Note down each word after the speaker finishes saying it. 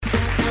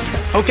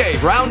Okay,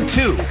 round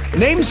two.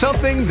 Name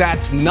something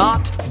that's not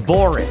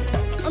boring.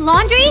 A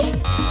laundry?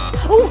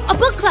 Ooh, a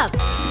book club.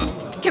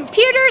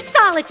 Computer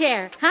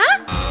solitaire,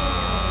 huh?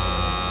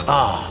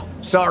 Ah,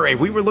 oh, sorry,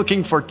 we were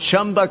looking for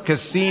Chumba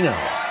Casino.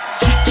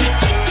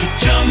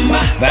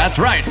 That's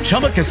right,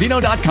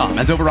 ChumbaCasino.com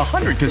has over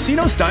 100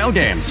 casino-style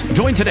games.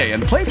 Join today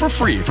and play for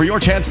free for your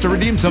chance to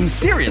redeem some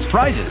serious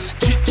prizes.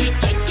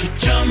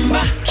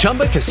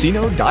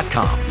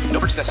 ChumbaCasino.com. No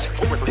purchase necessary.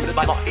 Void where prohibited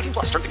by law. 18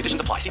 plus. Terms and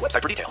conditions apply. See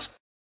website for details.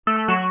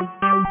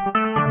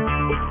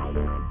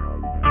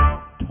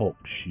 Talk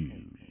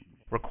shoes.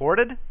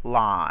 Recorded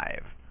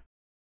live.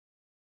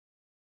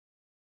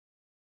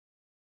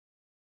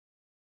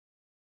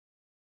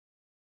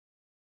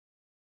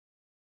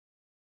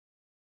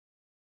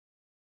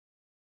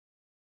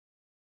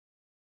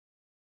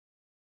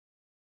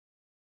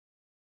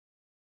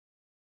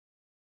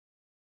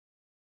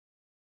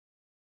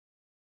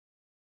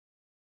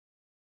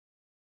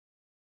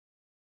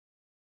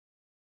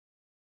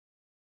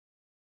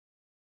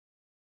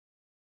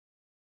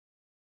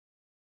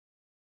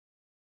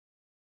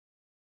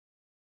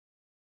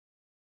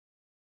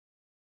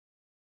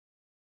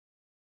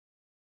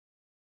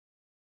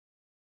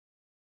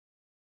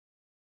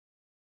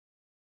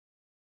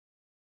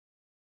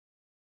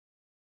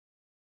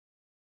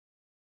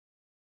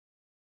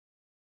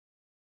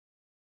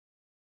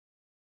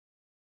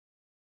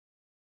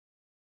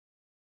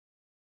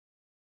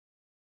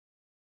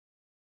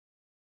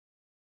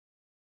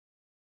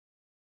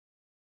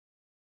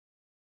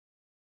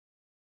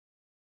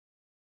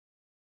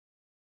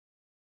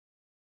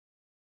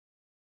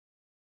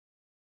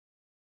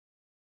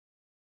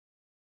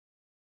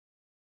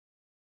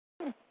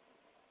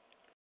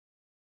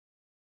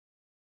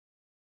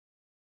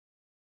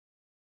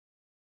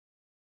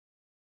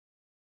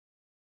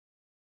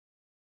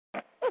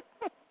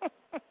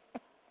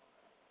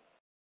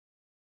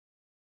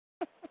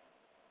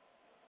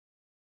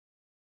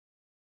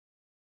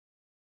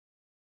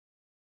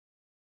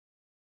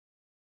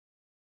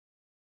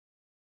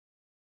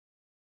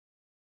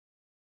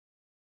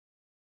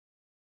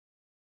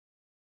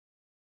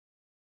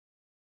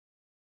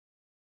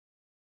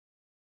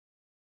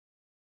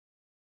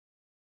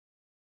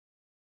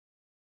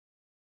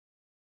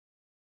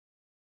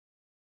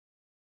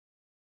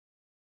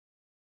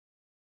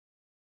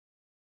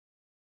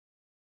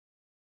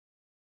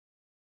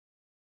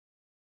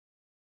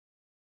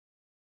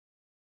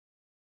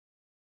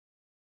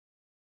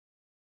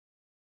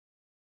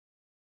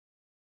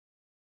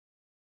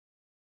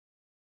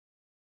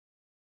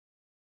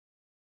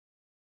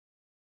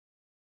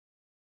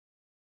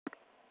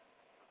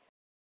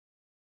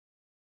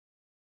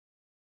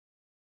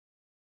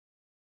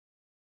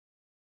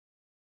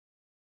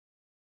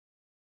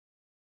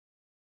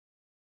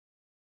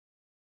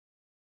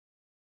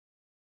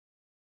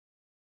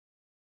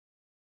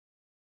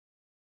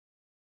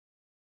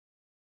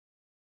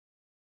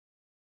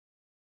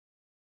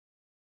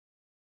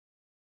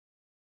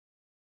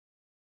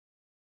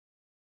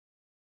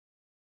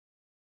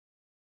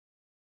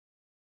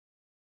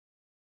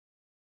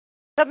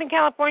 Southern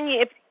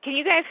California, can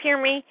you guys hear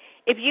me?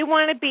 If you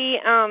want to be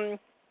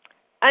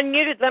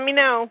unmuted, let me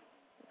know.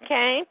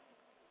 Okay?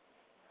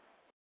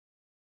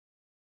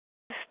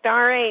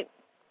 *8.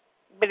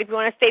 But if you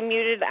want to stay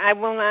muted, I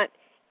will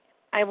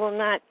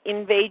not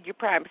invade your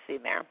privacy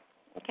there.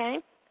 Okay?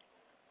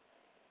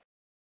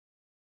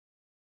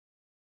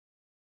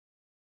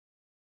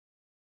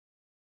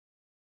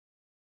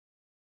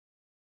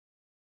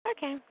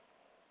 Okay.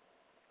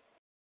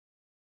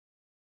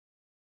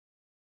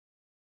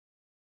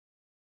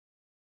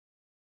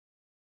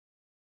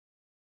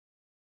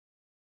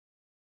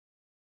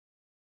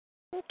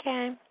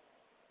 Okay.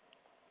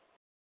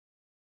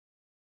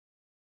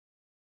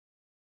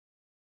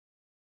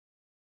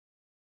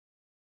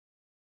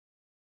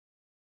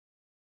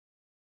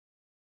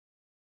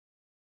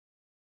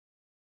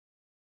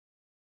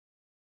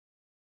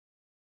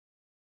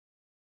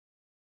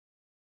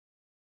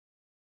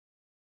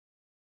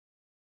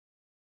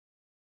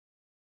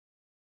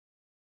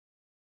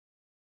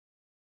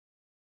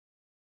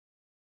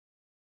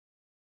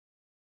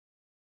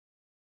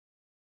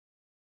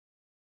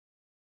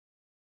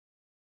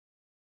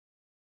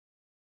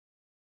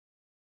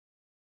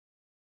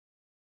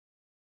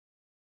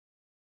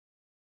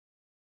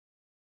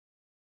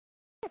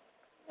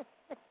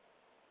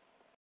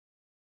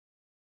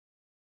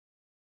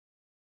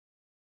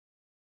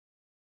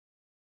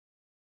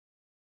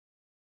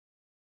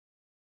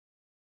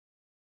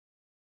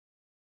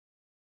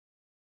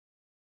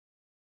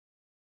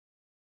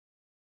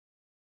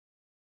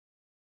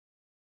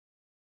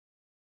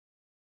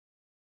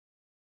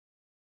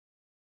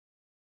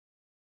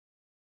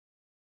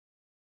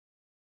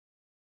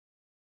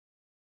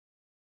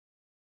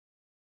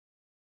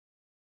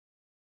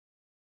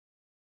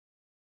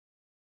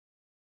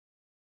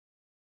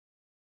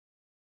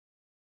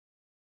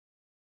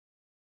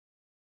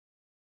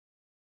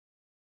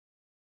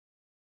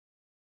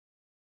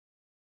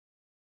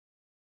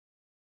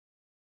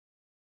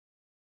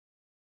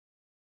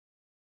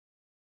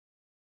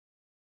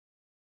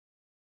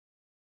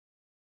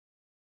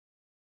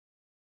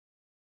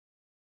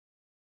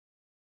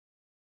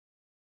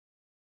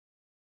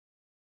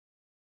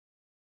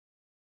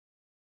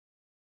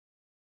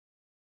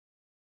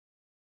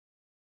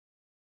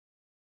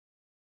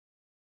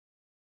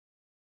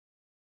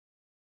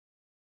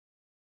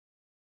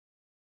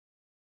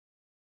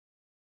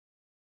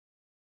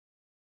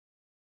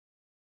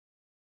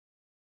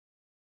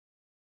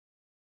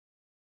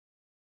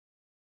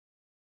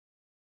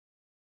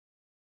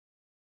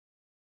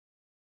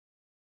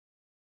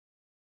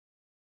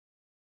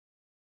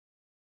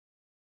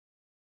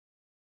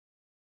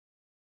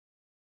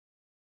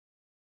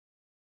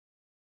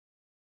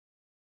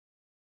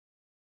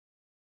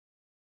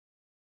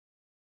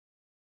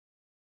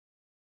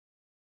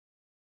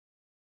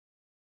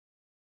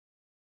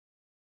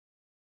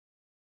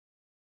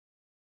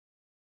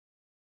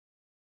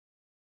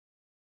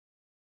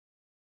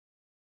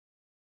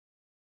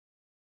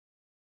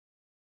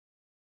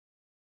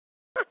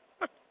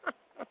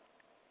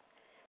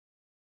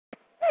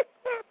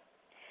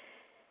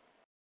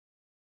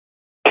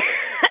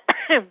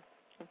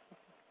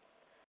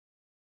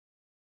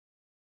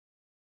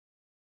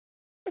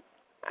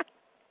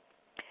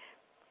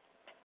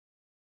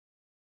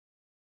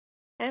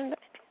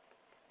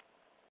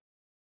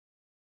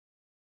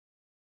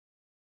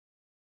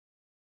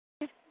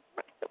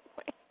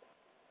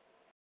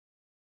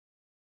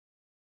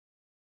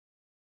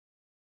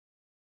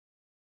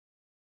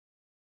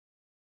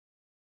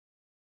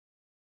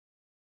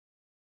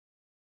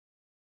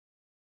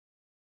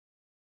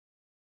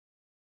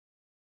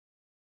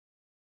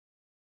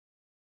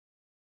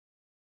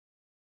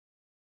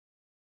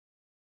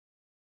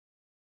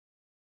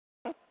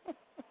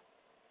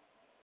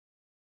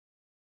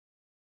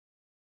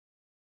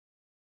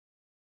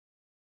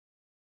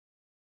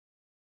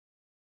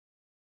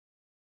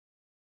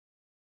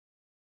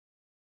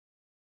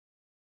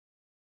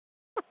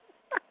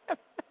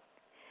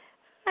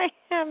 I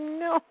have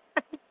no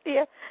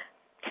idea.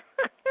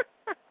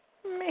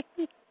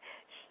 Maybe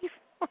she.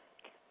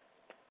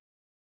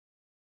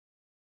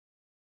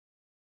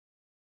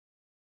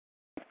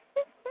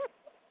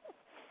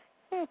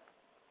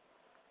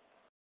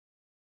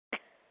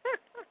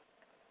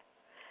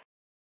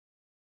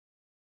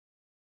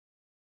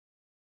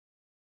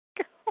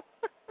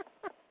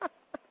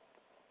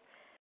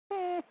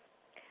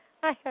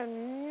 I have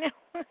no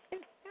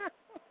idea.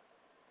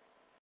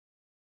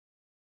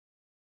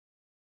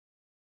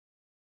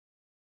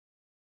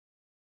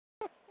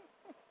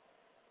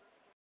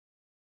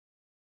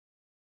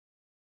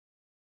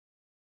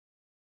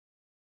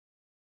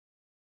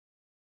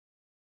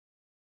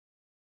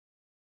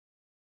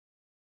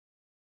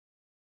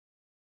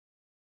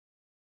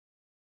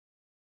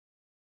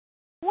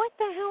 What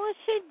the hell is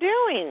she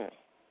doing?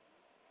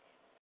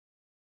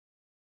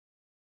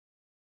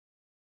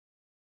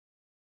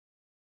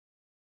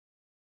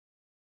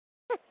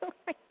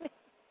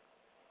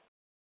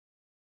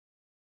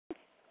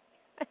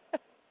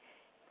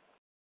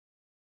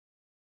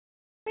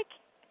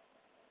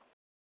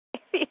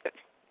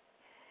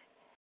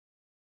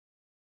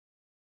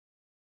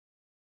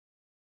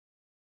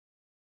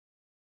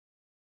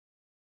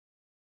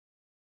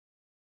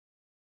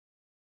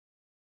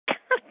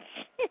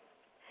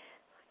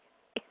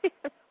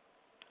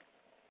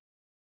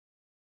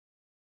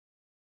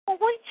 What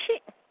did she?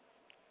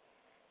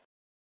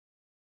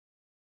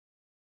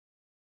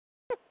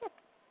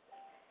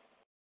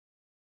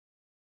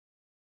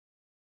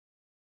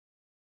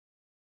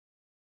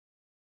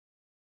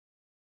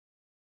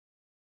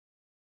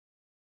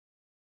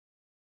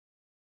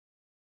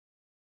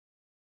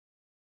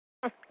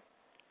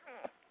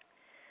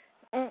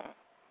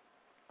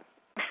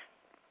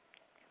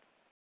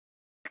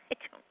 I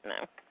don't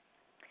know.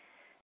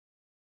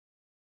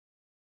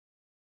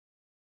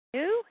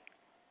 Who?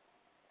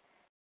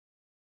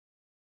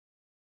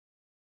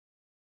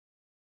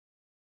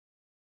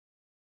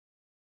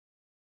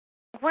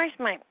 Where's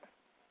my?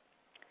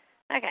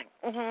 Okay.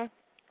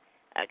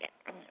 Okay.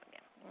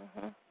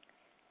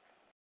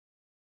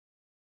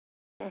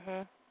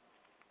 Mhm.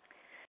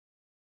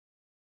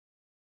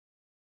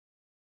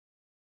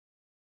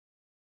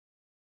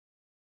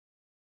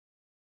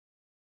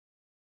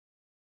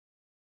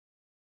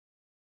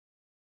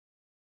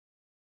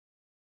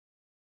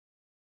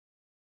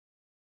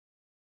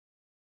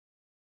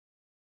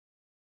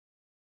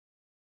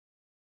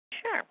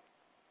 Sure.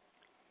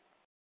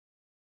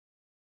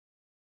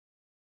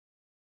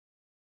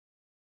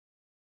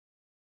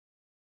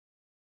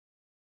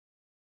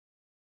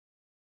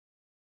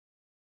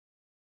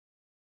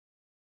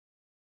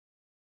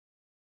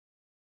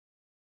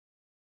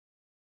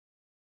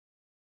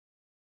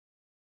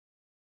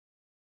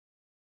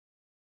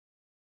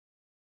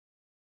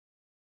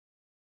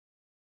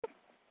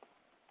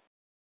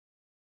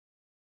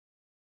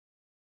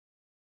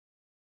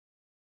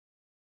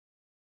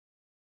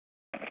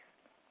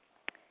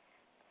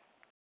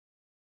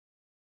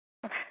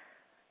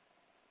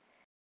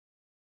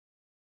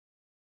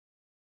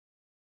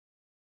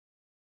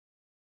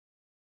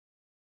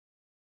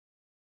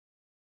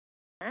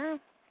 Oh,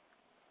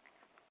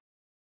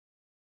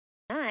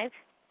 nice.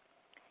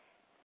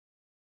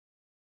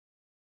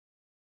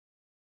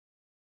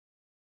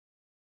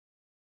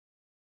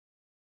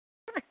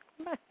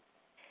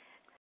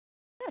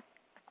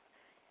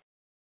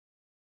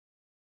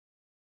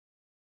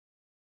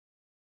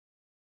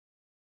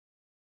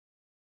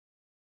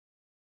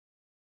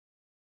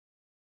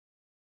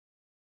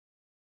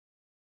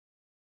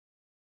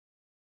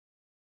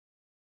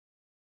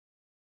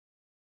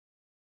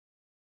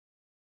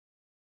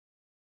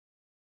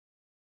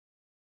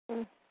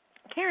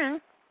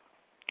 Karen.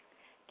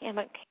 Yeah,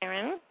 but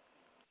Karen.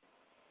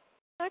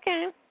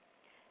 Okay.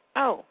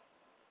 Oh,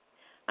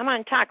 I'm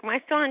on talk. Am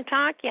I still on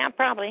talk? Yeah,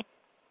 probably.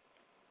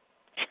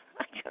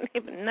 I don't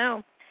even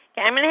know.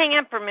 Okay, I'm gonna hang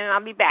up for a minute.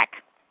 I'll be back.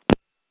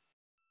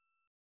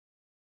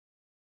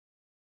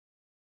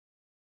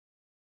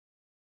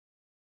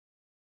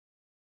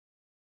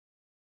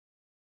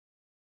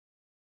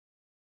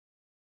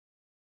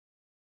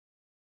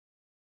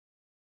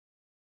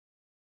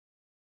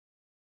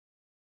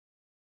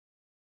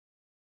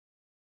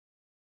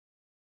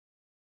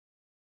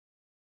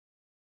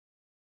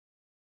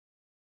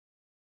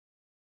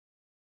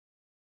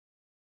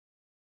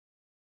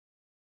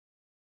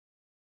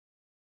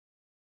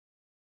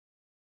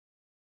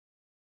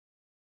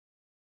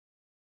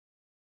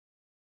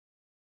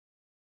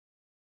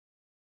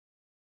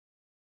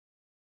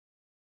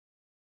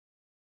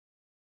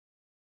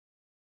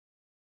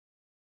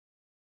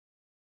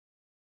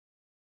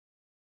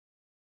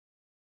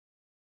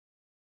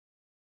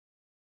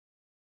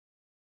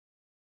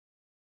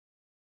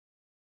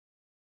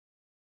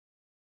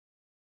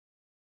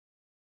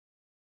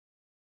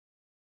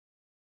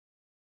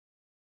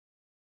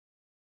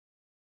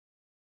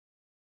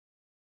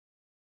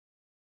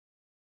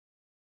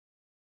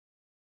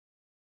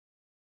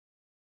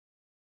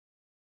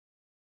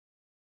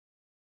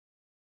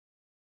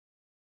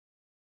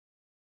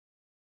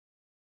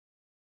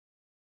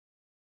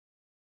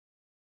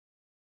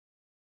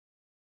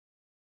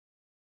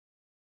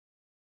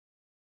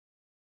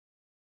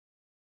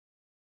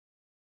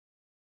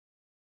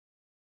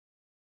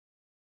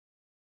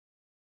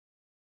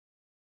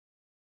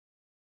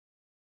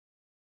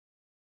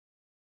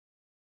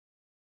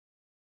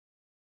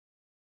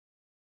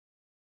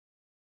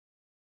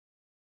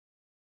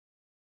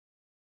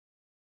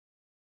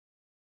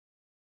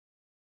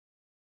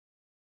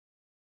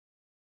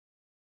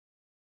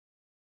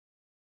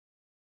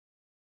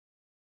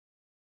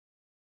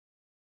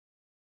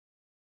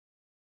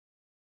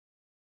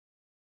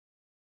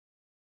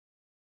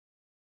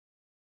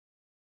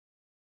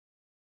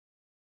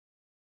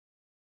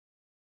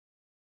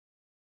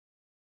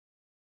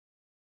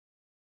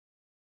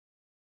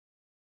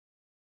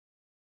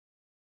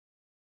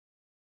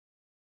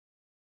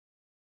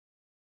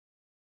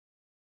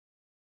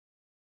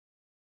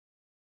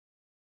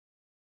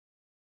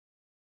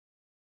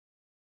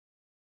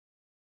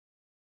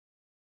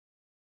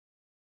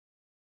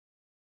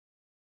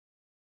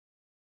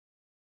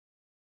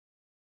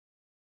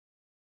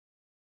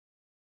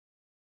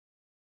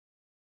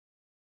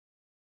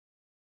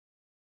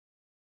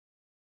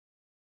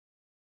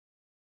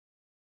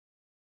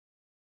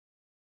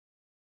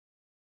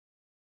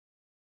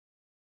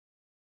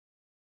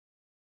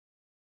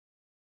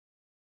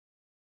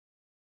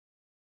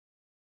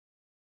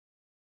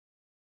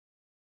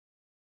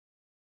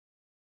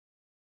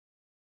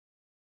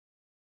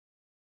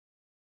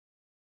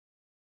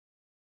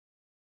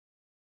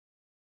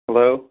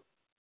 Hello?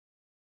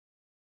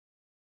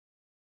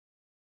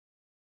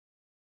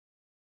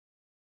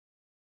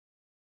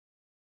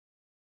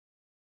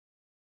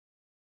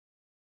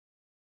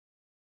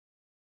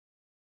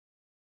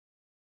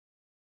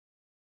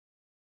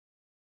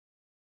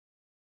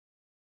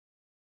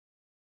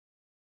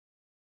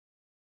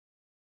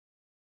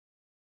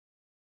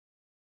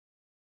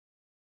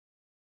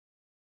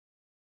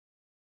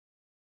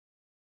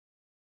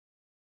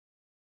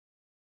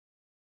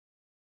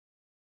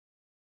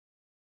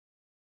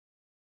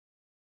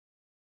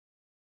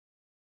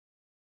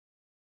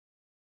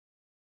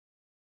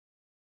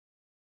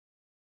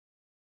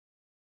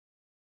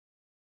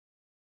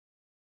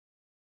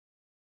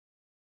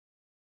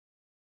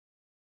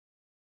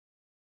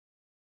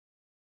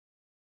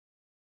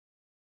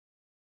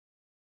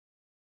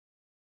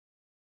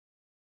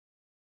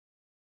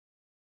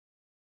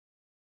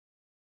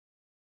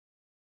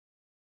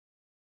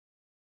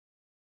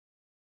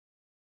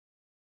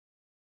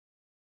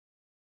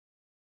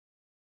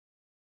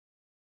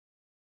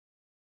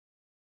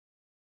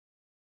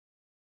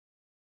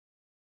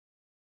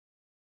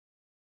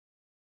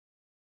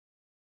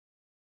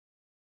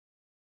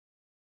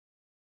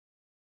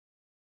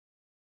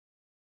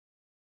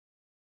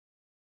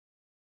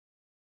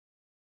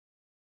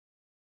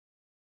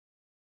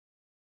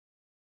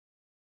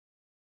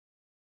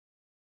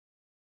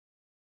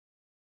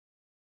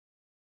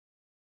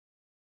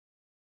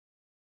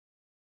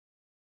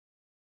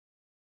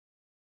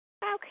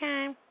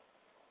 Okay.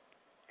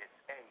 It's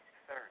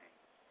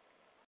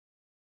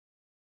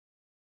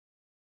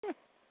 8:30.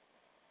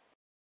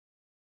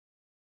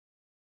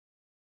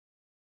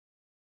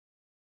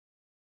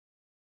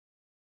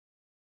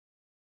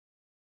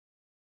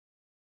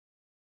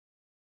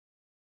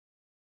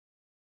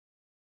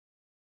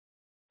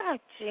 Oh,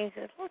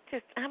 Jesus.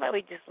 How about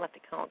we just let the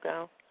call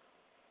go?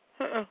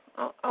 Oh,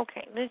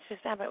 okay.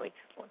 How about we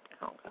just let the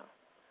call go?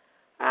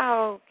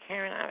 Oh,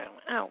 Karen,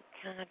 oh,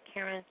 God,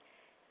 Karen.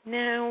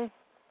 No.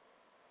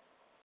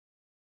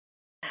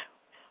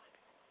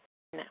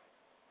 No.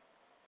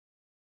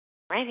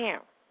 Right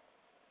here.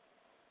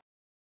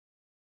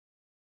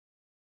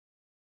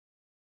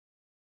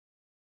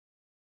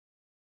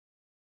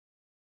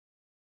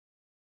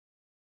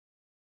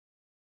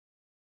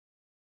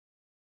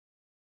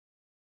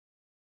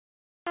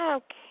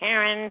 Oh,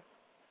 Karen.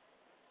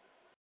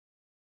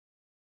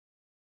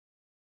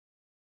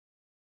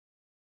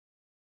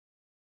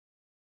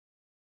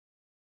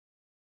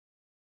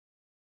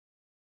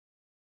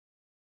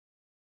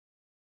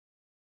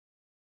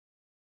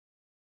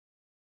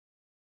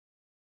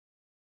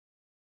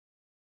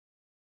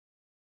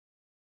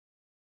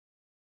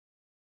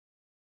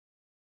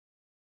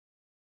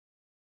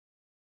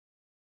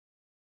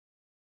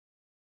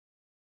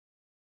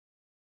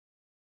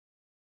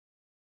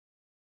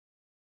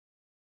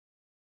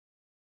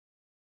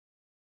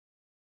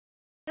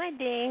 Hi,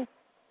 Dee.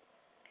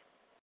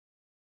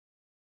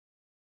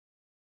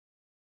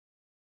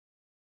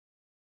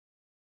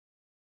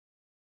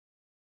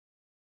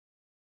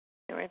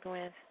 You're right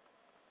with.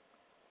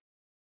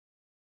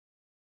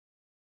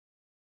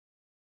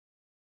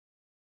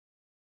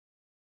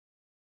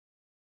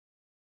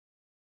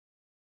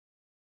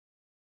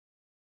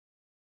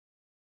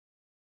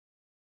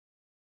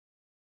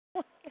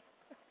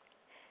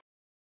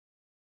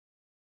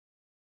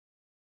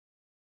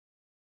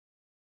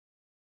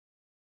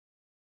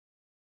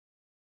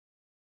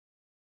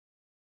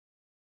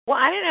 Well,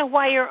 I don't know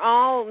why you're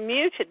all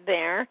muted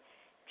there.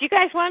 Do you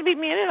guys want to be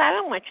muted? I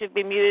don't want you to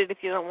be muted if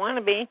you don't want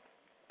to be.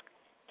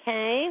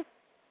 Okay.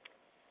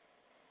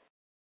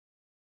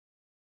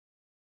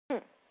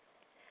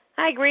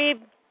 Hi,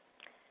 Grebe.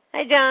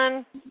 Hi,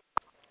 John.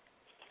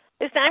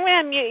 Listen, I'm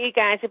going to mute you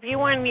guys. If you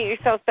want to mute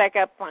yourself back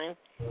up, fine.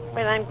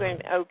 But I'm going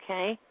to,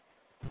 okay.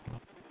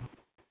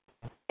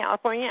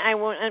 California, I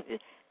won't,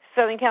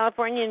 Southern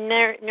California,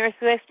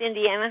 Northwest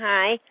Indiana,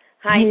 hi.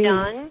 Hi,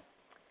 Don.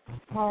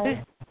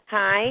 Hi.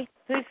 Hi.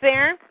 Who's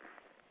there?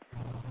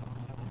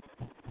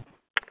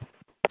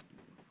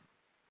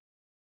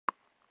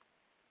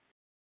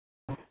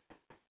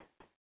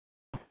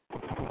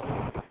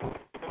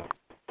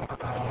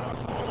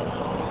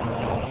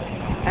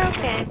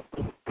 Okay.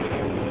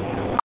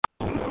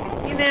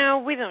 You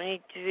know, we don't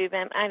need to do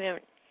that.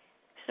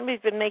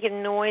 Somebody's been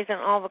making noise on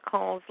all the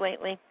calls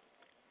lately.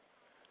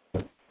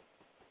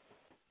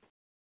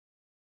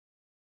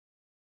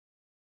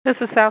 This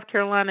is South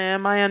Carolina.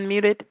 Am I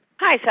unmuted?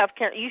 Hi, South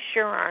Carolina. You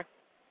sure are.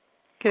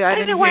 Okay, I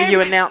didn't hear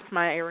you announce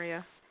my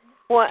area.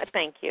 Well,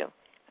 thank you.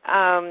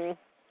 I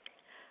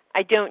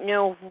don't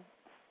know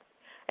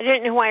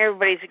why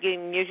everybody's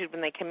getting muted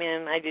when they come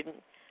in. I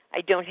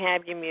don't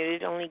have you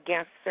muted. Only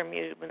guests are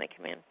muted when they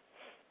come in.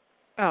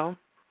 Oh.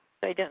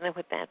 So I don't know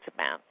what that's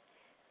about.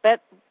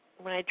 But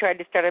when I tried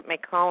to start up my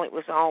call, it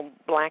was all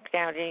blacked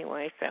out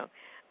anyway. So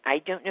I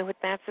don't know what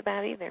that's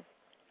about either.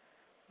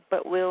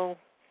 But we'll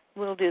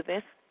do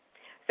this.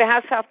 So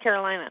how's South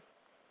Carolina?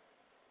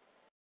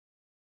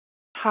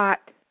 Hot.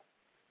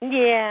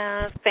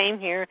 Yeah, same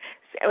here.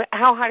 So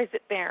how hot is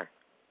it there?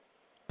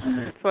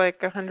 It's like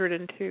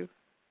 102.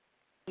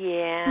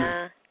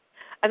 Yeah.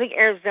 I think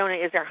Arizona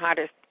is our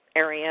hottest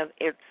area.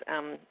 It's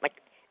like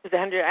it was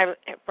 100. I have a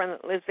friend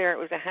that lives there. It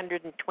was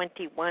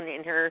 121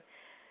 in her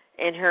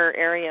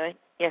area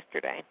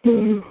yesterday.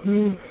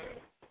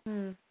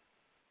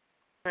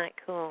 Not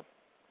cool.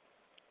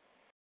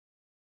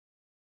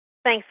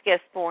 Thanks,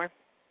 guest 4.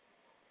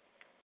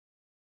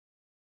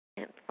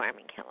 Ant farm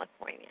in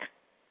California.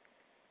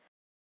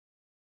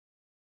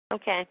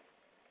 Okay.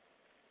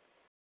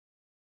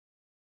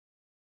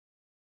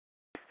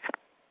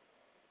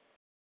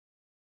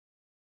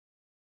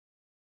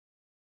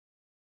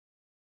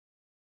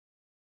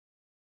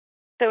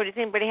 So does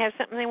anybody have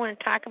something they want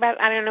to talk about?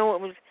 I don't know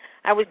what was.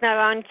 I was not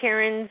on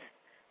Karen's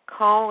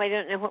call. I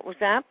don't know what was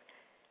up.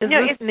 Is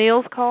this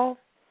Neil's call?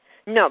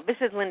 No, this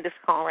is Linda's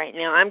call right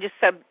now. I'm just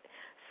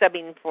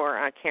subbing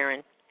for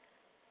Karen.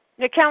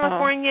 Now,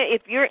 California,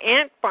 if you're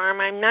ant farm,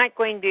 I'm not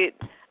going to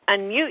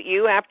unmute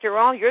you. After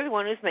all, you're the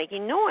one who's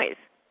making noise.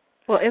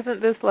 Well,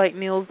 isn't this like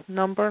Neil's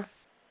number?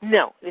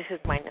 No, this is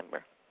my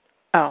number.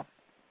 Oh,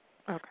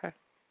 okay.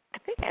 I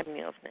think I have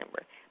Neil's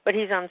number, but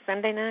he's on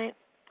Sunday night.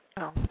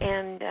 Oh.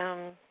 And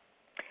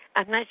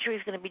I'm not sure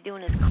he's going to be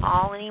doing his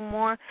call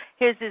anymore.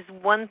 His is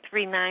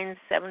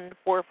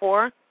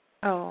 139744.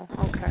 Oh,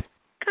 okay.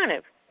 Kind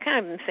of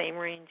in the same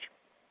range.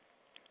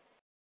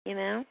 You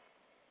know?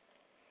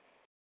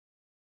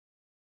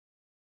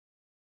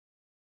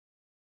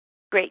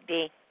 Great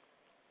D.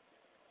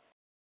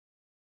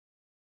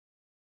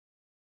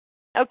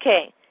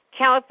 Okay,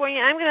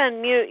 California, I'm going to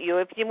unmute you.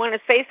 If you want to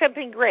say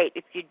something, great.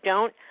 If you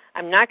don't,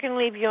 I'm not going to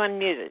leave you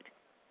unmuted.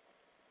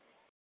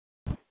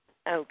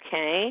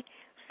 Okay.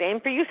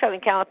 Same for you, Southern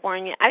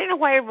California. I don't know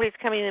why everybody's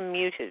coming in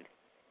muted.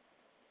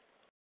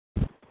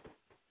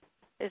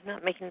 It's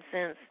not making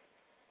sense.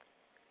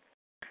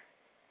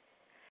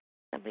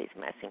 Somebody's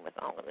messing with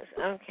all of this.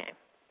 Okay.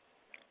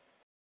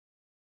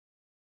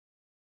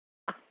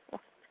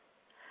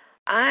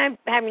 I'm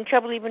having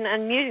trouble even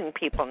unmuting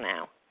people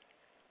now.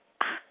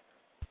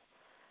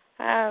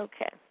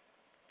 Okay.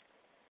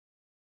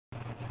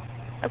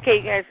 Okay,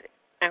 you guys.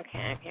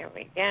 Okay, here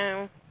we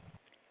go.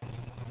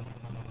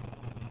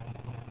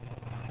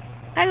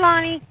 Hi,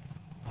 Lonnie.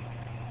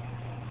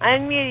 I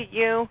unmuted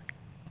you.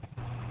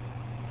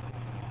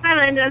 Hi,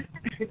 Linda.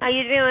 How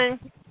you doing?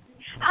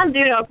 I'm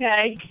doing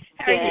okay.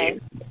 How are you?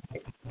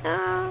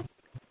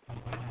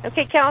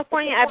 Okay,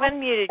 California, I've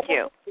unmuted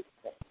you.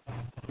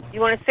 You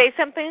want to say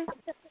something?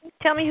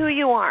 Tell me who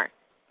you are.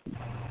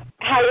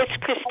 Hi, it's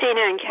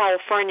Christina in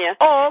California.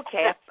 Oh,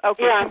 okay.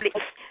 Okay. Yeah.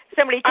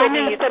 Somebody told I'm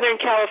me in Southern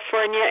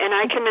California, and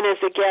I come in as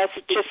a guest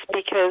just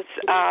because.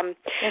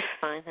 That's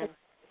fine, huh?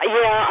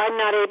 Yeah, I'm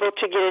not able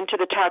to get into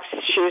the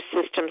TalkShoe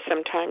system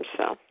sometimes,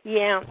 so.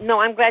 Yeah. No,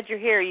 I'm glad you're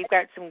here. You've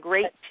got some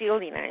great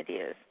shielding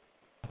ideas.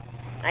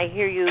 I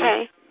hear you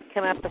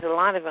come up with a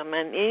lot of them,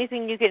 and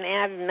anything you can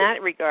add in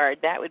that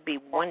regard, that would be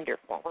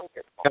wonderful.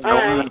 I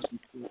want some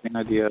shielding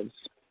ideas.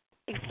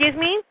 Excuse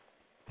me?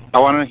 I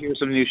want to hear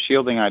some new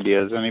shielding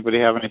ideas. Anybody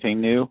have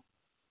anything new?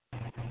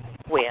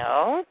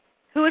 Well,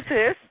 who is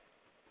this?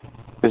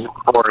 This is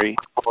Corey.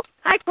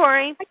 Hi,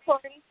 Corey. Hi,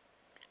 Corey.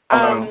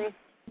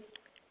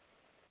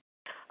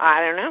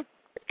 I don't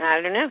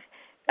know.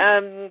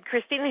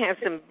 Christina has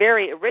some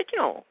very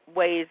original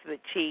ways that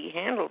she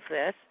handles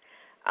this.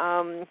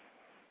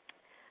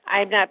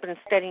 I've not been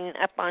studying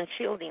up on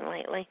shielding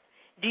lately.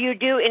 Do you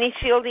do any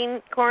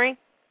shielding, Corey?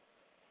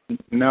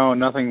 No,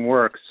 nothing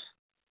works.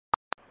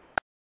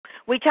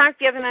 We talked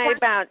the other night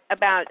about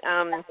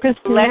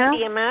less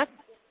EMF.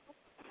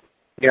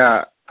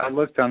 Yeah, I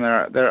looked on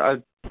there.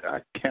 I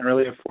can't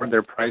really afford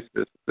their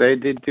prices. They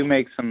do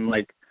make some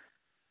like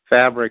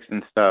fabrics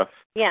and stuff.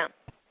 Yeah.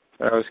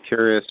 I was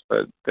curious,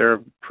 but they're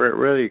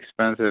really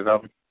expensive.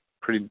 I'm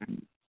pretty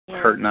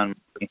hurting on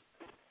money.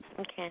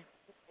 Okay.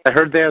 I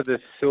heard they have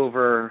this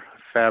silver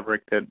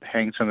fabric that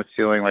hangs from the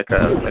ceiling like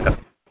a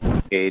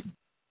shade,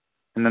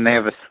 and then they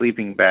have a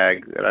sleeping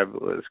bag that I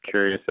was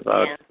curious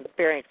about. Yeah, it's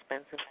very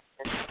expensive.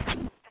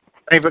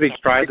 Anybody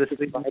tried the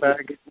sleeping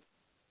bag?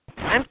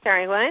 I'm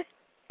sorry, what?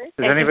 Has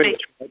anybody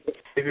tried the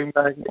sleeping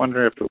bag? I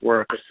wonder if it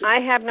works. I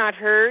have not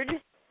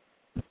heard.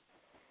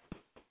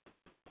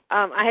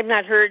 I have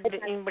not heard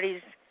that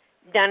anybody's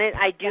done it.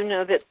 I do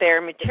know that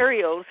their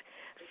materials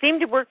seem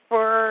to work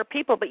for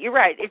people, but you're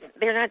right.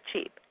 They're not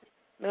cheap.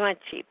 They're not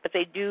cheap, but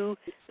they do.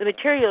 The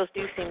materials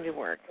do seem to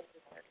work.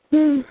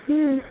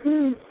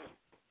 Interesting.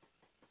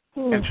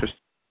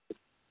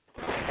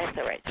 That's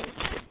all right.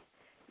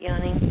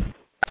 Yawning.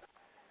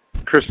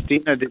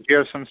 Christina, did you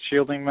have some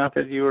shielding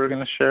method you were going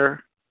to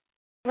share?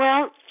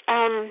 Well,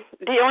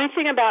 the only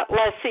thing about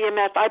less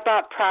EMF, I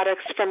bought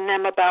products from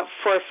them about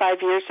 4 or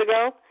 5 years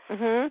ago.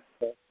 Mhm.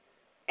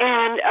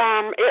 And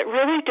it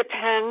really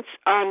depends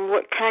on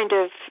what kind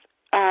of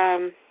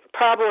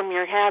problem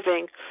you're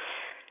having,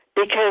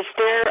 because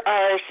there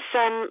are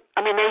some,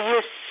 they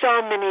use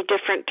so many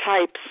different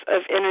types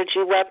of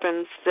energy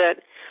weapons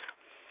that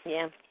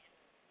you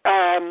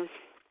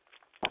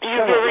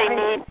really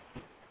need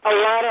a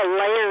lot of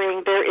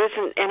layering. There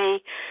isn't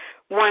any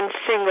one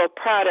single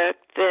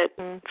product that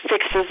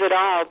fixes it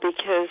all,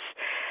 because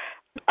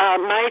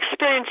my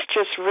experience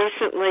just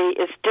recently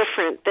is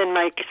different than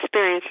my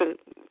experience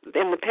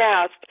in the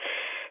past.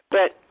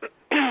 But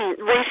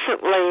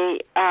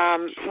recently,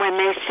 when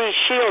they see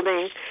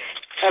shielding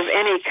of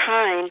any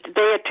kind,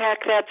 they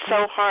attack that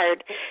so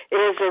hard. It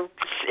is an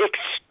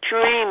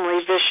extremely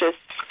vicious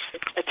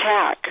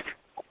attack.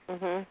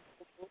 Mm-hmm.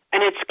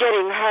 And it's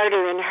getting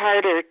harder and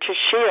harder to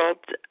shield,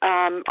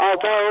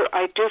 although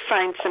I do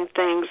find some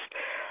things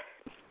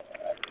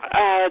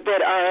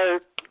that are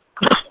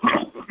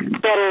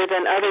better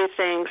than other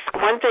things.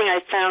 One thing I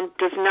found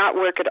does not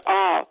work at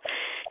all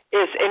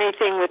is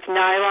anything with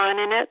nylon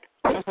in it.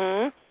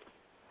 Mm-hmm.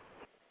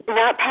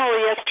 Not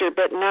polyester,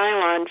 but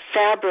nylon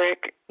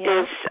fabric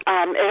is,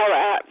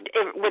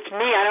 with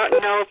me, I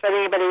don't know if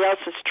anybody else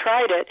has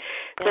tried it,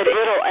 but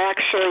it'll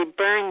actually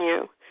burn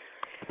you.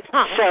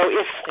 Huh. So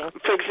if,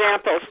 for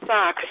example,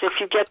 socks, if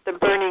you get the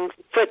burning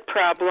foot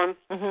problem,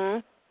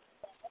 and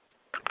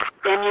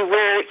you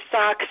wear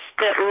socks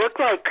that look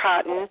like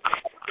cotton,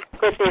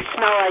 but they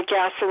smell like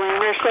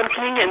gasoline or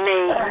something, and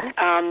they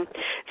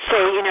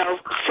say,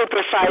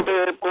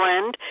 superfiber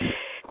blend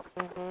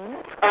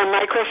or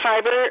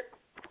microfiber,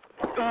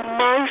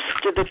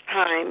 most of the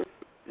time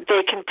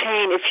they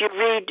contain, if you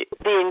read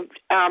the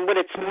what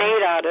it's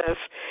made out of,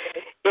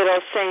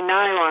 it'll say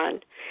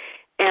nylon.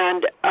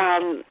 And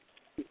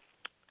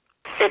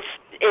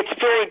it's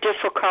very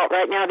difficult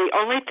right now. The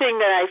only thing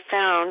that I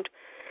found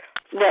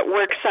that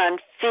works on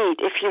feet,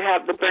 if you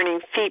have the burning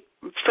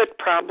foot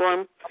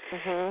problem,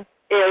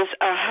 is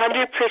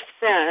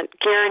 100%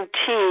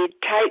 guaranteed,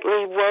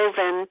 tightly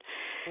woven,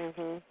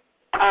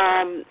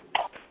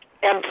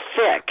 and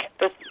thick.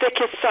 The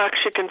thickest socks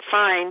you can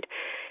find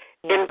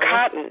in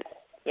cotton.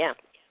 Yeah.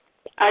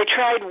 I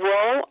tried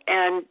wool,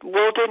 and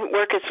wool didn't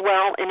work as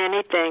well in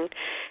anything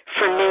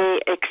for me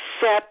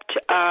except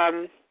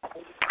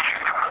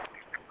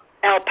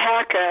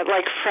alpaca,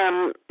 like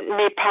from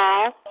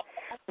Nepal.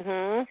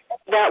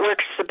 That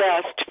works the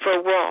best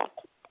for wool.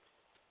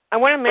 I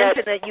want to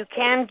mention that you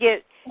can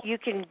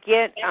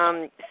get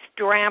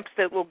straps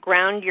that will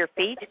ground your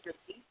feet,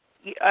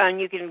 and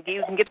you can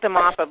get them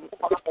off of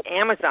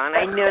Amazon.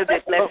 I know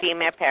that Les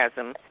EMF has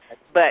them,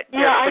 but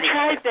I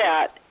tried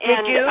that.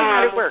 Did you?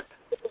 How did it work?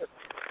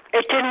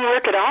 It didn't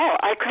work at all.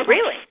 I couldn't.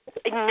 Really?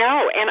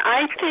 No, and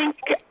I think,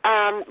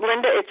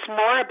 Linda, it's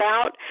more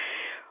about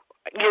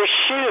your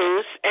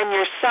shoes and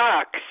your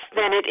socks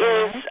than it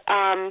is.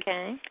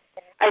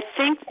 I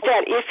think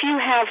that if you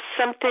have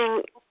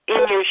something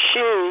in your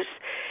shoes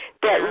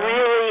that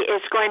really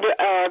is going to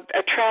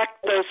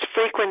attract those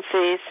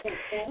frequencies,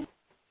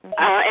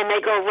 and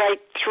they go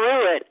right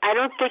through it, I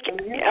don't think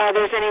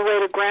there's any way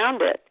to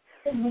ground it.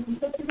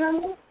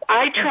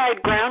 I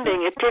tried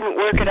grounding. It didn't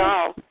work at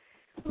all.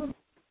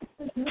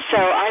 So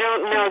I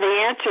don't know the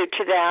answer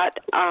to that.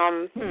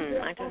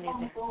 I don't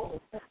either.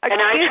 And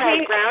I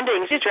tried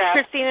grounding straps.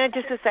 Christina,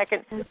 just a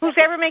second. Who's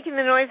ever making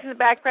the noise in the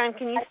background,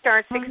 can you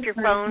star 6 your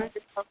phone?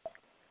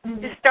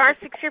 Just star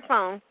 6 your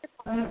phone.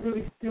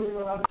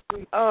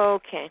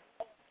 Okay.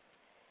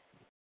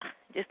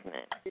 Just a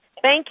minute.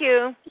 Thank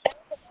you.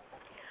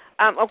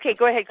 Okay,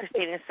 go ahead,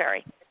 Christina.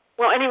 Sorry.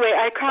 Well, anyway,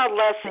 I called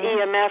Les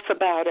EMF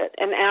about it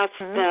and asked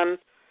them,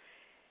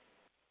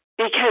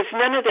 because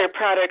none of their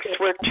products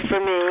worked for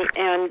me,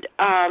 and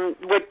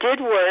what did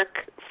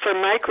work for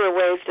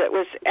microwaves that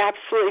was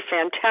absolutely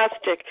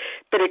fantastic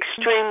but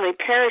extremely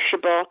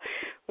perishable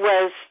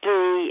was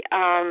the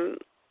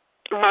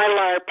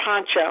Mylar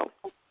poncho.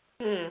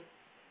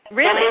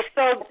 Really?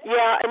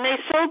 And they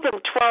sold them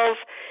 12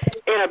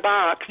 in a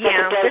box.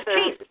 Yeah, they're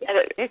cheap.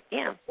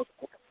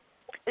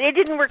 It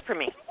didn't work for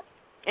me.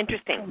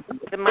 Interesting.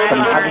 The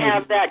Mylar didn't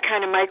have that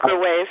kind of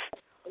microwave.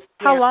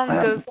 How long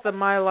does the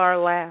Mylar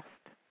last?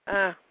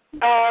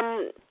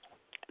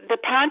 The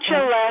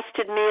poncho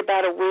lasted me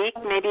about a week,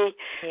 maybe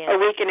a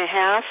week and a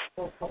half.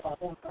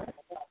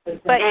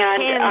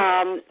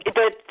 And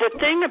the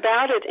thing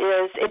about it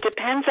is, it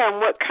depends on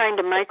what kind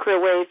of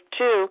microwave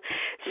too.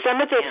 Some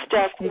of this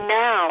stuff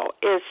now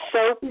is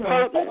so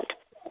potent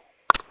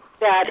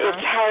that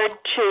it's hard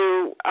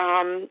to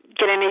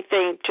get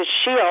anything to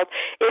shield.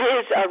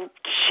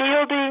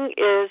 Shielding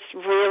is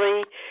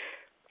really,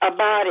 a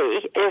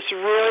body is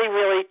really,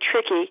 really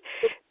tricky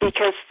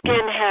because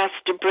skin has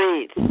to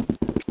breathe.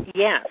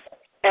 Yes.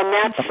 And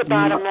that's the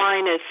bottom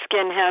line, is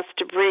skin has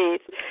to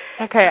breathe.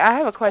 Okay, I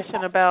have a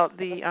question about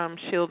the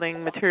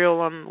shielding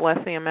material on Les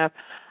EMF.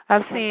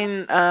 I've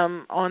seen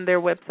on their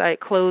website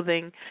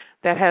clothing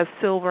that has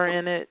silver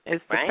in it.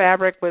 It's the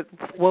fabric with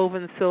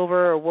woven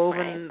silver or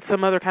woven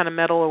some other kind of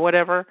metal or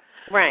whatever.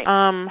 Right.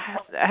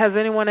 Has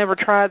anyone ever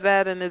tried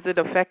that, and is it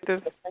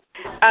effective?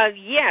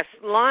 Yes.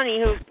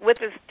 Lonnie, who's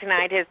with us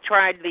tonight, has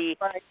tried the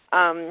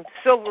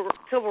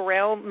silver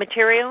rail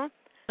material.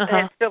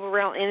 Has silver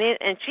rail in it,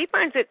 and she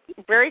finds it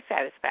very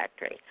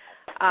satisfactory.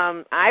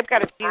 I've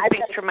got a few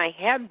things for my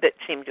head that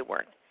seem to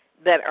work,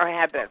 that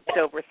have that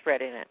silver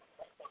thread in it.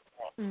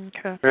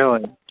 Okay.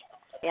 Really?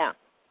 Yeah.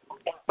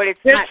 But it's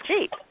not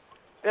cheap.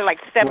 They're like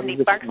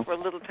 $70 for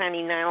a little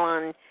tiny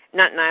nylon,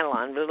 not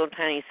nylon, but little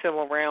tiny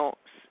silver rail.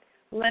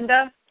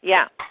 Linda?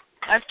 Yeah.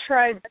 I've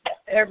tried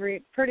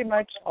pretty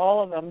much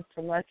all of them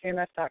from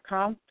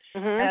LessEMF.com,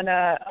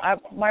 and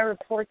my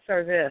reports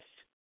are this.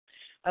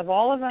 Of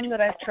all of them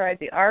that I've tried,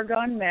 the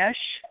argon mesh,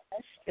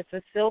 it's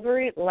a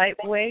silvery,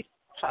 lightweight,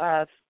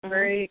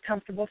 very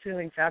comfortable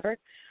feeling fabric,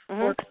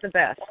 works the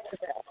best.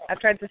 I've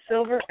tried the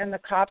silver and the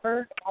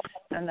copper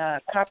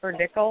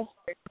nickel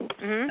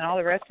and all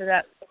the rest of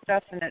that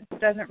stuff, and it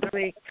doesn't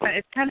really,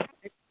 it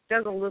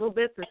does a little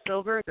bit, the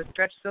silver, the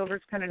stretch silver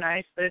is kind of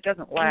nice, but it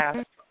doesn't last.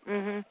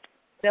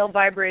 They'll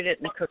vibrate it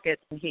and cook it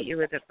and heat you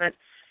with it, but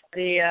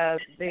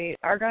the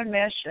argon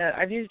mesh,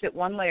 I've used it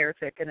 1 layer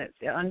thick, and it's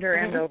under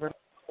and over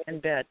in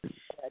bed.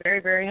 Very,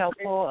 very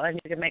helpful, and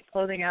you can make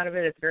clothing out of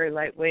it. It's very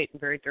lightweight and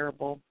very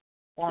durable.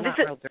 Well, not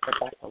real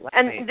durable, but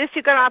lightweight. And this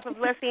you got off of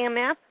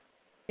LessEMF?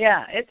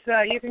 Yeah, it's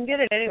you can get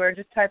it anywhere.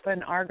 Just type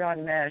in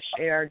argon mesh,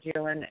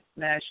 ARGON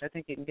mesh. I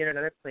think you can get it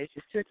other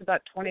places too. It's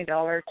about $20,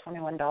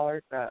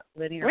 $21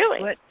 linear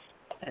foot.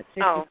 And it's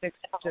 66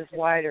 inches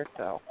wide or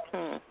so.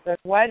 So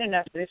it's wide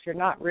enough that if you're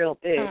not real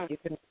big, you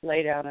can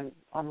lay down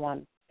on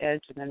one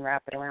edge and then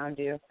wrap it around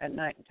you at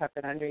night and tuck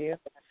it under you.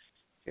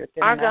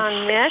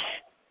 Argon mesh?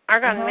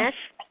 Argon mesh?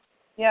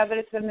 Yeah, but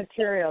it's a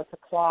material. It's a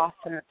cloth,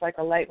 and it's like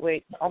a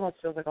lightweight, almost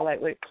feels like a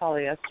lightweight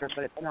polyester,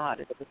 but it's not.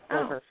 It's a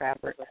silver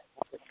fabric.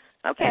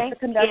 Okay. It's a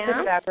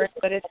conductive fabric,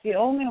 but it's the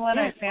only one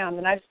I found,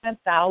 and I've spent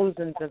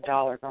thousands of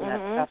dollars on that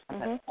stuff on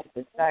that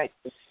stupid site.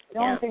 The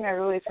only thing I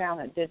really found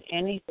that did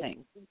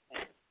anything,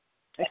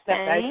 except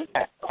ice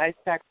packs. Ice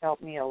packs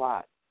helped me a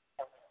lot.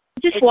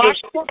 Just wash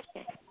them.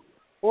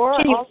 Or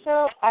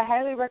also, I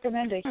highly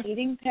recommend a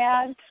heating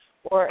pad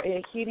or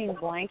a heating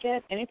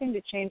blanket. Anything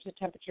to change the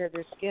temperature of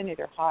your skin,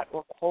 either hot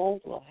or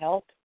cold, will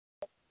help.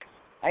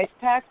 Ice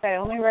packs, I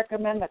only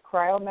recommend the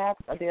Cryomax.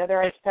 The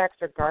other ice packs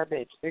are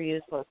garbage. They're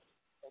useless.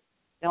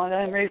 The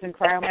only reason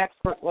Cryomax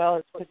work well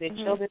is because they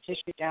chill the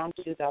tissue down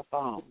to the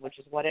bone, which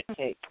is what it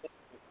takes.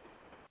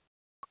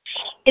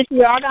 Is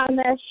the argon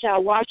mesh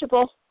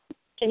washable?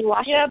 Can you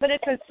wash it? Yeah, but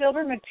it's a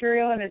silver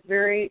material, and it's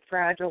very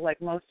fragile,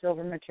 like most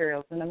silver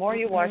materials. And the more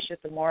you wash it,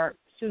 the more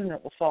soon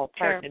it will fall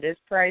apart. And it is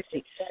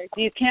pricey. So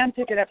you can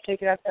pick it up,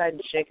 take it outside,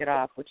 and shake it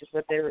off, which is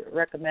what they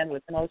recommend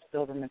with most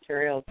silver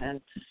materials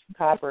and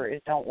copper,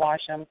 is don't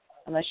wash them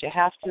unless you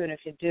have to. And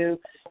if you do,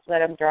 let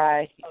them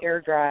dry,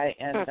 air dry,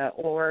 and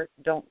or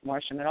don't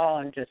wash them at all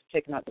and just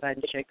take them outside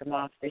and shake them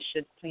off. They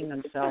should clean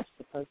themselves,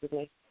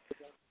 supposedly.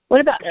 What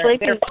about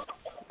sleeping?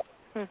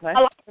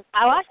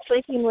 I like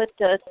sleeping with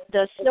the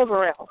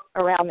silver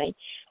around me,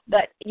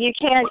 but you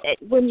can,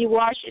 when you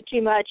wash it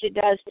too much, it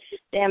does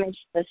damage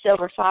the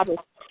silver fibers.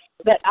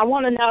 But I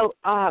want to know,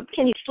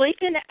 can you sleep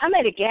in it? I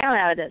made a gown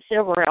out of that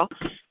silver rail.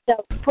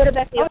 So put it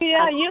back in. Oh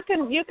yeah, you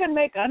can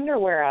make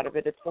underwear out of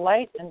it. It's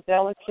light and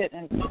delicate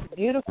and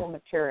beautiful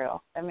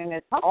material. I mean,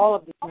 all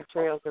of these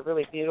materials are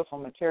really beautiful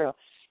material.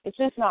 It's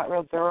just not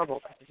real durable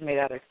because it's made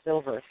out of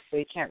silver, so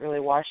you can't really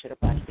wash it a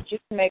bunch. But you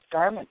can make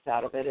garments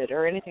out of it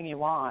or anything you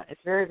want.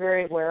 It's very,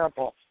 very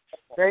wearable,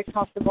 very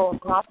comfortable.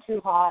 It's not too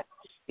hot.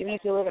 Even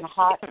if you live in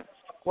hot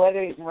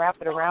weather, you can wrap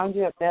it around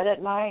you at bed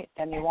at night,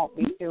 and you won't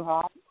be too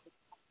hot.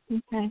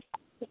 Okay.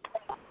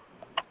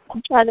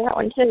 I'll try that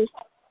one, too.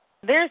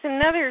 There's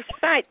another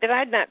site that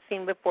I'd not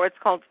seen before. It's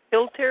called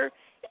Filter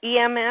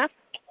EMF.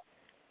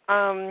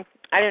 I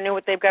don't know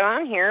what they've got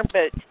on here,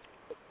 but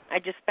I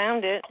just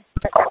found it.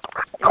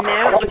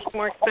 No, it looks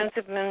more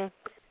expensive than,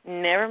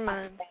 never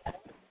mind.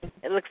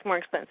 It looks more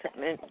expensive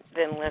than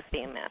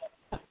LessEMF,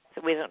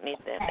 so we don't need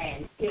that.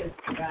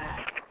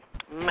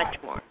 Much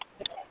more.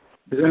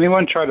 Has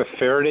anyone tried a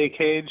Faraday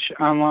cage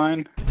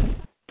online?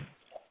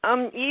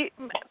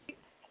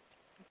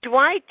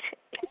 Dwight,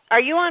 are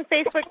you on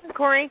Facebook,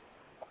 Corey?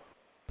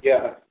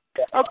 Yeah.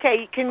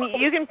 Okay,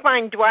 you can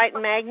find Dwight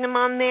Magnum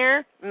on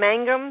there,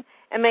 Mangum,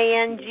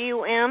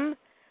 M-A-N-G-U-M.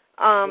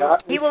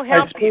 He will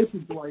help you.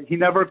 He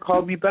never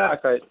called me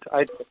back. I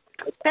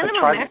send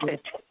him a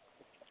message.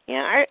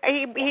 Yeah,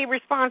 he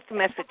responds to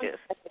messages,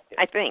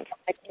 I think.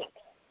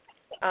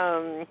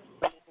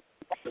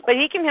 But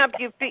he can help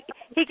you.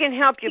 He can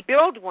help you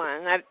build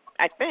one.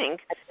 I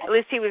think. At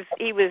least he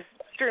was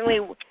certainly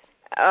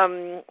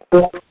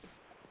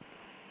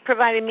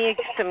providing me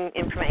some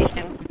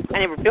information. I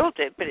never built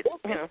it, but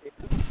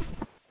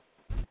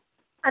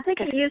I think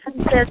he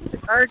usually says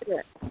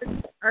urgent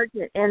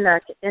in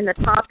the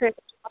topic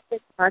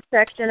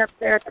section up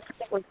there at the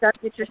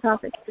subject or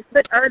something. Just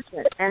put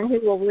urgent, and he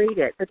will read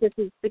it because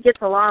he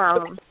gets a lot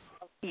of them.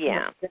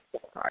 Yeah.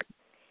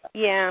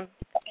 Yeah.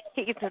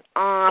 He gets an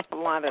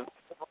awful lot of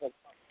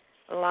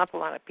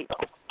people.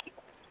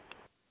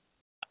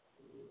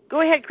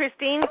 Go ahead,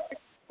 Christine.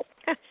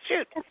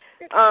 Shoot.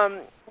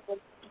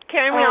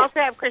 Karen, we also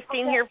have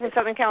Christine here from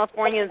Southern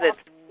California that's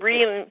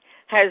really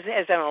has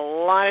done a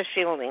lot of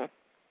shielding.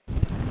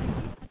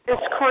 Is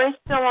Corey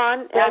still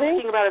on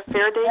asking about a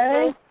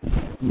Faraday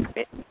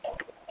cage?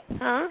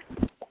 Huh?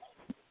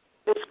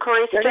 Is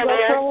Corey still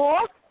there?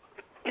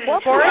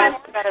 Corey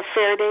asked about a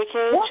Faraday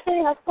cage?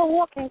 Walking, let's go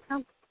walking.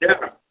 Come. Yeah.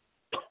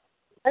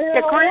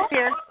 Yeah, Corey's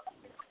here.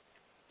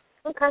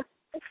 Okay.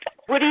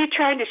 What are you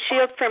trying to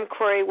shield from,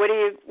 Corey? What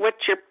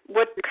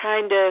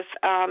kind of?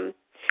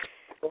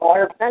 Well, I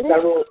have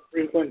several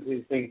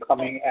frequencies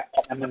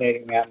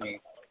emanating at me.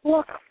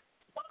 Look,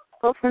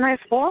 go for a nice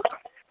walk.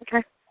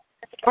 Okay.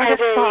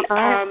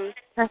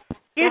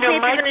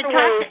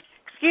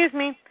 Excuse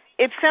me.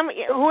 If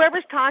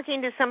whoever's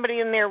talking to somebody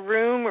in their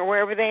room or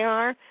wherever they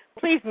are,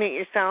 please mute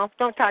yourself.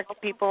 Don't talk to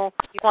people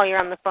while you're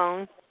on the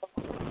phone.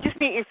 Just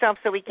mute yourself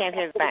so we can't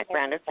hear the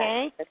background,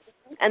 okay?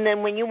 And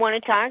then when you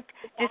want to talk,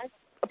 just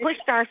push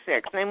 *6.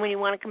 And then when you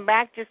want to come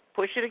back, just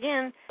push it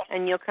again,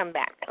 and you'll come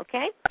back,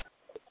 okay?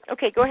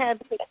 Okay, go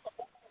ahead.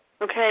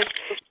 Okay.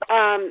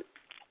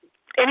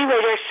 Anyway,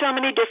 there's so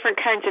many different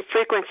kinds of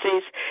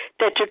frequencies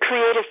that to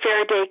create a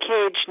Faraday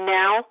cage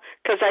now,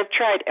 because I've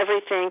tried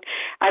everything.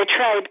 I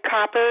tried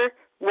copper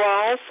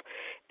walls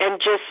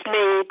and just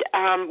made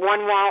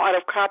one wall out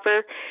of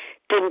copper,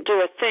 didn't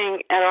do a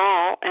thing at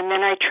all. And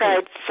then I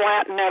tried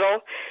flat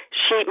metal,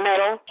 sheet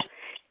metal,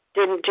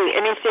 didn't do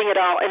anything at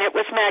all. And it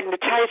was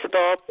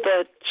magnetizable,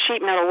 the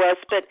sheet metal was,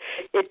 but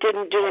it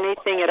didn't do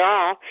anything at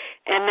all.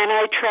 And then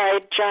I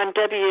tried John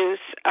W.'s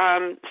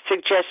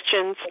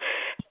suggestions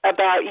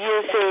about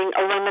using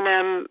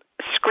aluminum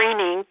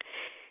screening,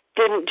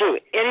 didn't do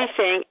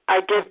anything. I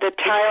did the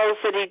tiles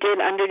that he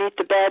did underneath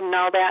the bed and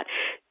all that,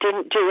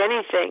 didn't do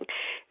anything.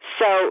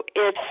 So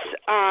it's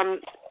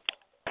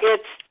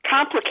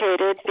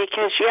complicated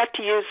because you have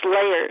to use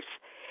layers.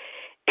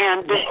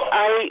 And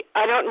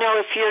I don't know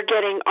if you're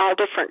getting all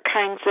different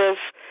kinds of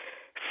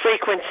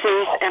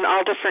frequencies and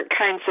all different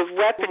kinds of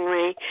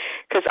weaponry,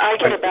 because I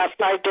get about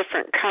 5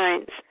 different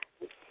kinds.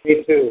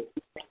 Me too.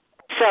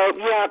 So,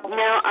 yeah,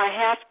 now I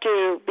have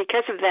to,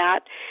 because of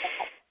that,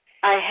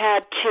 I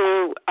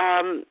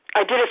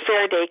did a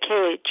Faraday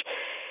cage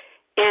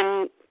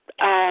in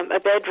a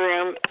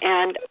bedroom,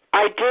 and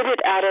I did it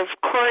out of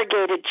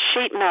corrugated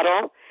sheet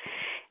metal,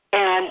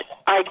 and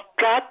I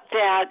got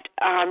that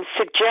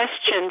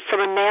suggestion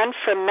from a man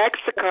from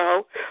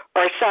Mexico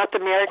or South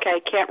America, I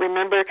can't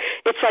remember.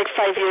 It's like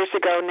 5 years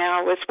ago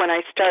now was when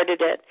I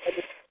started it.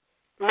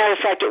 Matter of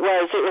fact, it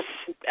was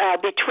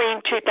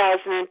between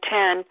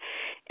 2010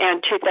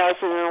 and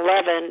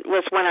 2011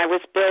 was when I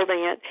was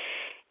building it.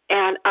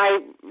 And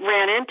I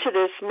ran into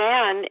this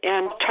man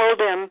and told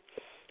him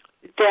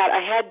that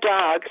I had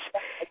dogs,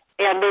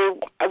 and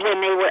when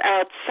they were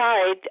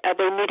outside,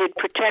 they needed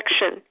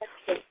protection.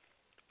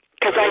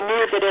 Because I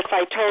knew that if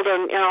I told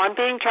him, I'm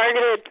being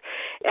targeted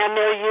and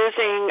they're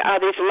using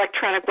these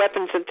electronic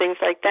weapons and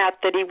things like that,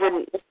 that he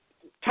wouldn't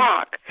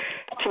talk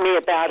to me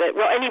about it.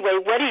 Well,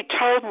 anyway, what he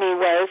told me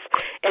was,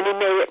 and he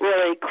made it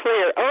really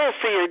clear,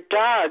 for your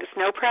dogs,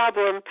 no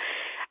problem.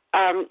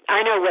 I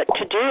know what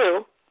to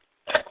do.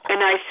 And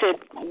I said,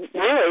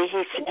 really?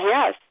 He said,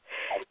 yes.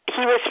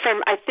 He was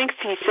from, I think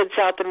he said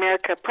South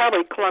America,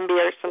 probably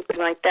Colombia or something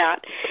like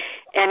that.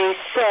 And he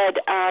said,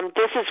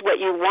 this is what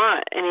you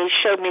want. And he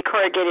showed me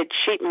corrugated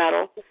sheet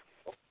metal.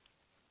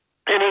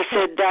 And he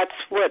said, that's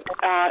what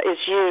is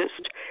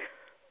used.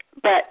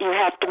 But you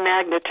have to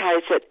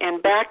magnetize it.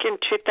 And back in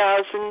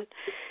 2000,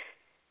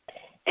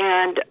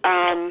 and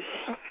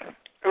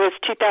it was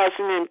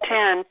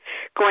 2010,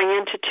 going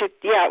into,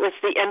 it was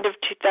the end of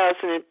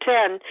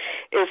 2010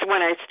 is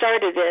when I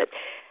started it.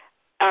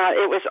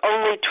 It was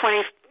only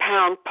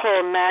 20-pound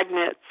pull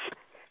magnets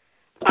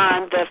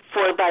on the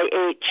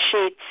 4x8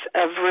 sheets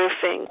of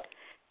roofing,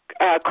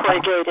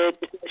 corrugated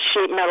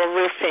sheet metal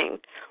roofing.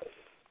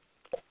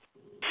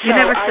 You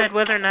never said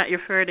whether or not your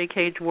Faraday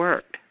cage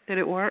worked. Did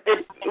it work?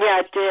 It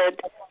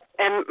did.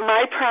 And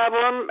my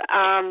problem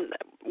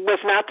was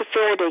not the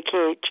Faraday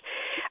cage.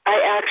 I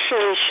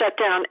actually shut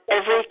down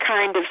every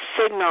kind of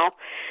signal.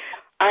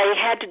 I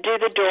had to do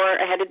the door,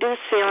 I had to do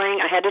the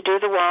ceiling, I had to do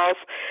the walls,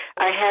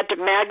 I had to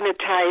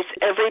magnetize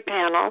every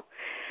panel,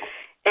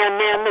 and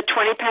then the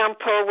 20-pound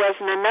pull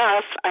wasn't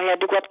enough. I had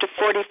to go up to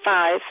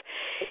 45,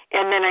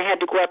 and then I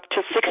had to go up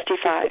to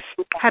 65.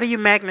 How do you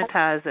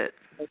magnetize it?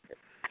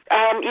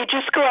 You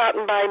just go out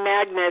and buy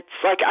magnets.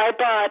 Like I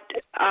bought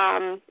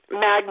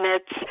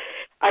magnets.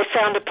 I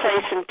found a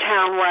place in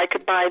town where I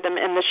could buy them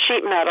in the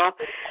sheet metal.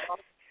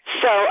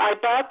 So I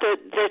bought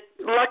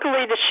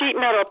luckily the sheet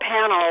metal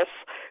panels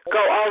go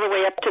all the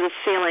way up to the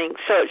ceiling,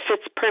 so it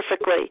fits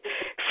perfectly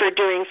for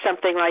doing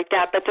something like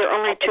that. But they're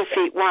only 2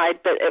 feet wide,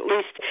 but at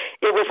least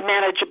it was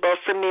manageable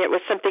for me. It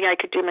was something I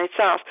could do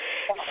myself.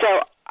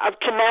 So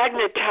to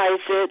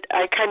magnetize it,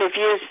 I kind of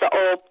used the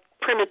old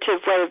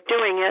primitive way of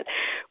doing it,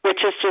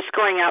 which is just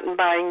going out and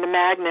buying the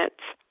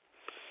magnets.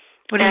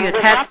 What do you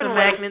attach the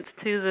magnets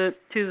to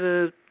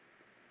the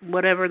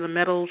whatever, the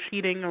metal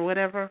sheeting or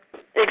whatever?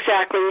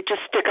 Exactly. You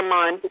just stick them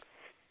on.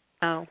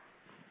 Oh.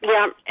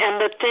 Yeah,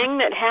 and the thing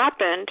that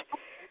happened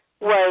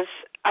was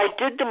I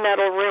did the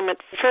metal room at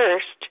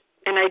first,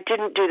 and I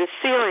didn't do the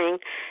ceiling,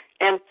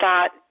 and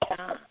thought,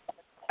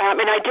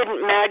 and I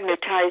didn't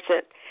magnetize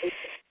it.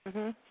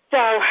 Mm-hmm. So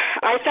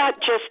I thought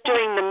just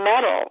doing the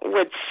metal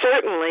would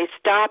certainly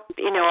stop,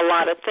 a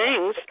lot of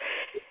things,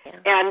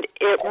 and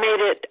it made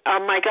it, oh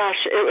my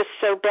gosh, it was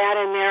so bad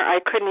in there, I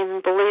couldn't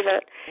even believe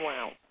it.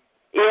 Wow.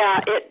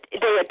 Yeah,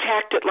 they attached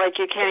packed it like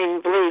you can't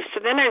even believe.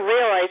 So then I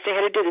realized I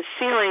had to do the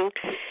ceiling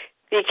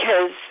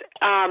because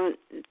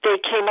they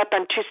came up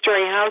on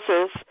 2-story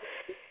houses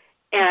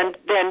and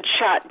then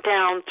shot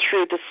down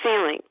through the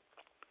ceiling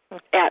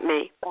at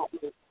me.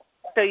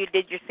 So you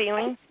did your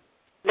ceiling?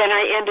 Then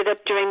I ended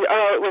up doing,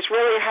 it was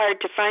really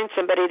hard to find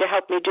somebody to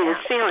help me do the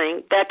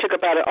ceiling. That took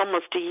about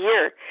almost a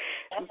year,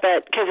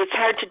 but because it's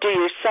hard to do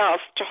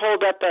yourself, to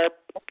hold up a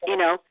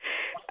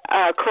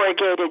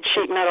corrugated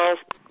sheet metal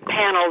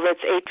panel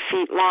that's 8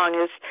 feet long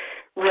is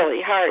really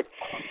hard.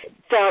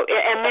 So,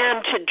 and then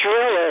to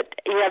drill it,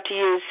 you have to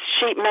use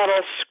sheet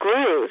metal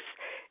screws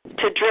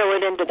to drill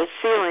it into the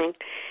ceiling.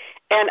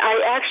 And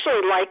I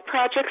actually like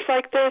projects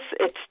like this.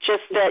 It's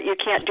just that you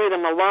can't do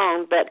them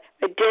alone. But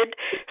I did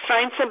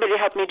find somebody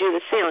to help me do the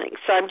ceiling.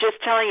 So I'm just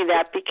telling you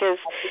that because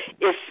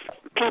if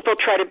people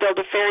try to build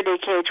a Faraday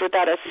cage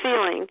without a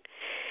ceiling,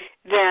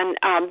 then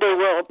they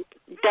will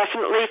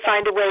definitely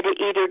find a way to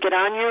either get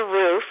on your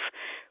roof,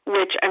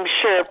 which I'm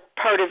sure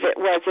part of it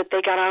was that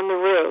they got on the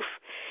roof,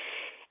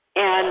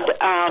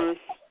 and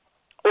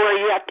or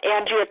you have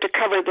to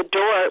cover the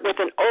door with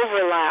an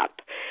overlap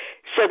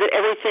so that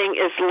everything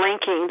is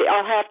linking. They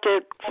all have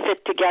to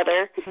fit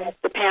together.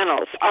 The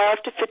panels all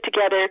have to fit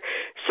together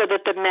so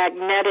that the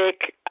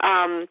magnetic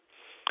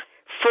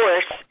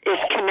force is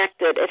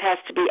connected. It has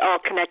to be all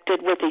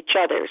connected with each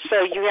other.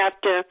 So you have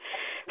to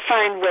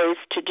find ways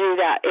to do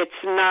that.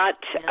 It's not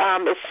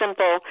as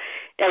simple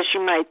as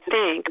you might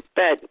think,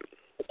 but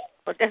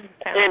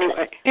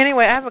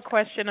Anyway, I have a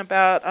question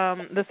about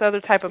this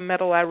other type of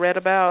metal I read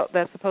about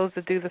that's supposed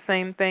to do the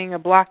same thing,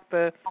 block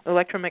the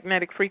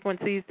electromagnetic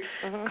frequencies,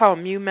 called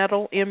mu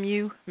metal,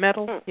 MU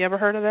metal. You ever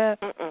heard of that?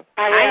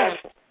 I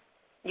have.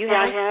 You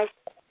have? I have.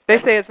 They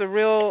say it's a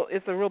real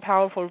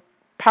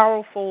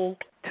powerful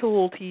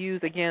tool to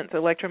use against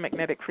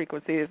electromagnetic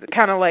frequencies. It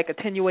kind of like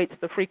attenuates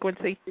the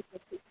frequency.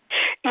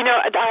 You know,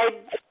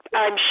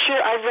 I'm sure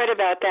I've read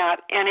about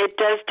that, and it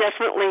does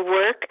definitely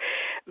work.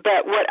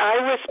 But what I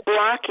was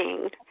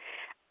blocking,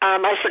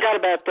 I forgot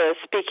about this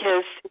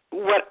because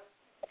what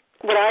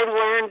I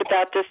learned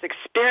about this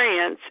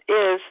experience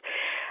is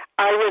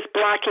I was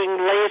blocking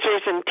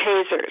lasers and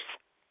tasers.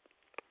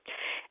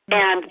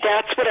 And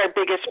that's what our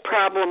biggest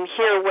problem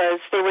here was.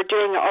 They were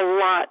doing a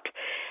lot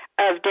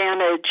of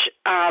damage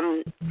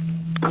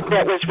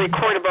that was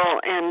recordable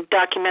and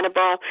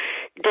documentable,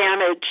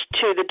 damage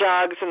to the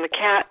dogs and the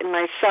cat and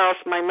myself,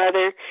 my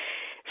mother.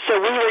 So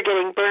we were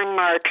getting burn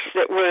marks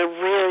that were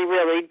really,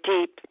 really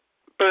deep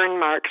burn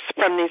marks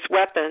from these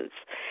weapons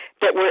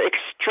that were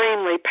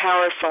extremely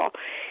powerful.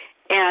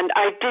 And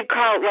I did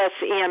call it Les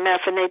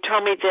EMF, and they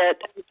told me that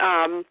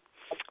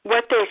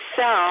what they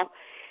sell,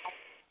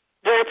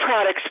 their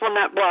products will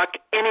not block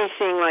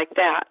anything like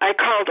that. I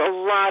called a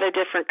lot of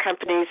different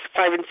companies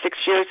 5 and 6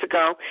 years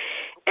ago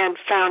and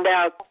found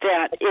out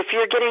that if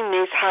you're getting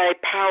these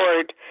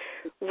high-powered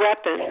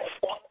weapons,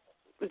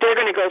 they're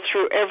going to go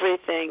through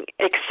everything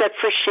except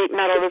for sheet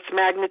metal that's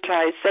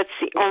magnetized. That's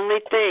the only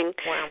thing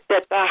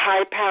that the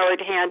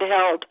high-powered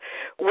handheld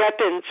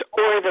weapons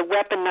or the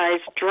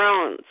weaponized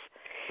drones.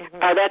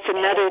 That's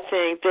another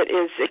thing that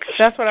is extremely...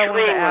 That's what I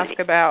wanted to ask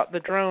about, the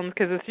drones,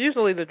 because it's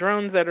usually the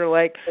drones that are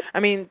like, I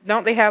mean,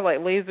 don't they have like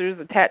lasers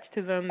attached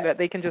to them that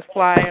they can just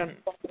fly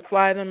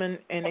them in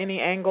any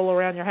angle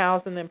around your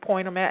house and then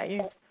point them at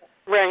you?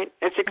 Right,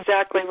 that's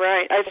exactly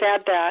right. I've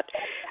had that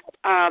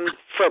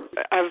for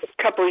a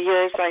couple of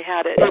years. I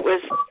had it. It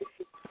was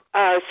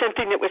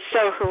something that was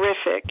so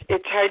horrific.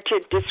 It's hard to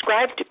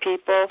describe to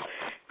people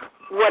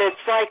what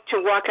it's like to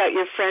walk out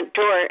your front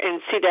door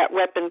and see that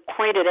weapon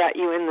pointed at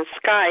you in the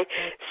sky,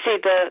 see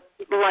the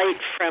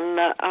light from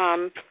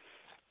the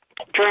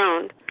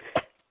drone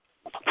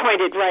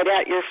pointed right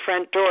at your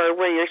front door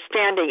where you're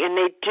standing. And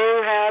they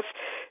do have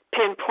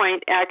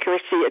pinpoint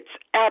accuracy. It's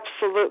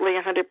absolutely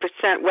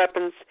 100%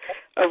 weapons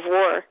of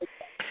war.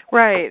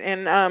 Right,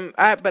 and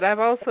but I've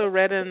also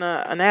read in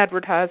an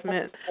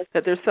advertisement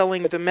that they're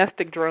selling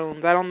domestic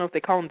drones. I don't know if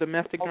they call them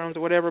domestic drones or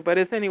whatever, but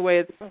it's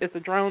a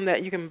drone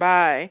that you can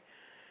buy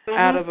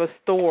out of a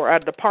store, a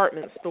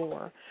department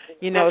store.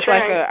 You know, That's it's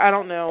like right. I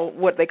don't know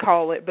what they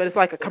call it, but it's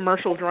like a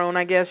commercial drone,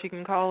 I guess you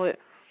can call it.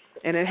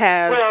 And it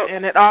has,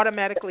 and it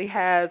automatically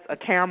has a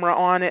camera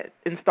on it,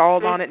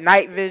 installed on it,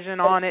 night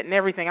vision on it, and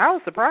everything. I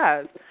was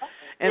surprised.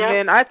 And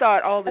then I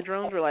thought all the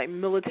drones were like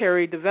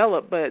military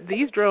developed, but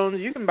these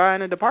drones you can buy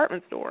in a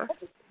department store.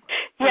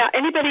 Yeah,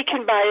 anybody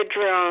can buy a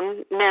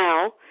drone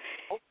now.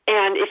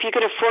 And if you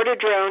can afford a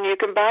drone, you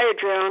can buy a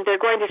drone. They're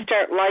going to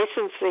start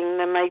licensing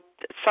them. I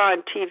saw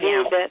on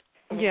TV that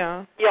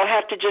you'll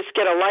have to just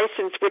get a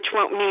license, which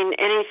won't mean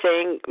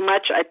anything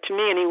much to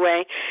me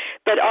anyway.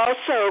 But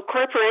also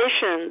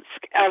corporations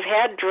have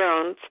had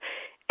drones,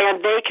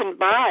 and they can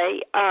buy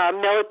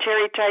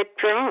military-type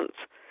drones.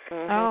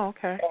 Oh,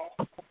 okay.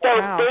 So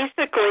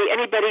basically,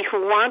 anybody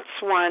who wants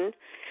one,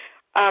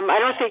 I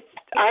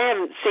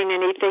haven't seen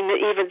anything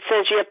that even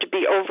says you have to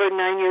be over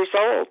 9 years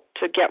old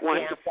to get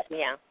one.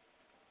 Yeah.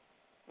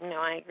 No,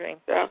 I agree.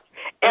 So,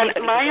 and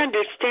my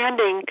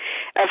understanding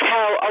of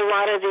how a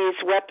lot of these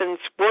weapons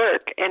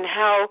work and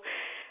how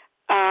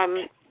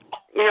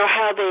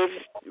how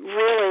they've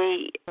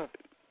really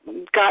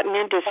gotten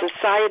into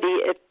society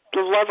at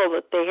the level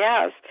that they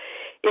have.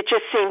 It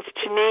just seems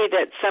to me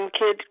that some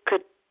kid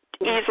could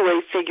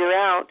easily figure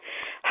out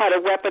how to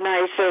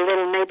weaponize their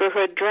little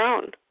neighborhood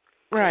drone.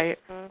 Right.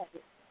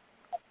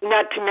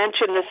 Not to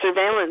mention the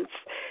surveillance,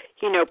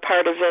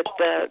 part of it,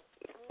 the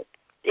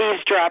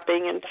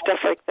eavesdropping and stuff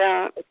like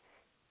that.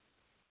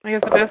 I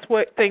guess the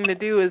best thing to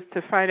do is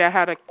to find out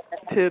how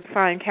to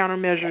find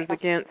countermeasures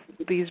against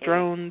these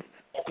drones,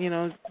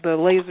 the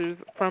lasers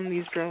from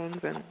these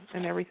drones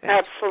and everything.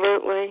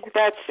 Absolutely.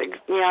 That's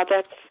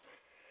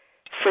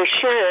for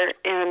sure.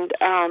 And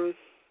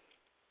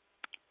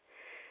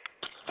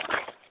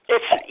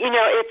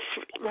it's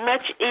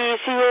much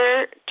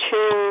easier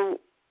to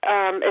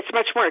it's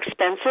much more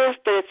expensive,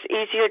 but it's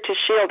easier to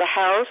shield a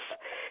house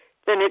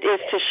than it is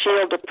to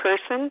shield a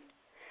person.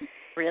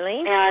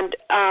 Really? And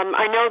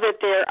I know that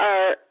there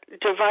are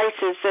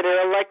devices that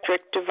are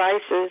electric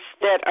devices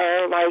that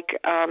are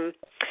like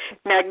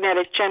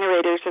magnetic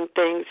generators and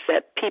things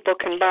that people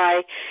can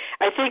buy.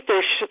 I think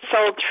they're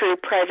sold through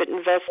private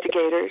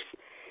investigators.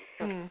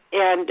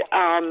 And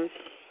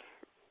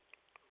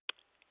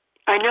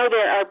I know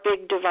there are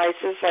big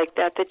devices like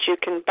that you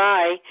can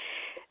buy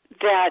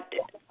that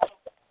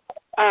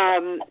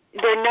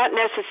they're not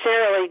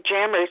necessarily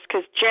jammers,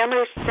 because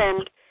jammers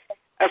send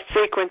a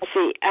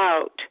frequency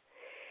out,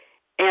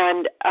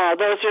 and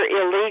those are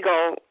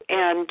illegal,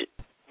 and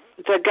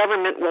the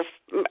government will,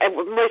 at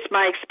least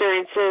my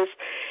experience is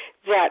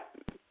that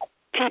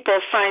people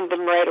find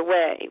them right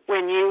away.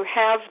 When you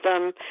have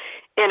them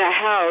in a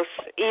house,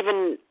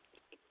 even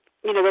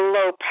the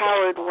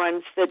low-powered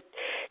ones that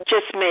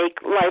just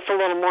make life a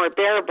little more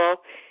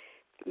bearable,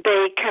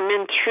 they come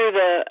in through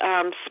the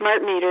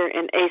smart meter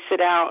and ace it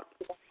out.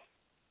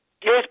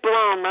 Just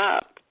blow them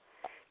up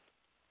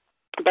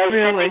by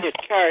sending a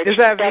charge. Is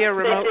that via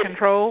remote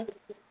control?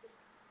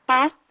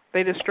 Huh?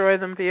 They destroy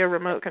them via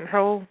remote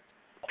control?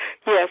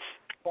 Yes.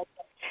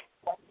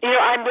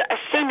 I'm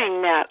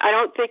assuming that. I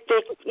don't think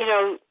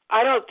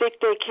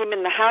they came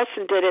in the house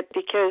and did it,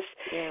 because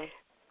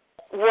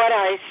what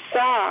I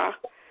saw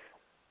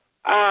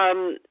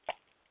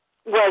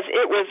was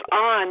it was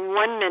on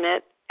 1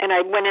 minute, and I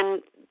went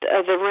in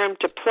the room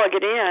to plug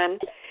it in,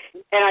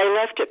 and I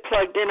left it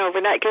plugged in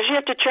overnight, because you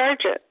have to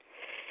charge it.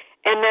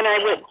 And then I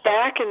went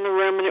back in the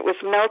room, and it was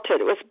melted.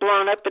 It was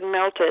blown up and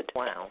melted.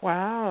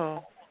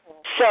 Wow.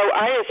 So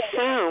I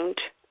assumed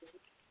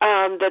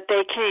that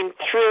they came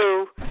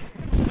through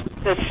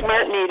the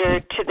smart meter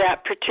to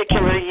that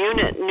particular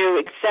unit, knew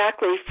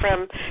exactly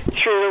from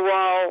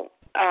through-the-wall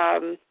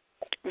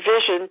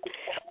vision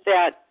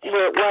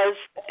where it was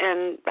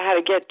and how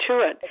to get to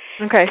it.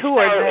 Okay, who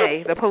are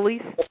they? The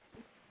police?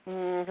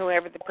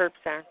 Whoever the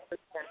perps are.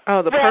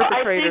 Oh, the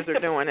perpetrators are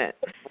doing it.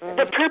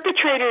 The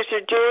perpetrators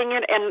are doing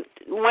it, and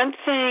one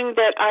thing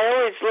that I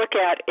always look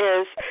at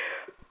is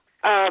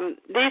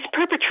these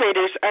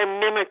perpetrators are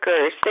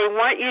mimickers. They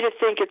want you to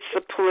think it's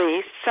the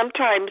police.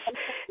 Sometimes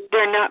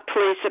they're not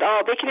police at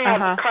all. They can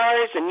have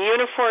cars and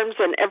uniforms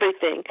and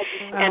everything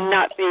and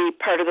not be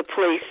part of the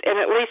police. And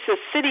at least the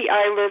city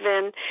I live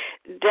in,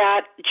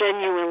 that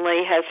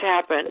genuinely has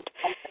happened.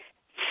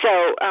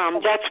 So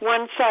that's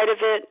one side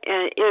of it.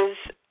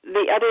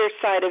 The other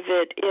side of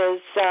it is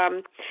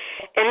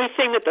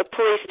anything that the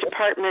police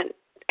department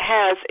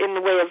has in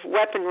the way of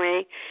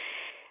weaponry,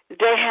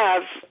 they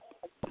have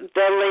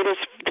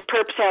the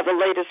perps have the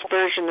latest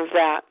version of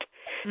that.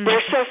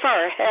 They're so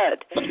far ahead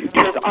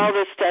with all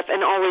this stuff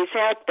and always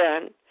have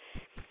been.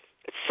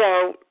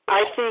 So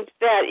I think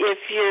that if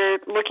you're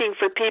looking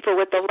for people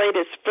with the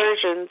latest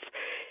versions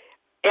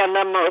and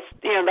the most,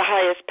 the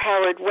highest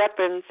powered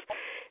weapons,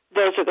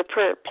 those are the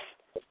perps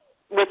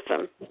with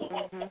them.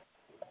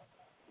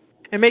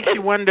 It makes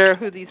you wonder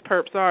who these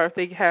perps are, if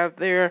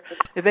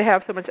they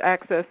have so much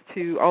access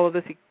to all of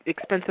this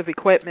expensive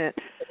equipment.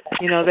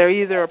 They're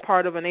either a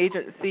part of an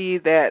agency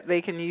that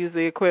they can use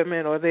the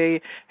equipment, or they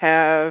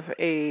have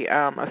a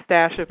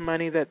stash of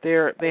money that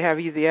they have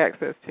easy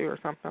access to, or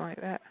something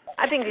like that.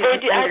 I think they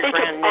do. I think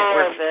it's all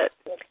of it.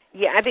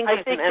 Yeah, I think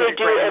they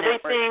do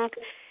everything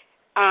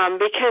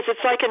because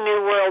it's like a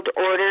new world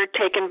order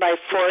taken by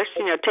force.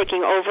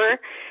 Taking over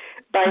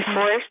by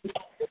force.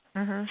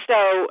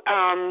 So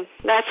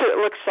that's what it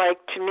looks like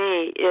to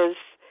me, is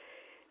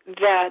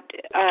that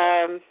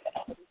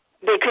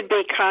they could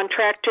be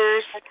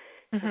contractors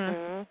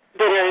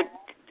that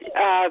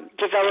are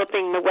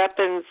developing the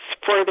weapons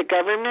for the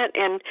government.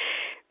 And,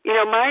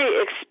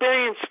 my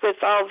experience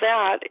with all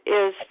that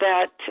is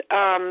that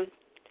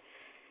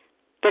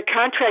the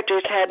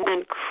contractors had an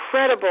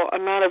incredible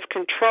amount of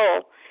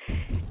control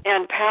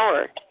and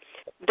power.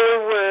 They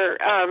were,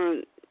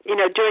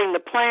 doing the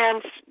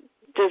plans,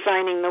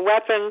 designing the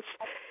weapons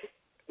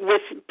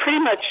with pretty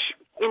much,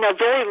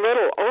 very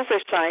little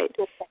oversight,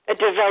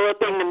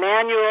 developing the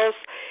manuals.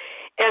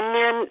 And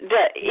then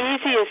the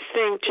easiest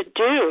thing to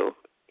do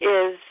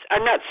is,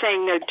 I'm not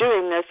saying they're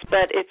doing this,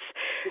 but it's,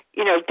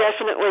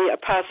 definitely a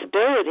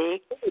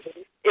possibility,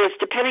 is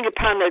depending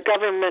upon their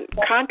government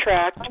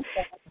contract,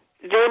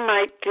 they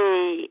might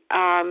be,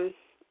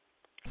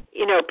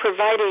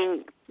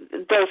 providing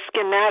those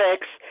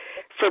schematics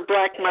for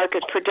black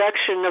market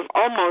production of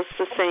almost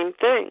the same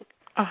thing.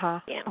 Yeah.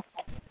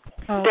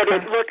 Okay. That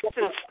it looks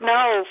and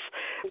smells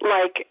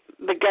like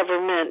the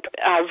government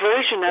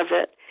version of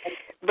it,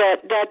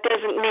 but that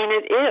doesn't mean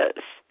it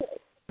is.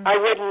 I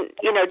wouldn't,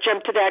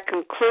 jump to that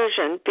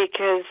conclusion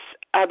because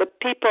the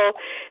people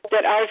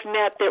that I've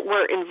met that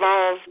were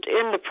involved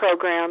in the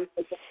program,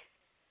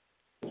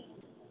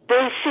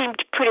 they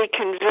seemed pretty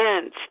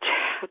convinced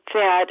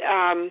that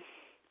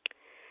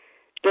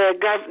the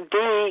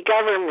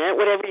government,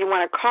 whatever you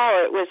want to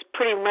call it, was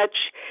pretty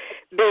much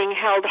being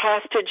held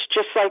hostage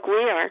just like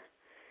we are.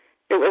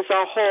 It was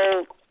a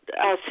whole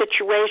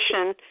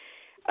situation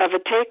of a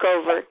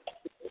takeover.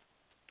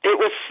 It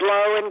was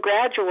slow and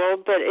gradual,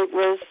 but it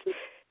was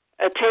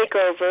a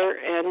takeover,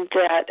 and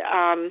that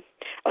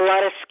a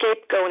lot of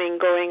scapegoating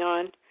going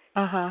on.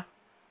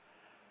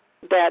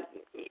 That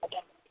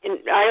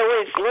I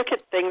always look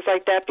at things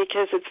like that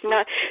because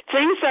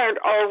things aren't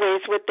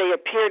always what they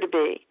appear to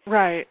be.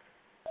 Right.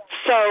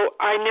 So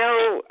I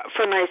know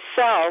for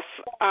myself,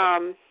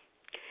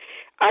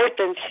 I've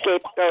been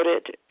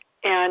scapegoated,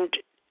 and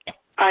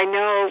I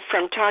know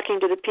from talking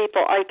to the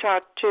people I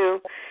talked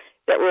to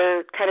that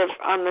were kind of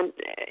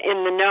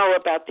in the know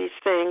about these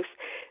things,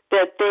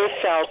 that they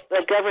felt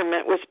the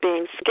government was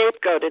being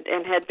scapegoated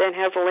and had been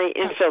heavily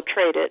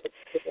infiltrated.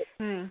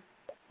 And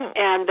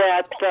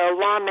that the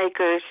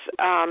lawmakers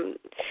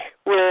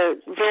were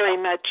very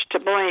much to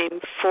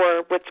blame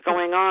for what's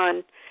going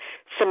on,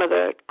 some of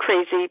the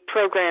crazy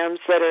programs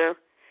that are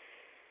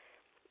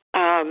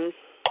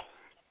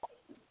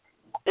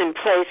in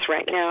place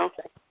right now.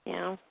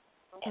 Yeah.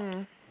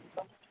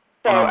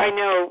 So I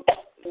know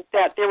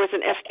that there was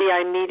an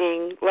FBI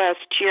meeting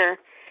last year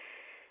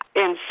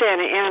in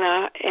Santa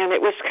Ana, and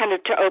it was kind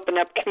of to open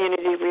up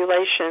community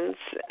relations.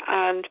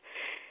 And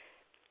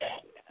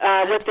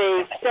what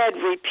they said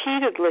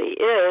repeatedly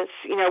is,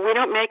 we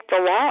don't make the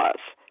laws.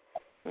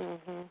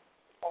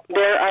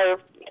 There are,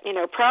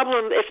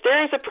 problems. If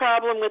there is a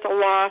problem with a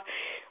law,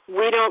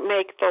 we don't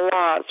make the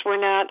laws. We're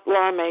not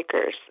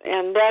lawmakers.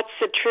 And that's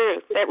the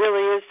truth. That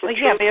really is the truth.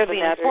 Yeah, they're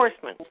the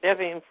enforcement. They're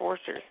the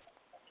enforcers.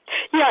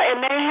 Yeah,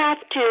 and they have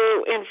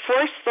to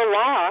enforce the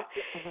law,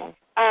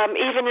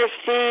 even if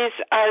these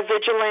are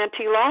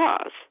vigilante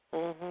laws.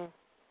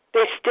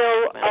 They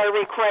still are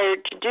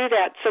required to do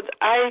that. So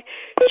I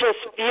just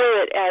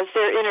view it as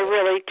they're in a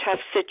really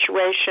tough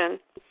situation.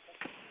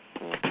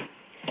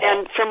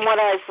 And from what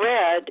I've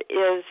read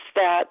is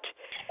that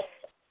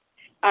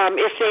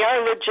if they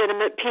are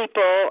legitimate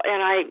people,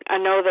 and I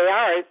know they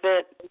are,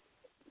 that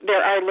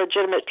there are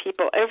legitimate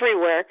people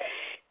everywhere,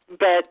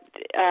 but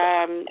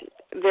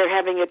they're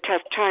having a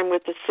tough time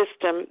with the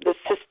system. The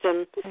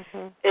system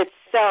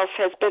itself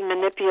has been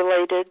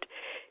manipulated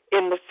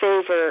in the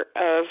favor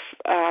of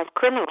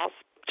criminals.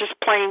 Just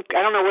plain,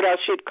 I don't know what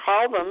else you'd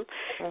call them,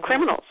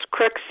 criminals,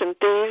 crooks and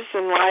thieves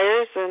and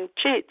liars and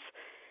cheats.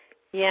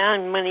 Yeah,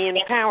 and money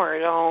and power.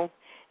 Yeah,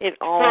 it's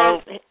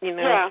all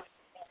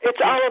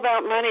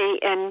about money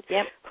and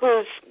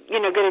who's,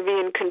 going to be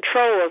in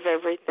control of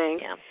everything.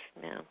 Yeah.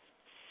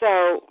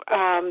 So,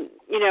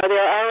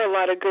 there are a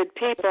lot of good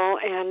people,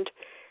 and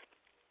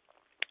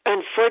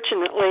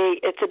unfortunately,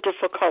 it's a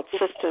difficult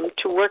system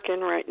to work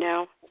in right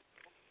now.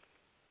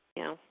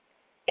 Yeah.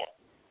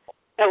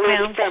 At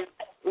least from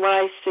what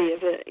I see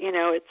of it,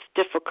 it's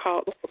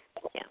difficult.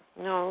 Yeah.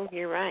 No,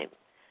 you're right.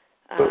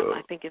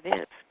 I think it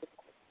is.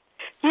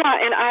 Yeah,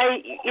 and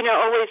I,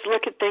 always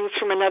look at things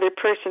from another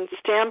person's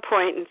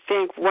standpoint and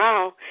think,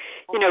 wow,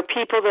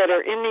 people that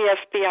are in the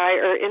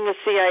FBI or in the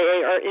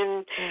CIA or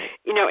in,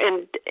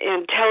 in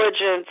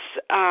intelligence,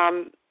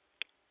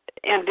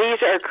 and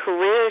these are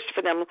careers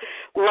for them,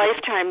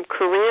 lifetime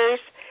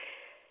careers.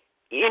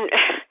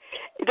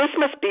 This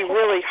must be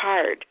really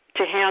hard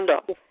to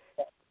handle.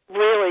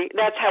 Really,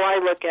 that's how I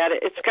look at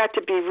it. It's got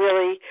to be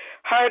really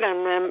hard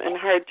on them and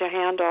hard to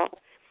handle.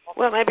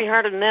 Well, it might be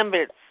hard on them,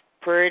 but it's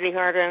pretty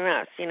hard on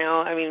us,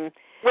 Well,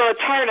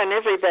 it's hard on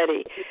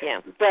everybody.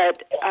 Yeah.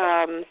 But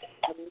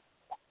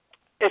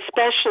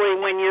especially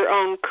when your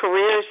own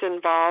career's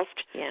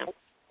involved,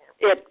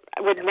 it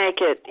would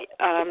make it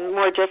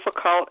more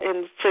difficult.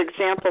 And, for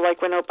example,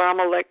 like when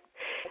Obama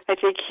I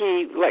think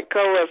he let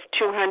go of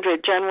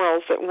 200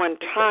 generals at one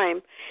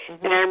time.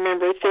 And I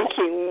remember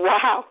thinking,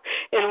 wow,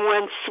 in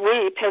one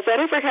sweep. Has that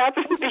ever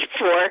happened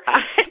before?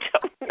 I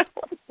don't know.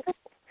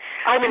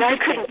 I mean, I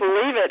couldn't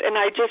believe it. And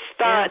I just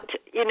thought,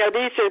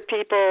 these are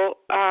people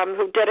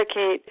who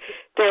dedicate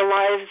their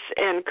lives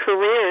and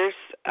careers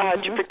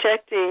to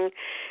protecting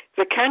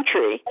the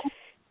country.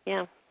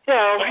 Yeah. So,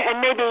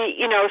 and maybe,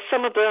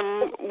 some of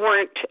them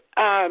weren't,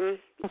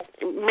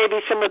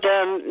 maybe some of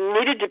them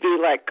needed to be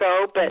let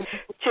go, but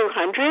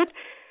 200?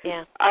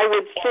 Yeah. I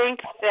would think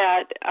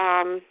that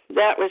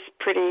that was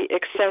pretty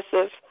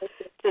excessive,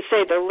 to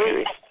say the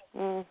least.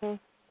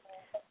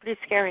 Pretty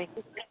scary.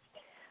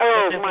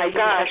 Oh, my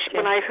gosh.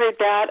 When I heard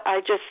that,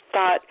 I just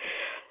thought,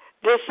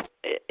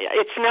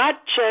 it's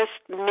not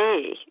just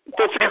me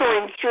that's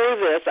going through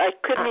this. I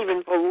couldn't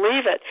even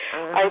believe it.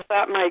 I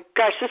thought, my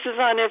gosh, this is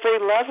on every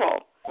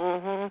level.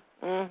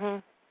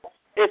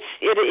 It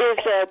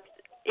is a,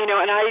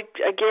 and I,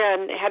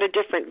 again, had a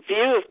different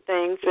view of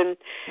things and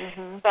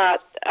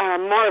thought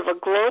more of a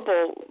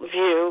global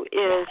view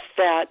is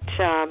that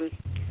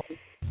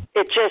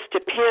it just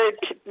appeared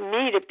to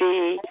me to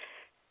be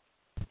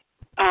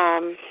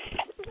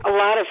a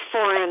lot of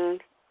foreign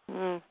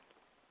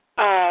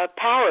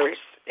powers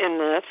in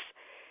this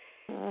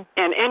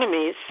and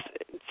enemies.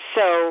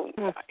 So,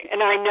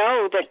 and I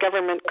know that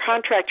government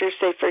contractors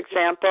say, for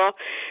example,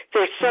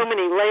 there's so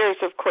many layers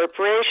of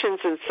corporations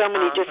and so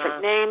many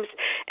different names,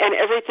 and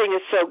everything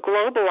is so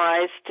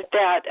globalized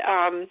that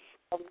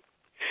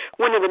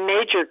one of the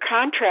major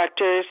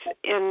contractors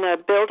in the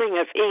building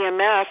of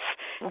EMF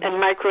and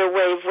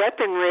microwave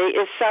weaponry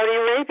is Saudi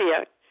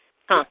Arabia.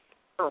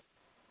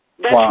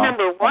 That's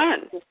number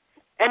one.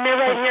 And they're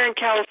right here in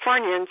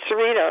California, in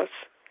Cerritos.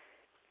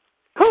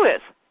 Who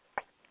is?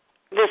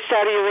 The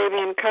Saudi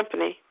Arabian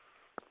company.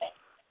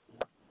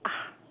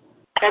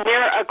 And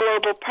they're a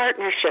global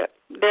partnership.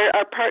 They're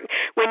a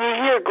when you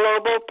hear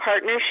global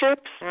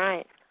partnerships,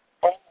 right,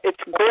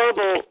 it's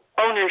global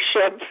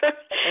ownership.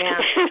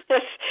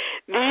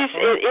 It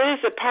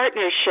is a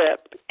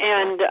partnership,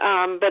 and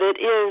but it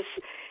is.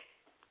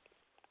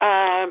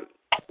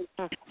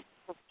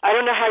 I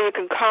don't know how you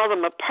can call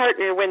them a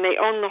partner when they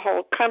own the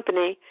whole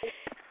company,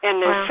 and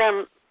they're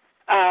from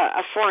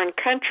a foreign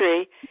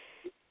country,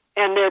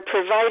 and they're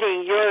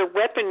providing your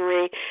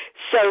weaponry.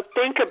 So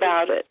think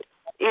about it.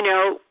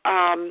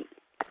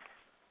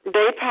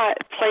 They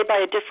play by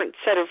a different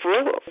set of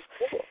rules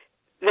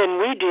than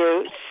we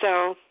do.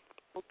 So,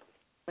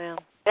 at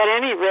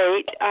any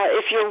rate,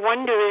 if you're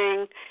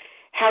wondering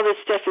how this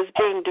stuff is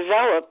being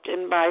developed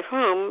and by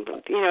whom,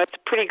 it's a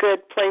pretty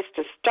good place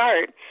to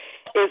start.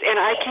 And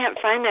I can't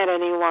find that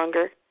any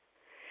longer.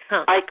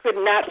 I could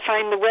not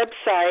find the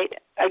website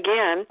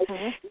again.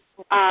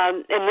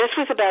 And this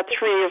was about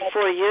 3 or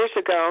 4 years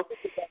ago.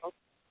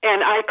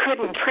 And I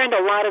couldn't print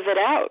a lot of it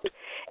out.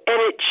 And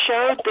it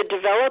showed the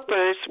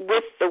developers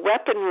with the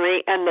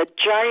weaponry and the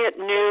giant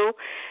new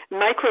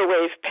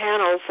microwave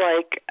panels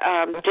like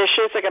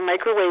dishes, like a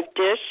microwave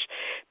dish.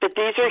 But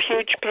these are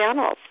huge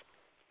panels.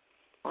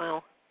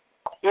 Wow.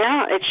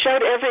 Yeah, it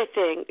showed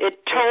everything.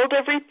 It told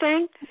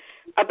everything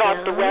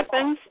about the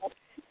weapons,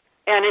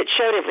 and it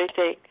showed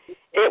everything.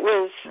 It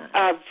was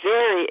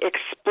very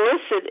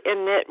explicit,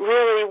 and it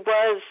really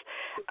was,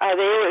 they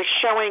were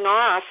showing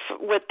off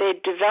what they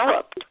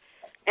developed.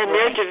 And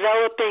they're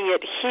developing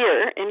it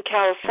here in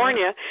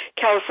California.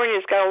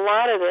 California's got a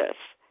lot of this.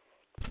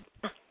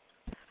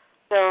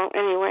 So,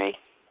 anyway.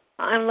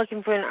 I'm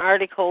looking for an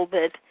article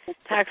that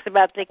talks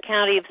about the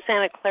county of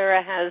Santa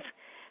Clara has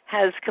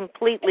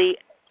completely,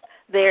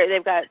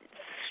 they've got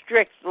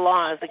strict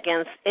laws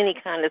against any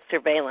kind of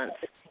surveillance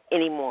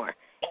anymore.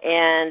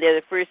 And they're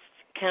the first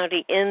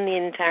county in the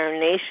entire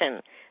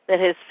nation that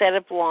has set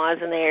up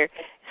laws, and they're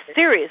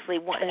seriously,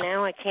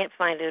 now I can't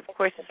find it. Of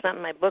course, it's not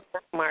in my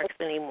bookmarks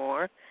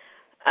anymore.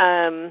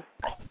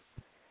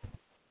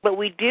 But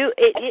we do,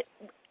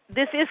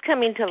 this is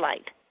coming to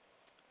light.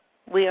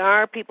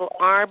 People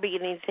are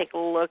beginning to take a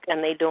look,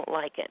 and they don't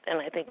like it. And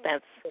I think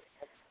that's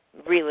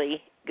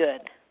really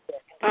good.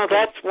 Oh,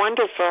 that's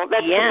wonderful.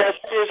 That's the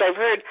best news I've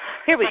heard.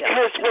 Here we go.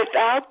 Because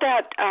without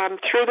that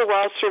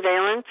through-the-wall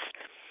surveillance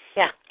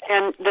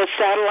and the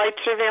satellite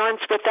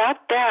surveillance,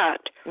 without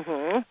that,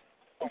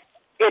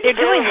 it's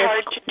really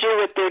hard to do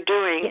what they're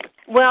doing. Yeah.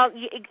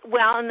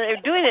 Well, and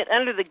they're doing it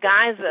under the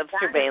guise of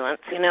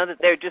surveillance, that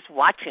they're just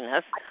watching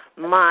us.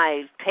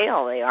 My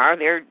tail, they are.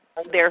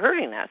 They're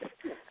hurting us.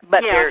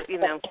 But they're,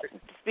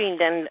 it's being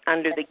done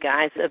under the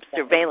guise of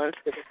surveillance.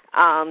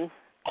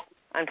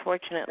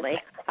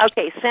 Unfortunately.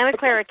 Okay, Santa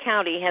Clara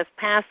County has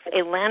passed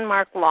a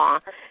landmark law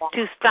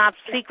to stop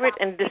secret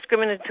and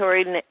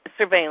discriminatory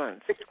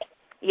surveillance.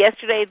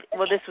 Yesterday,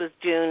 this was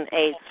June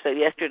 8th, so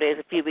yesterday is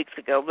a few weeks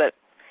ago, but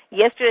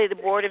yesterday the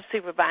Board of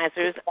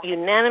Supervisors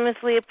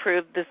unanimously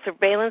approved the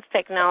Surveillance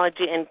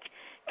Technology and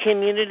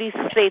Community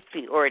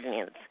Safety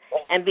Ordinance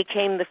and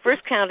became the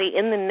first county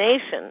in the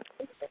nation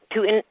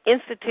to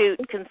institute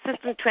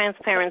consistent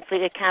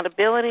transparency,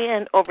 accountability,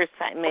 and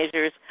oversight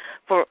measures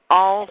for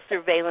all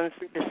surveillance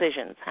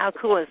decisions. How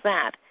cool is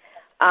that?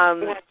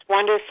 That's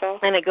wonderful.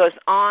 And it goes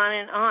on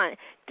and on.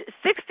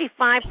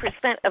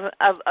 65%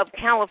 of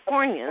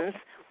Californians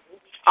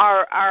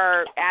are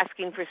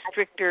asking for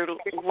stricter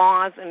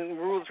laws and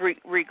rules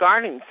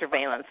regarding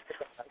surveillance.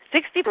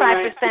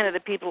 65% of the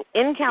people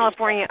in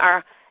California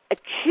are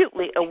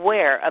acutely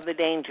aware of the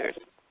dangers.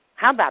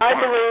 How about that? I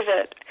believe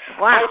it.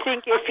 Wow. I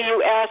think if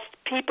you asked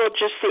people,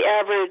 just the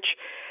average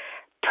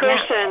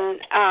person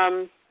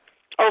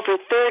over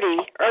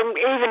 30, or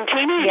even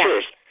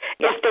teenagers,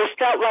 if they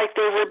felt like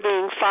they were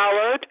being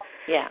followed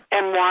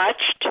and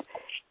watched,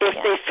 if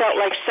they felt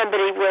like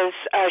somebody was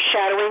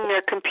shadowing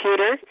their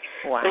computer,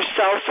 their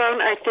cell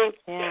phone, I think,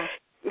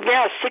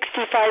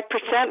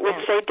 65%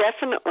 would say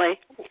definitely.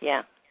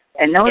 Yeah.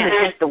 And those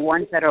are just the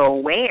ones that are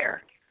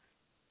aware.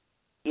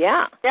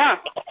 Yeah. Yeah.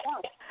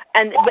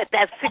 But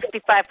that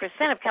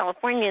 65% of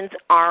Californians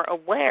are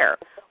aware.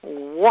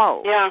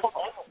 Whoa. Yeah.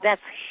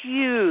 That's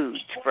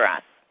huge for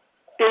us.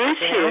 It is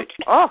huge.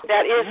 Oh,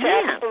 that is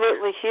man.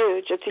 absolutely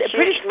huge. It's a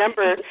huge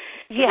number,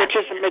 which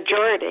is a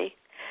majority.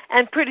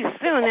 And pretty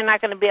soon they're not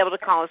going to be able to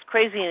call us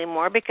crazy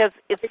anymore because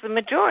it's the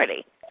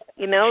majority.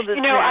 I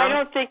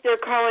don't think they're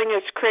calling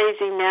us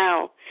crazy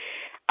now.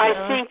 I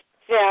think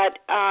that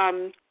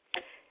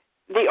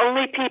the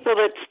only people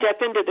that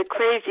step into the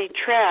crazy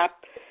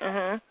trap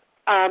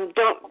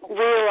don't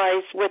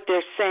realize what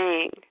they're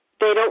saying.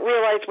 They don't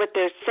realize what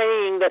they're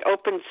saying that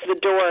opens the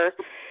door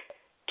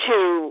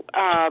to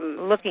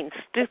looking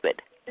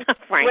stupid,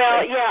 frankly.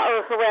 Well, yeah,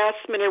 or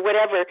harassment or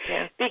whatever.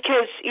 Yeah.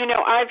 Because,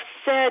 I've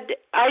said,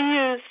 I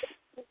use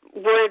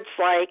words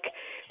like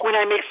when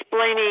I'm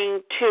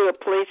explaining to a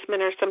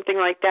policeman or something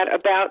like that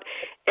about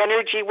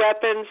energy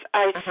weapons,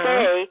 I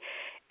say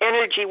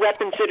energy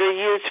weapons that are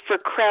used for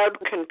crowd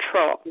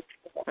control.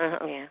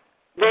 Yeah.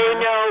 They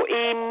know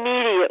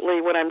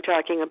immediately what I'm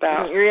talking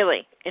about.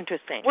 Really?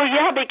 Interesting. Well,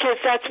 yeah, because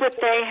that's what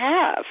they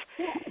have.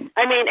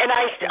 I mean, and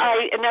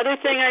another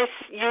thing I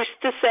used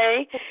to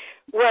say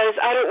was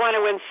I don't want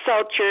to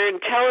insult your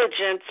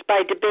intelligence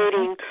by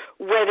debating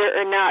whether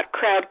or not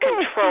crowd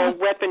control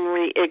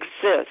weaponry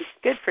exists.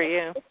 Good for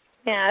you.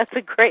 Yeah, that's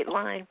a great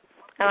line.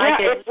 I like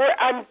it.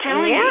 I'm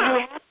telling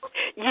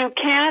you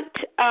can't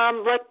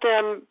let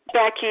them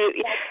back you.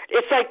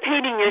 It's like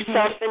painting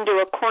yourself into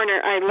a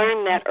corner. I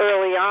learned that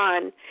early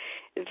on,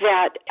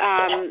 that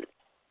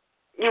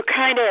you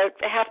kind of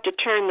have to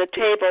turn the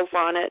tables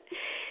on it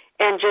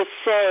and just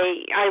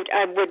say,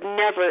 I would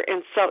never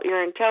insult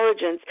your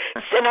intelligence.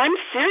 And I'm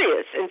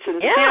serious and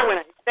sincere when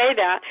I say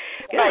that,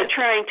 by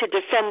trying to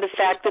defend the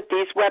fact that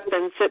these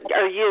weapons that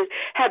are used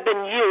have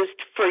been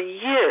used for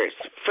years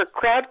for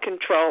crowd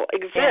control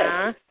exist.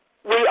 Yeah.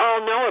 We all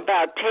know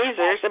about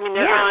tasers. I mean,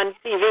 they're on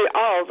TV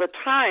all the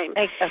time.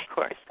 Of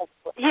course.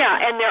 Yeah,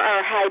 and there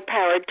are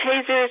high-powered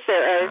tasers.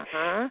 There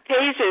are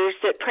tasers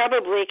that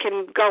probably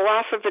can work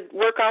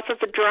off of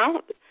a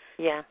drone.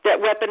 Yeah. That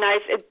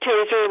weaponize a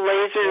taser,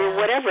 laser,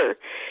 whatever,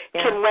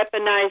 can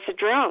weaponize a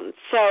drone.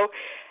 So,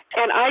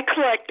 and I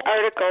collect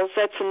articles.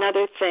 That's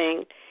another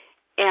thing.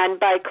 And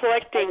by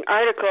collecting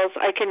articles,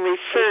 I can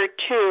refer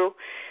to,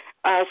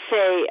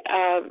 say,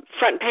 a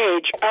front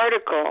page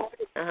article.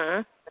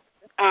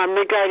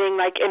 Regarding,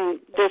 like, in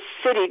this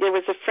city, there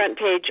was a front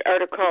page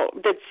article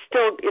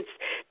it's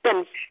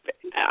been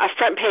a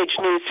front page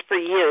news for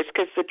years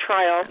because the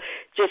trial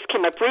just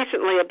came up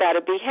recently about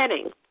a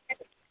beheading.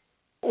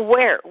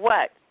 Where?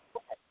 What?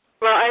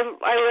 Well,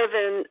 I live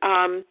in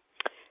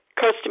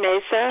Costa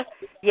Mesa,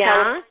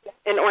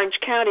 in Orange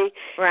County,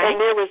 and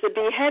there was a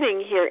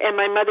beheading here, and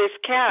my mother's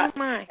cat,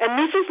 and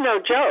this is no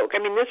joke, I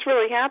mean, this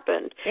really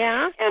happened,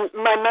 and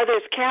my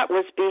mother's cat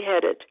was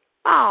beheaded.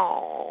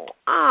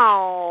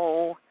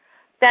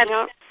 That's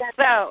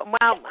so,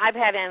 well, I've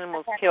had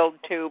animals killed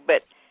too,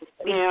 but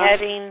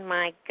beheading,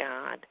 my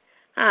God.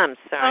 I'm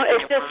sorry.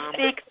 It just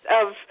speaks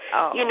of,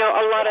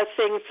 a lot of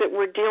things that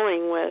we're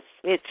dealing with.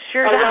 It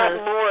sure does. A lot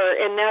more,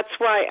 and that's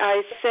why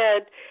I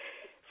said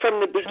from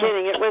the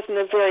beginning, it wasn't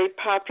a very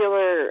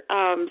popular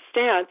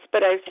stance,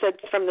 but I said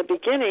from the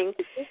beginning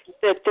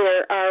that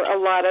there are a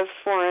lot of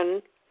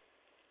foreign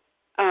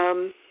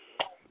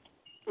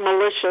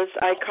militias,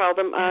 I call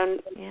them, on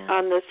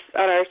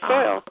our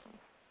soil.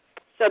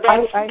 So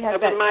that's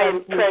been my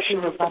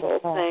impression of the whole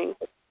thing.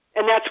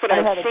 And that's what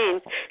I've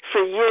seen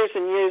for years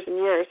and years and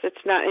years.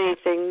 It's not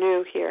anything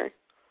new here.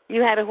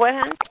 You had a what,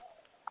 hon?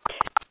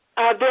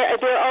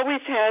 There always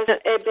has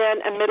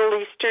been a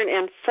Middle Eastern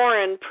and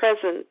foreign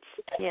presence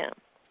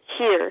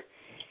here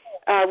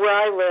where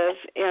I live,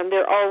 and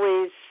they're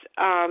always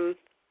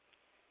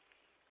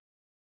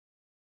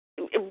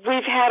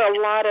we've had a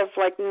lot of,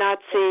 like,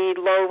 Nazi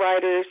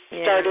lowriders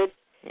started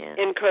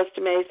in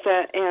Costa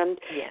Mesa, and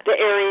the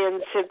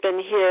Aryans have been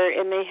here,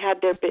 and they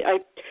had their I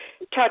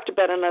talked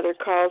about on other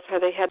calls how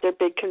they had their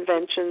big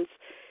conventions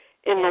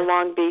in the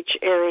Long Beach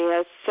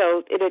area.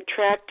 So it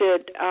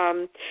attracted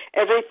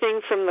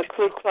everything from the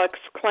Ku Klux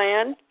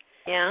Klan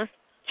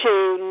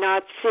to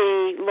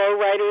Nazi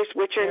lowriders,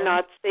 which are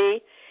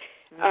Nazi,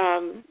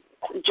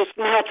 just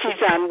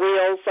Nazis on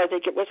wheels. I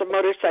think it was a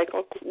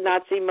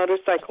Nazi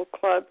motorcycle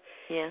club.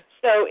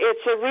 So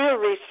it's a real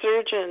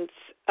resurgence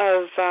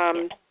of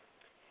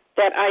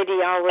that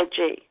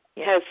ideology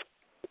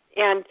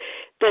and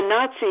the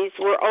Nazis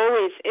were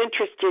always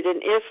interested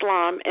in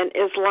Islam and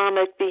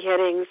Islamic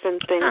beheadings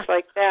and things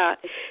like that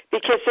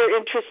because they're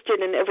interested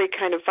in every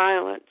kind of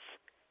violence.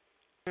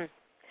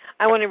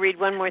 I want to read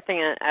one more thing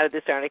out of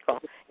this article.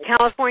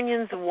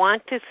 Californians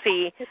want to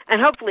see,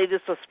 and hopefully this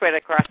will spread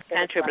across the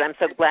country, but I'm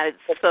so glad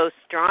it's so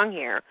strong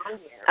here.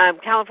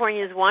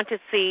 Californians want to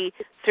see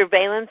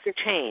surveillance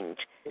change.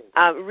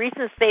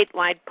 Recent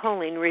statewide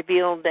polling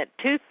revealed that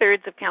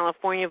 2/3 of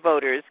California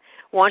voters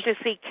want to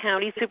see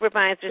county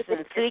supervisors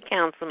and city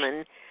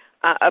councilmen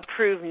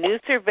approve new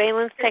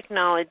surveillance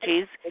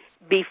technologies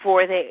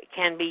before they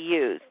can be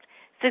used.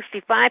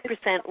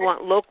 65%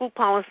 want local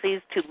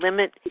policies to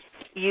limit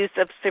use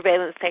of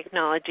surveillance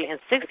technology, and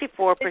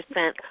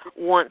 64%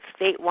 want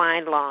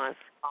statewide laws.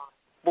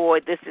 Boy,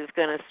 this is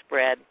going to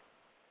spread.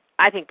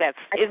 I think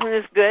isn't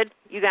this good,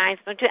 you guys?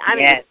 Don't you? I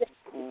mean, it's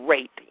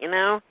great, you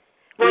know?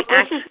 Well,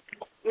 this is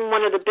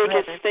one of the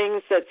biggest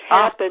things that's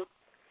happened.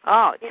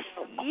 Oh, it's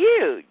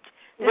huge.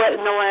 What,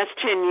 in the last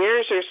 10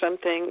 years or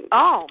something?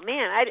 Oh,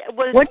 man.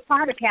 What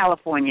part of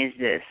California is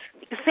this?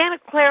 Santa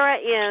Clara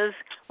is,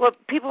 well,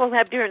 people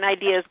have different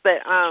ideas,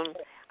 but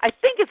I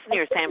think it's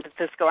near San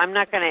Francisco. I'm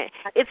not going to,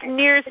 it's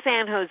near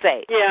San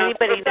Jose. Yeah,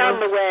 Anybody it's know? on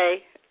the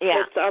way.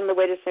 Yeah. It's on the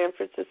way to San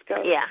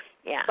Francisco. Yeah.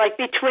 Is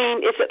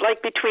it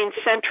like between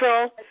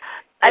Central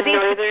and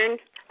Northern?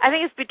 I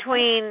think it's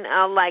between,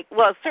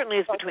 it certainly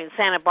is between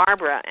Santa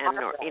Barbara and,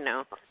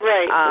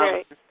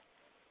 Right.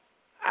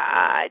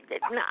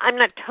 I'm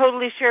not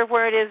totally sure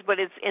where it is, but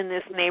it's in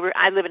this neighborhood.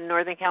 I live in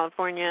Northern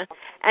California,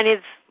 and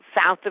it's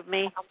south of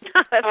me.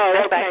 That's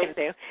the best I can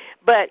do.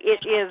 But it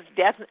is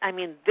definitely, I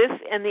mean, this,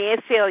 and the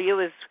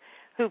ACLU is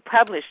who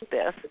published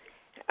this.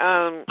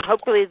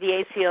 Hopefully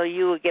the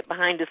ACLU will get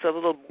behind us a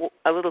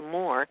little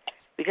more,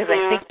 because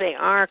I think they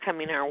are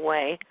coming our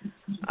way.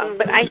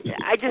 But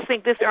I just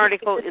think this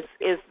article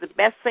is the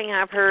best thing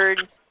I've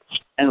heard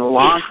in a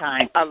long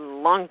time. A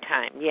long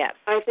time, yes.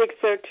 I think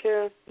so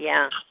too.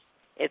 Yeah,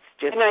 it's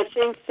just. And I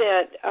think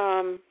that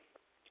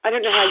I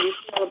don't know how you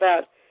feel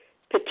about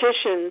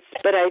petitions,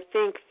 but I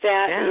think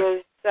that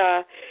is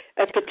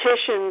a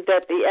petition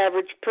that the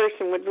average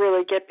person would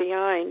really get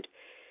behind.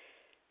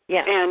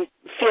 Yeah. And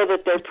feel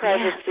that their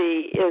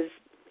privacy is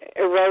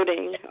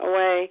eroding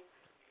away.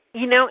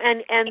 You know,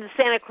 and the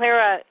Santa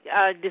Clara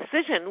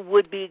decision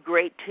would be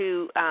great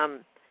to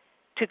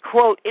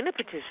quote in a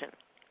petition.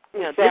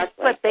 You know, exactly. This is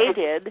what they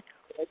did.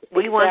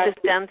 We want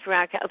this done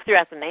throughout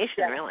the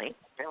nation, really.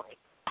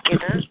 You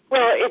know?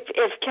 Well,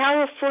 if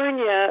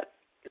California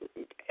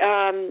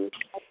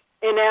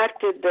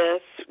enacted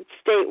this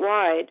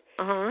statewide,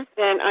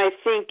 then I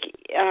think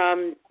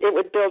it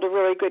would build a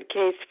really good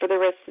case for the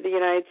rest of the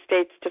United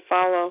States to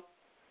follow.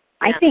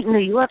 I think New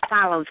York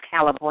follows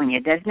California,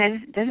 doesn't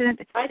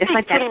it? I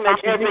think pretty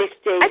much every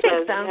state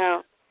does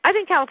now. I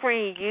think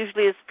California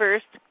usually is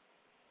first.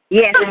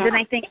 Yes, and then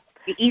I think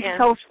the East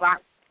Coast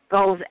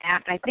goes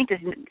after. I think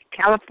it's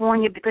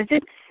California, because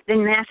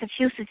then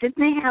Massachusetts, didn't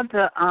they have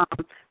the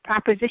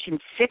Proposition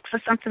 6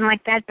 or something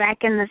like that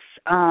back in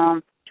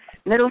the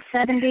middle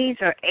 70s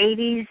or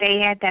 80s? They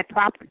had that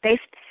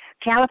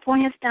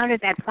California started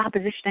that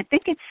proposition. I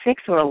think it's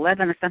 6 or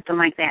 11 or something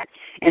like that,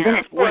 and then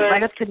it went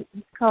right up to the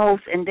East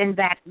Coast, and then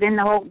back. Then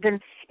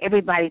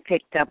everybody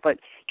picked up. But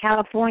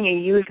California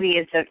usually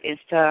is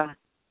the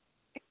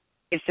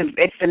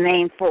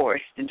main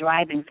force, the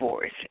driving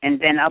force,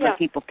 and then other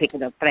people pick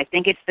it up. But I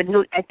think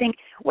I think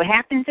what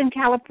happens in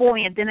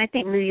California, then I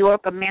think New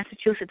York or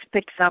Massachusetts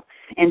picks up,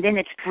 and then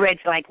it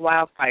spreads like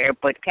wildfire.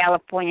 But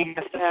California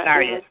has to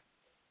start it.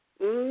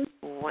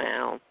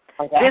 Wow,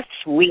 oh, that's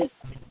sweet.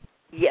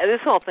 Yeah,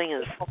 this whole thing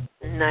is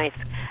nice.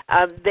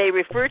 They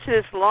refer to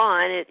this law,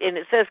 and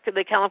it says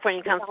the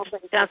California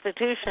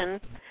Constitution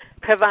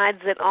provides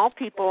that all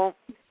people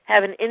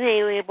have an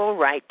inalienable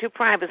right to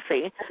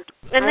privacy,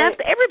 and that's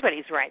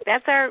everybody's right.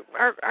 That's our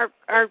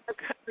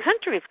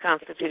country's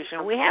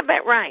Constitution. We have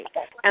that right,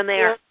 and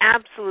they are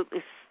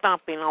absolutely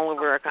stomping all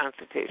over our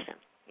Constitution,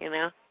 you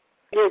know?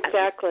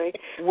 Exactly.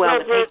 Well,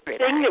 the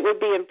thing that would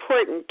be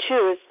important,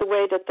 too, is the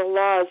way that the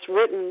law is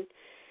written,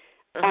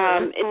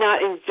 and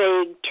not in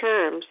vague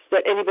terms,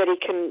 that anybody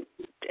can,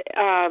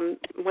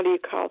 what do you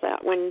call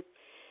that? When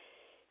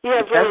you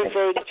have really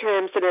vague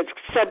terms and it's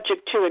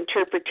subject to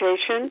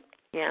interpretation.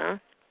 Yeah.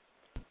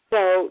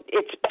 So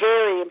it's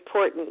very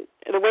important.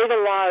 The way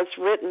the law is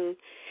written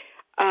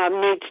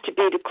needs to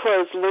be to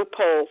close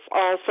loopholes,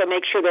 also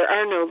make sure there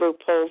are no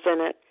loopholes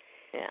in it.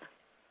 Yeah.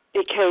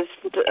 Because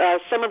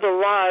some of the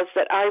laws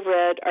that I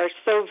read are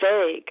so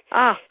vague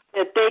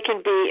that they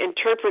can be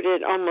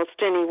interpreted almost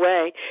any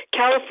way.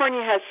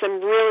 California has some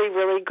really,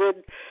 really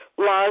good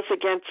laws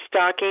against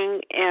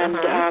stalking and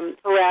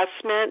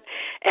harassment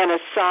and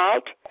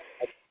assault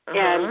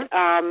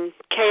and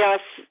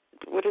chaos.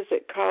 What is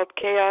it called?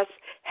 Chaos,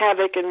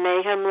 havoc, and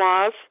mayhem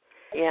laws.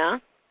 Yeah.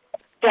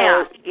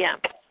 So,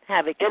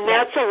 havoc. And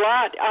that's a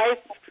lot.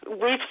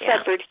 We've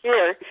suffered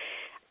here.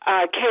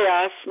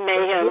 Chaos,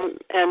 mayhem,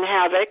 and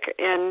havoc,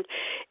 and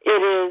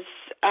it is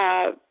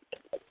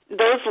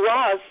those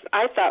laws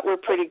I thought were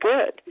pretty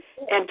good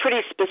and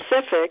pretty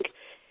specific.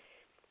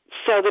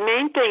 So the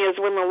main thing is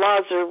when the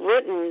laws are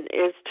written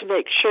is to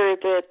make sure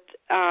that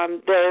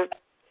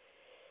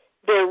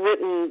they're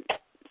written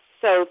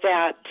so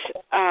that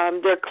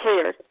they're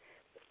clear.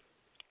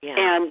 Yeah.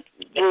 And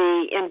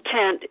the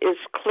intent is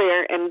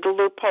clear and the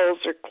loopholes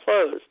are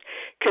closed.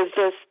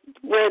 Because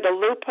where the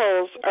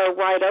loopholes are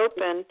wide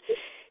open,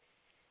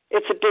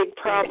 it's a big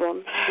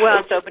problem. Well,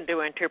 it's open to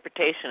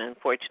interpretation,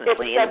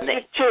 unfortunately.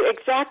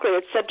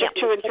 It's subject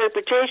to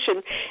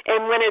interpretation.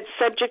 And when it's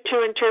subject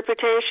to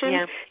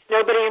interpretation,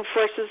 nobody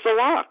enforces the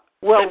law.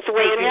 Well, that's the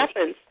way it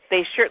happens.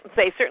 they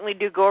certainly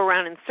do go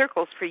around in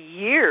circles for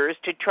years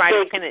to try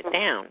to pin it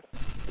down.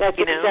 That's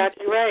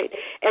exactly right.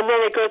 And then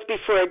it goes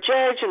before a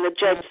judge, and the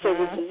judge says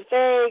this is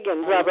vague,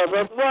 and blah, blah,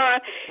 blah, blah,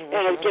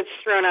 and it gets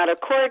thrown out of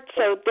court.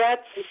 So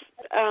that's,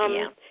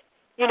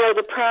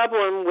 the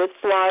problem with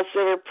laws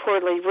that are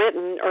poorly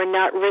written or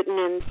not written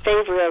in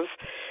favor of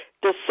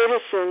the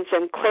citizens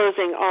and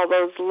closing all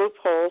those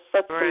loopholes.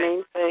 That's the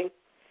main thing.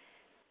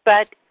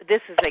 But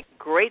this is a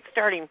great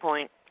starting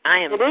point.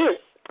 It is.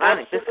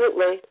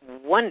 Absolutely. This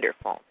is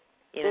wonderful.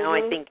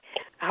 I think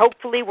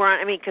hopefully we're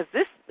on, because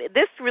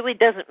this really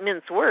doesn't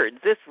mince words.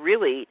 This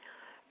really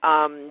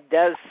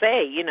does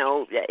say,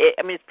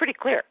 it's pretty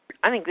clear.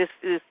 I think this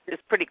is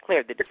pretty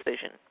clear, the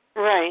decision.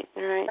 Right.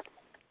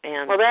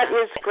 And well, that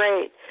is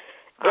great.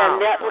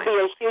 And that will be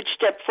a huge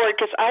step forward,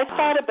 because I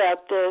thought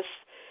about this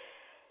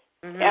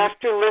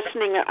after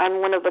listening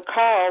on one of the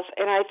calls,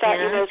 and I thought,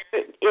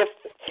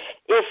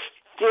 if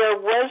there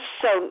was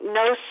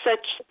no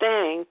such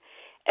thing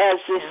as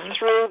this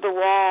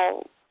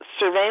through-the-wall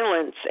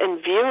surveillance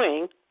and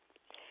viewing,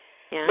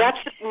 that's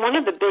one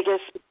of the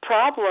biggest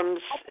problems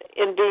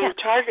in being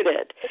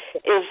targeted,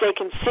 is they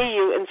can see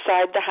you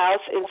inside the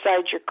house,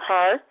 inside your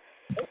car.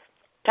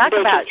 They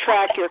can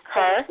track your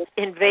car.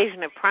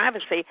 Invasion of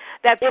privacy.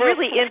 That's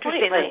really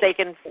interesting that they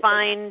can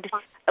find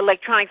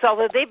electronics,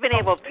 although they've been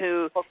able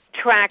to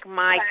track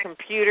my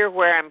computer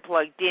where I'm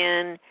plugged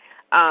in.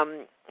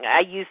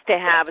 I used to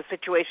have a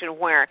situation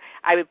where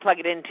I would plug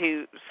it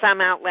into some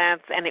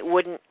outlets and it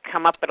wouldn't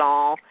come up at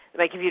all.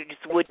 My computer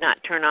just would not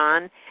turn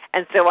on.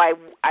 And so I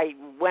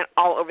went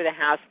all over the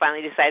house,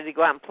 finally decided to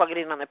go out and plug it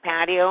in on the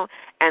patio,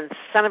 and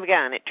son of a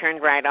gun, it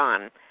turned right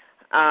on.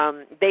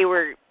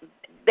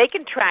 They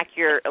can track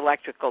your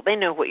electrical. They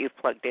know what you've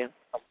plugged in.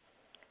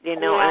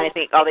 And I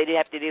think all they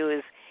have to do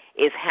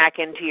is hack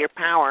into your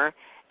power.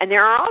 And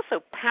there are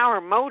also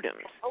power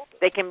modems.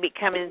 They can be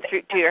coming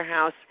through to your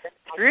house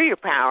through your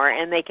power,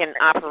 and they can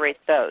operate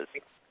those.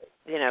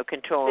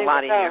 Control a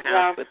lot in your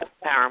house with the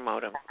power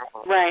modem.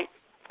 Right.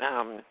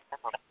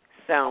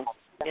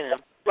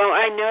 Well,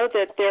 I know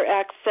that they're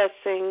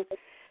accessing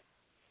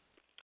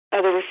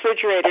the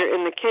refrigerator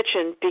in the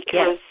kitchen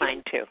because... Yes,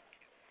 mine too.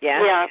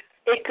 Yeah.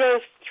 It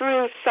goes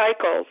through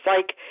cycles.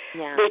 Like,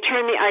 they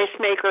turn the ice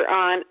maker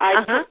on.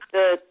 I put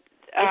the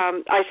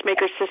ice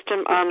maker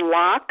system on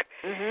lock,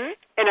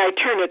 and I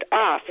turn it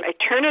off. I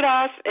turn it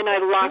off, and I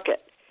lock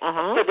it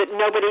so that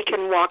nobody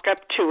can walk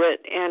up to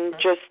it and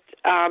just,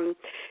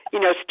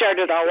 start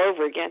it all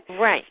over again.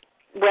 Right.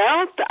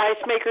 Well, the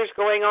ice maker's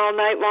going all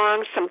night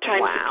long,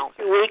 sometimes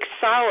 2 weeks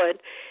solid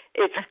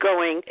it's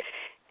going.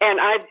 And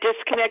I've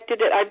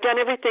disconnected it. I've done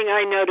everything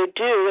I know to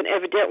do, and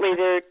evidently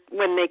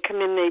when they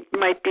come in, they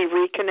might be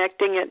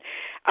reconnecting it.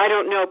 I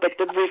don't know, but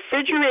the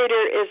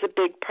refrigerator is a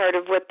big part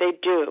of what they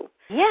do.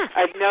 Yeah.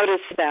 I've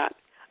noticed that.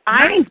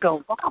 Mine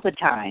goes all the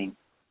time.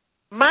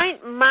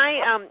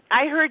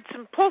 I heard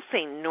some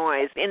pulsing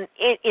noise in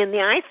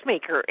the ice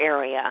maker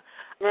area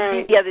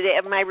the other day.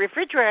 My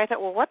refrigerator, I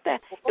thought, well, what the?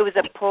 It was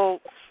a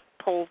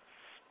pulse.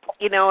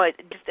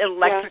 Just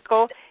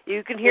electrical. Yeah.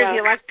 You can hear the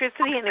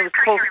electricity, and it was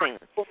pulsing.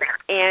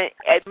 And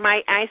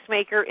my ice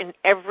maker in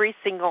every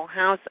single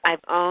house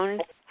I've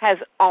owned has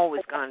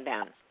always gone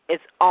down.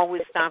 It's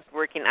always stopped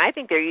working. I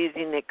think they're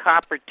using the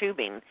copper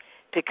tubing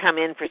to come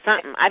in for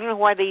something. I don't know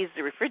why they use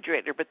the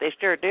refrigerator, but they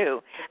sure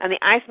do. And the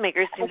ice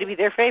makers seem to be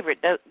their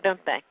favorite, don't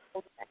they?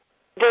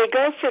 They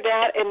go for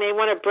that, and they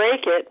want to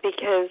break it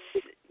because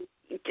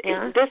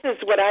this is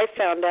what I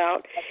found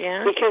out,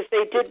 because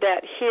they did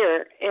that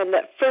here. And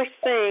that first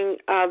thing,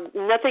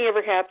 nothing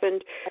ever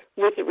happened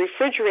with the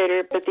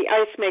refrigerator, but the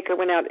ice maker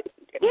went out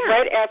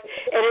right after,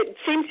 and it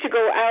seems to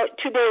go out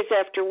 2 days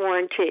after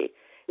warranty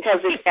has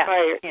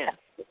expired.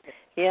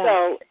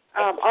 So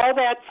all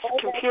that's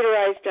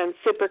computerized on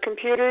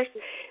supercomputers,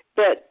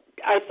 but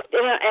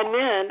and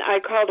then I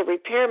called a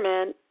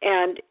repairman,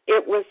 and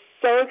it was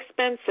so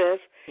expensive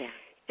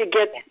to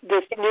get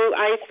this new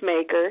ice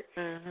maker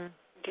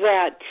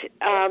that,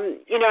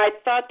 I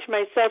thought to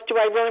myself, do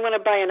I really want to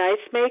buy an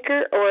ice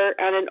maker or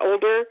on an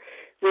older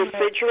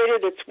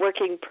refrigerator that's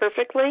working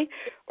perfectly,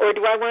 or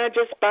do I want to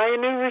just buy a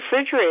new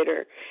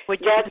refrigerator?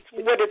 That's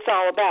what it's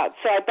all about.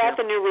 So I bought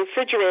the new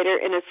refrigerator,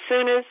 and as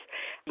soon as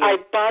I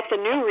bought the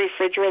new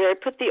refrigerator, I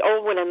put the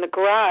old one in the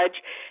garage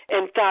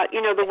and thought,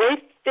 the way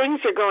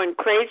things are going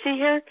crazy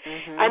here,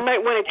 I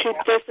might want to keep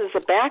this as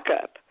a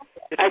backup.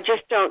 I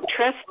just don't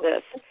trust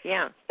this.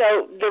 Yeah.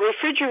 So the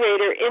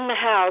refrigerator in the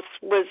house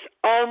was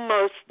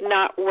almost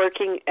not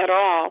working at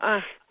all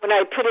when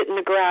I put it in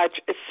the garage.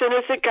 As soon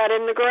as it got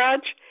in the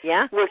garage,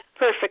 worked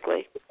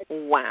perfectly.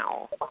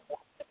 Wow.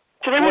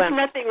 So there was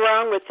nothing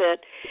wrong with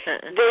it.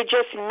 They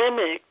just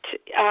mimicked.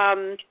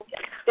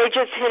 They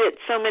just hit it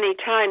so many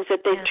times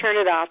that they turn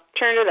it off,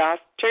 turn it off,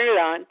 turn it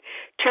on,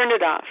 turn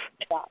it off.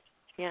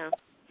 Yeah.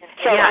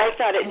 So I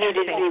thought it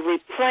needed to be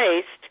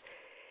replaced.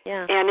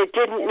 Yeah. And it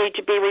didn't need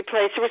to be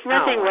replaced. There was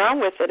nothing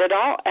wrong with it at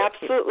all.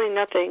 Absolutely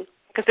nothing.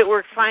 Because it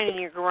worked fine in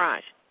your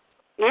garage.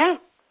 Yeah.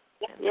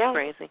 That's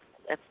crazy.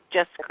 That's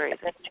just crazy.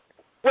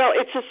 Well,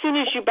 it's as soon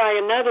as you buy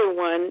another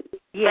one,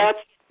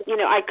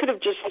 I could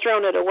have just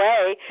thrown it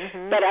away,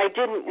 but I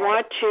didn't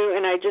want to,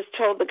 and I just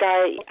told the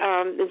guy,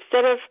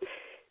 instead of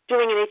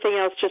doing anything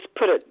else, just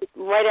put it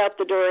right out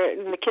the door,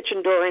 in the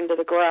kitchen door into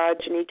the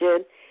garage, and he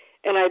did.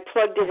 And I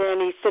plugged it in.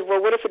 He said,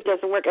 well, what if it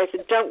doesn't work? I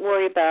said, don't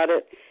worry about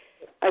it.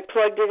 I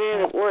plugged it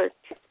in, it worked.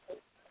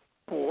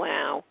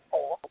 Wow.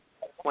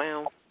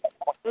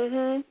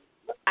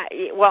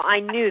 I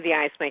knew the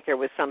ice maker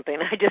was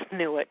something. I just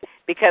knew it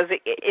because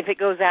if it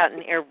goes out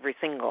in every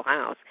single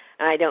house,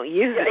 and I don't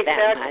use it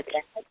that much,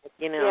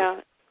 Yeah.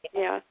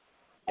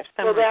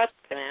 Well, that's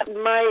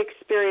my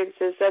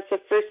experiences. That's the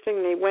first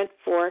thing they went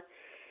for.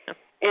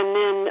 And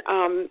then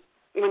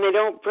when they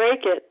don't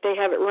break it, they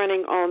have it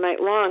running all night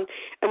long.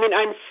 I mean,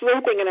 I'm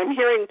sleeping and I'm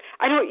hearing,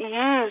 I don't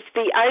use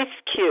the ice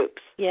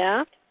cubes.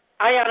 Yeah?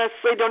 I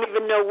honestly don't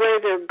even know where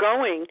they're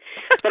going,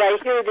 but I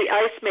hear the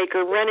ice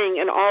maker running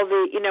and all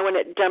the, when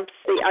it dumps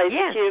the ice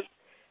cube,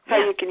 how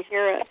you can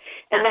hear it.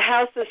 And the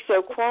house is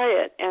so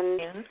quiet,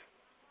 and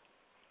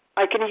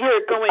I can hear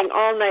it going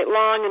all night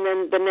long, and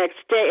then the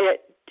next day,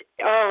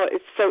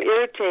 it's so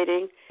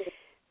irritating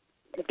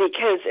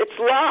because it's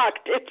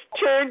locked. It's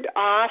turned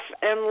off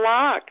and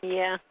locked.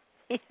 Yeah.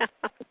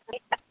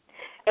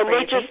 And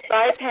they just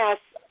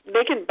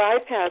can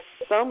bypass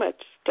so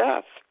much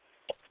stuff.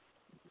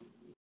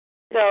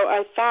 So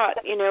I thought,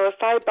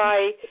 if I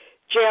buy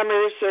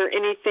jammers or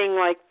anything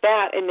like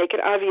that, and they can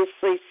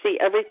obviously see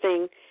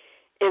everything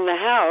in the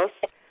house.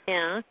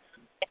 Yeah.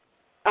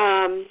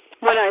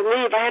 When I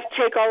leave, I have to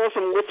take all of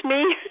them with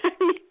me.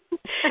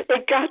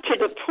 It got to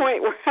the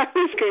point where I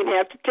was going to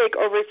have to take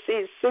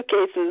overseas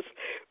suitcases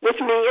with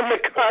me in the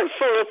car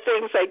full of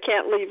things I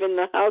can't leave in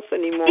the house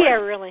anymore.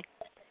 Yeah, really.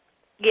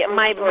 Yeah,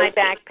 my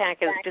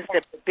backpack is just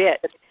a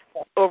bit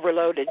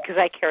overloaded because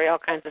I carry all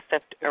kinds of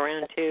stuff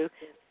around too.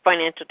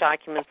 Financial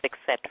documents,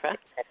 etc.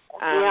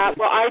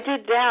 I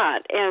did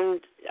that, and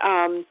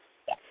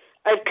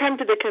I've come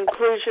to the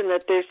conclusion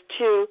that there's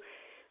two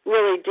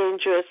really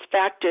dangerous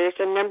factors,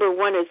 and number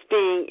one is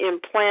being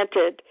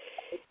implanted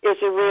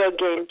is a real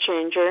game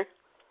changer.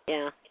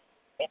 Yeah.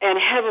 And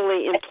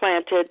heavily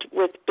implanted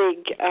with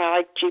big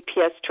like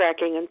GPS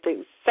tracking and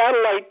things,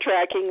 satellite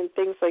tracking and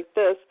things like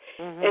this.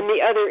 And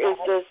the other is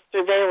the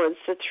surveillance,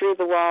 the through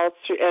the walls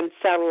and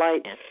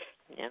satellite.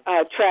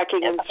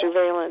 Tracking and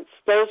surveillance.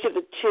 Those are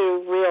the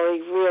two really,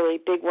 really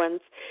big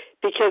ones,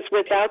 because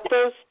without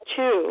those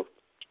two,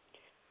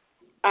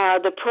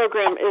 the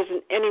program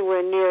isn't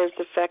anywhere near as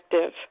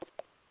effective.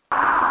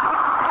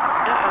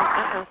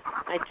 I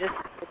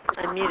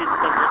muted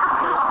someone.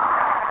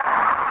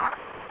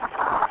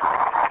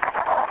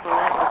 Well,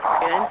 that was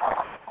good.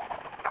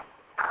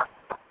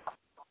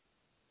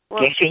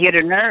 Well, guess you hit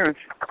a nerve.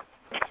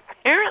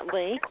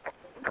 Apparently.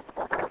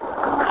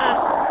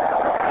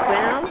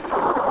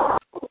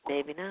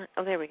 Maybe not.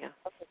 Oh, there we go.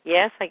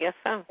 Yes, I guess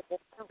so.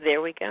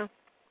 There we go.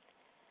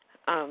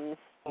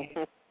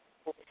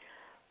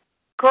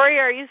 Corey,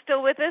 are you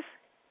still with us?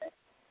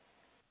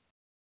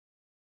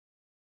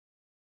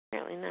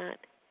 Apparently not.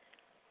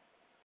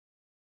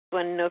 I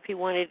want to know if you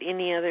wanted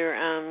any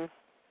other,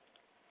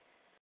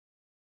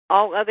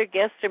 all other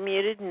guests are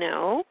muted?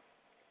 No,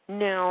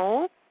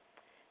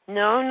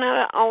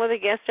 not all other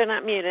guests are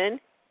not muted.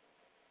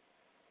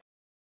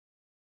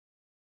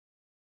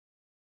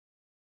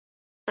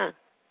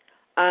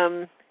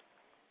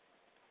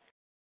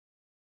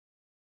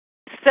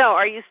 So,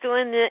 are you still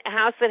in the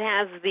house that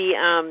has the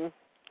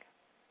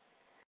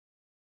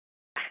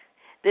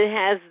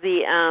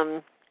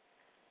oh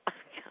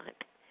God,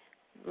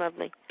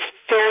 lovely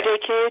Faraday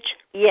cage?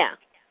 Yeah.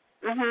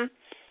 The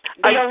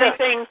only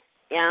thing,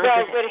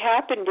 what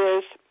happened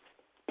is,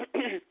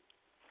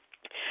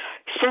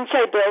 since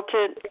I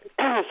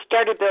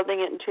started building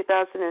it in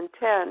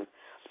 2010.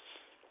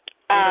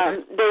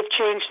 They've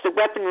changed the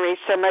weaponry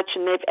so much,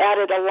 and they've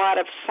added a lot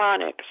of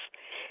sonics.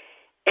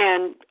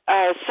 And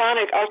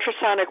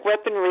ultrasonic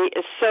weaponry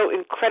is so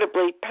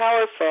incredibly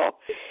powerful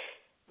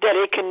that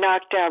it can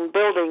knock down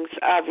buildings,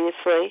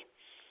 obviously.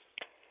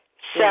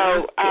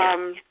 So,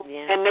 and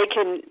they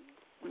can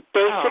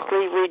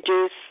basically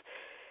reduce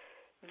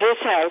this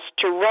house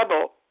to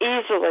rubble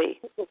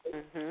easily.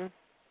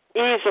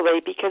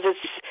 Easily, because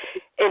it's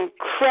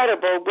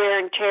incredible wear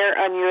and tear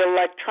on your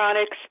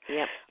electronics.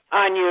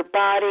 On your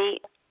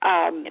body,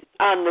 on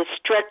the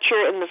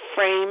structure and the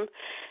frame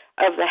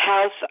of the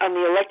house, on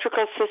the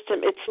electrical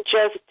system. It's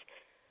just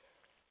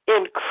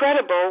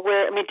incredible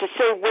to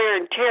say wear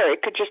and tear,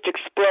 it could just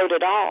explode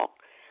it all.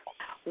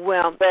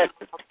 Well, but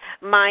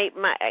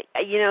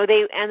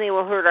they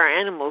will hurt our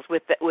animals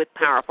with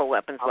powerful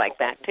weapons like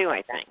that too,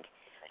 I think.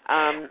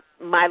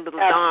 My little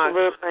dog,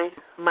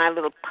 my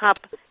little pup,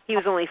 he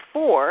was only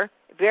 4,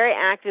 very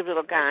active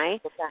little guy,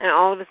 and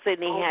all of a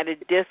sudden he had a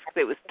disc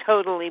that was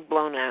totally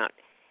blown out,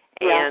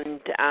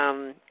 and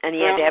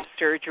he had to have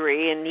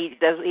surgery, and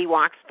he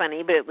walks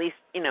funny, but at least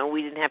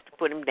we didn't have to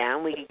put him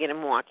down. We could get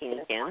him walking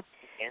again,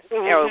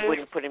 or we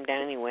wouldn't put him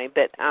down anyway.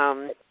 But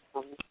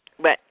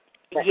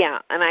yeah,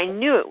 and I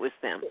knew it was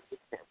them.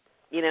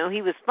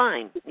 He was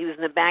fine. He was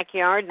in the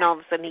backyard, and all of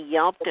a sudden he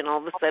yelped, and all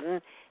of a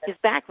sudden his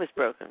back was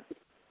broken.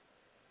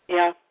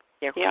 Yeah.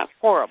 They're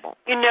horrible.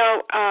 You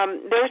know,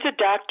 there was a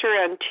doctor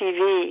on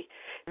TV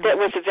that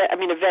was a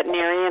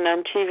veterinarian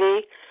on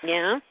TV.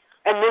 Yeah.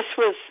 And this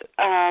was,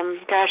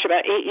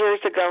 about 8 years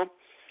ago.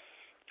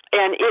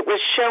 And it was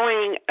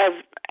showing,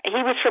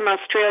 he was from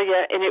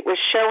Australia, and it was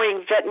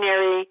showing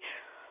veterinary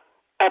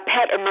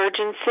pet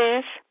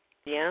emergencies.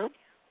 Yeah.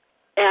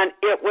 And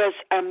it was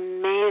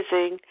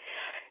amazing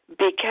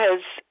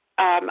because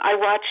I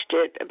watched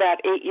it about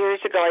 8 years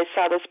ago. I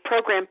saw this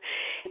program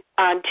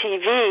on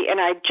TV,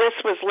 and I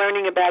just was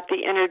learning about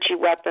the energy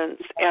weapons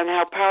and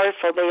how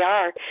powerful they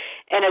are.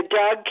 And a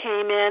dog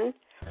came in,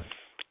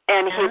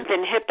 and he'd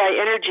been hit by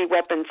energy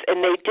weapons,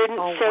 and they didn't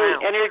say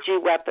energy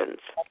weapons.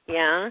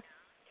 Yeah.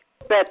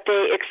 But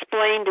they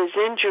explained his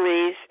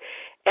injuries,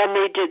 and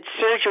they did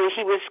surgery.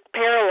 He was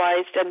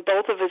paralyzed on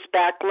both of his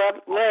back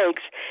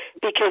legs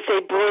because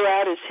they blew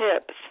out his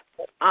hips.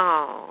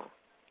 Oh.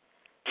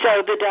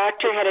 So the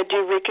doctor had to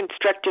do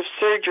reconstructive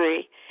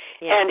surgery,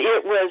 and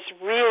it was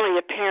really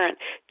apparent.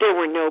 There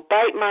were no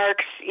bite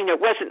marks. You know,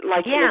 it wasn't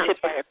like he was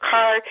hit by a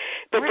car,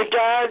 but the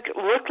dog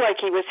looked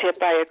like he was hit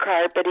by a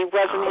car, but he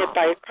wasn't hit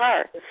by a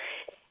car.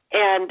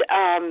 And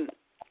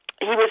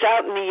he was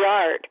out in the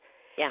yard.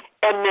 Yeah.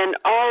 And then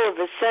all of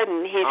a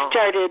sudden he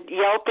started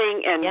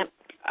yelping and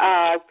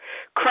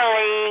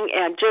crying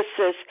and just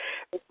this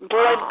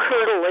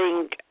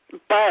blood-curdling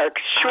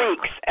barks,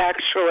 shrieks,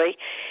 actually.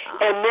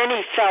 And then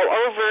he fell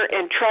over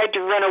and tried to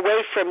run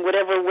away from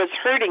whatever was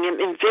hurting him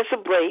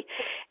invisibly.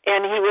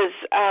 And he was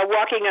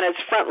walking on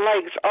his front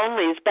legs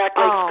only. His back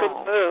legs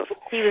couldn't move.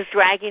 He was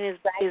dragging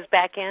his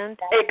back end?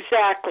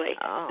 Exactly.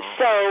 Oh.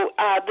 So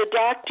the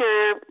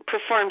doctor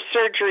performed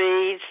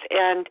surgeries,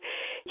 and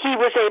he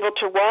was able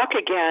to walk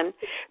again.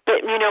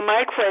 But, you know,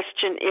 my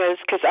question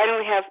is, because I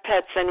don't have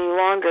pets any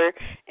longer,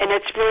 and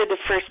it's really the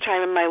first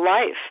time in my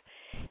life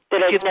that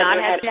I've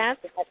never had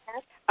pets?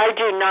 I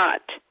do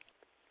not.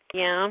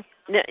 Yeah.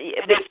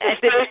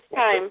 It's the first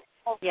time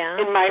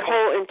in my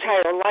whole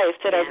entire life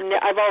that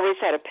I've always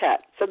had a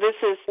pet. So this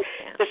is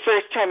the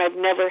first time I've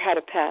never had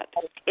a pet.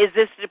 Is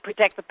this to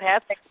protect the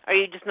pets? Or are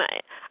you just not?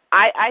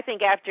 I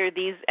think after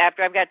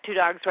I've got 2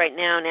 dogs right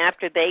now, and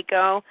after they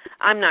go,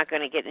 I'm not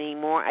going to get any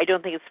more. I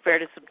don't think it's fair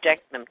to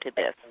subject them to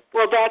this.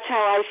 Well, that's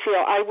how I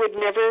feel. I would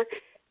never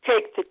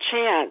take the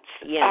chance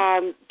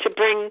to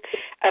bring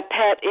a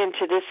pet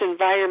into this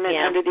environment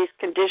under these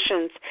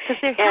conditions.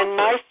 And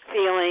my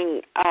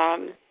feeling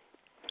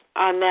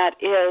on that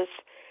is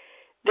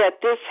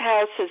that this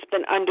house has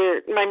been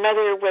my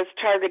mother was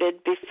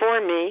targeted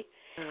before me,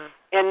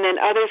 and then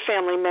other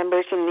family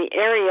members in the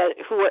area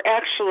who were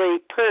actually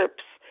perps.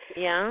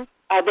 Yeah.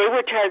 They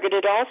were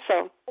targeted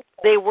also.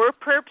 They were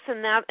perps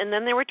and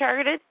then they were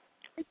targeted?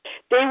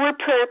 They were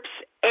perps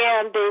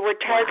and they were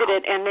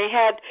targeted, and they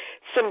had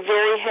some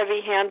very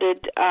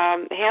heavy-handed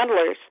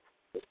handlers.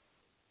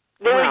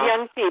 They were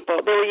young people.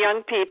 They were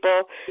young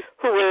people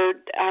who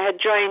had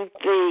joined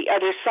the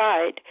other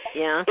side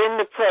in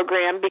the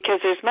program because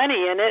there's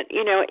money in it,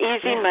 you know,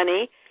 easy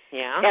money,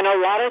 and a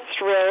lot of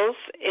thrills,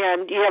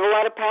 and you have a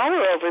lot of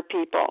power over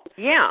people.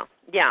 Yeah.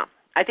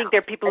 I think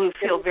they're people who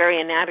feel very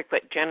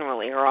inadequate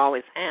generally, or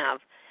always have,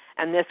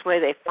 and this way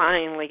they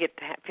finally get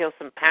to feel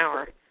some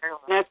power.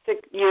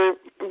 You're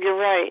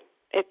right.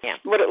 It's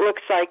what it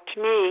looks like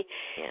to me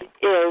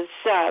is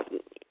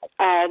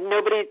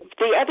nobody.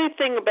 The other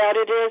thing about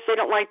it is they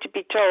don't like to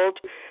be told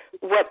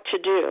what to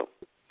do.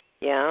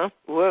 Yeah.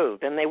 Whoa.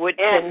 Then they would.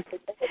 Then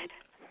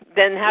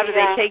how do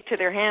they take to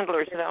their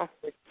handlers though?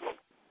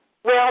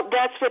 Well,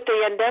 that's what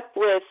they end up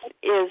with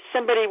is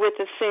somebody with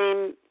the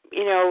same,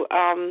 you know,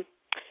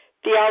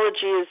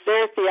 theology as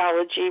their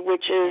theology,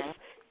 which is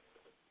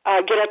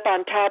get up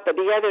on top of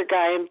the other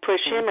guy and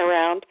push him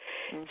around.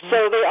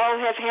 So they all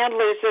have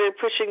handlers that are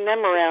pushing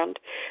them around.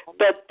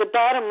 But the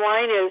bottom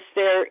line is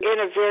they're in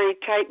a very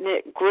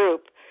tight-knit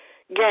group,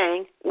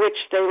 gang, which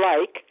they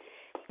like.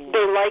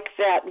 They like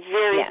that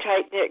very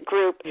tight-knit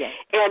group.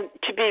 And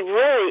to be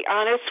really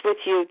honest with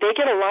you, they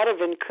get a lot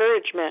of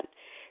encouragement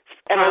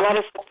and a lot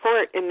of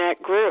support in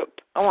that group.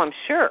 Oh, I'm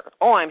sure.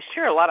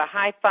 A lot of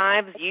high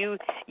fives. You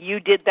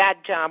did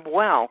that job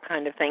well,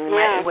 kind of thing.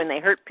 When they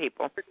hurt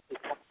people.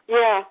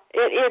 Yeah,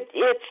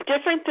 it's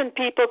different than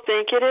people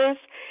think it is.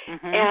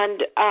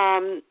 And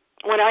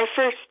when I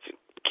first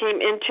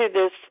came into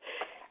this,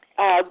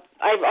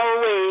 I've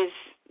always,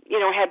 you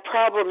know, had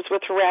problems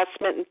with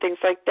harassment and things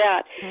like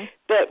that.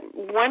 But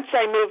once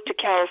I moved to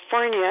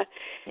California,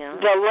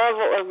 the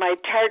level of my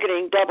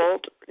targeting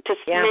doubled, to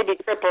maybe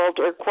tripled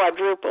or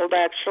quadrupled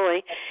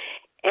actually,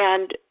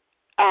 and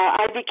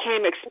I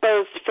became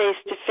exposed face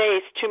to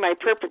face to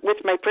with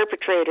my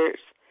perpetrators.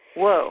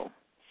 Whoa!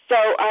 So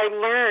I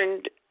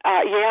learned,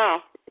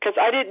 because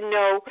I didn't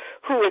know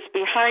who was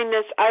behind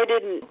this. I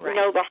didn't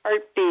know the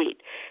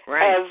heartbeat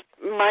of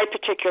my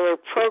particular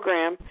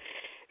program.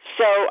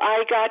 So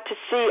I got to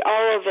see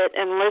all of it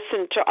and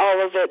listen to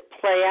all of it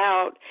play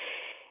out.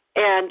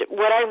 And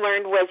what I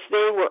learned was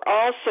they were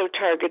also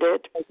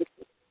targeted.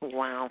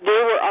 Wow. They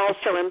were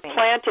also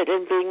implanted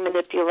in being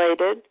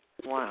manipulated.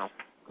 Wow.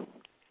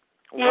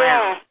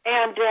 Yeah,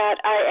 and that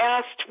I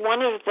asked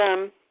one of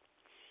them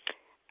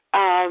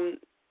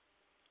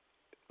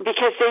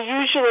because they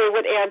usually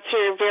would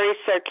answer they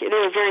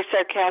were very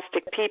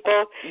sarcastic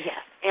people.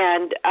 Yes.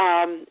 And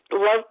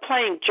love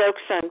playing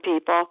jokes on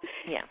people.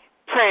 Yeah.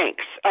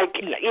 Pranks. Like,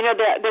 you know,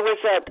 there was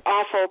an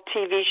awful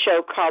TV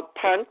show called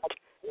Punk'd.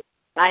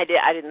 I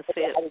didn't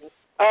see it.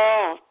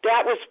 Oh,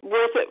 that was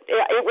worth it.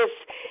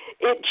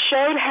 It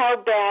showed how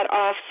bad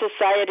off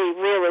society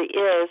really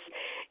is.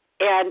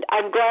 And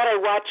I'm glad I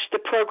watched the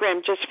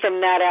program just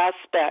from that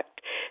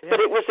aspect. Yeah. But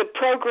it was a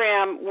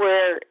program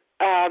where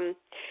a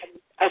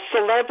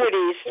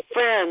celebrity's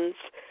friends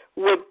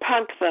would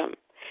punk them.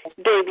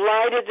 They'd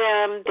lie to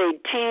them, they'd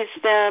tease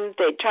them,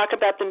 they'd talk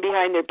about them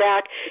behind their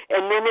back,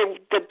 and then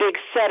the big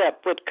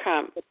setup would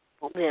come.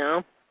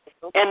 Yeah.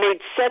 And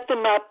they'd set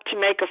them up to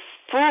make a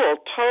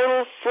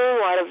total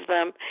fool out of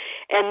them,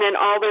 and then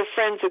all their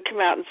friends would come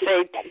out and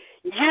say,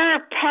 "You're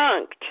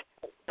punked."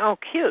 Oh,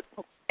 cute.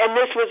 And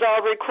this was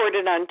all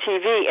recorded on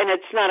TV, and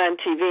it's not on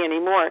TV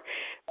anymore.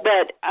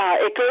 But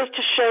it goes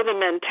to show the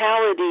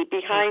mentality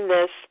behind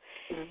this.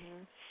 Mm-hmm.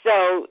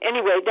 So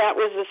anyway, that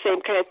was the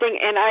same kind of thing.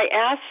 And I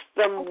asked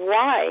them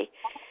why,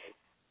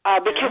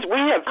 because we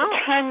have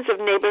tons of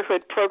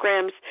neighborhood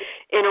programs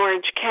in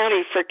Orange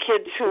County for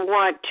kids who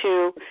want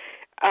to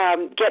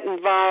get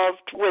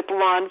involved with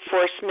law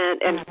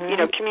enforcement and, you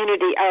know,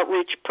 community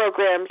outreach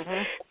programs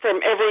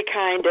from every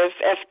kind of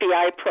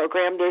FBI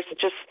program. There's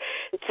just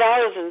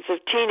thousands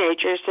of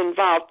teenagers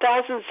involved,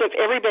 thousands of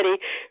everybody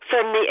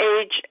from the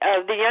age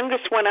of the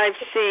youngest one I've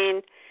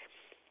seen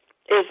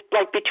is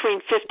like between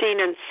 15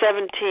 and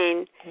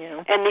 17,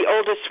 and the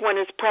oldest one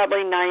is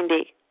probably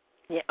 90.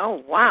 Yeah.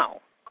 Oh,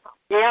 wow.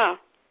 Yeah,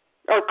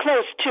 or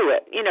close to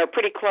it, you know,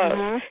 pretty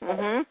close.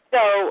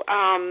 So,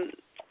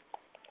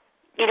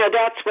 you know,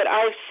 that's what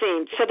I've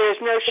seen. So there's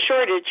no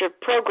shortage of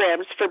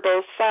programs for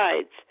both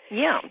sides.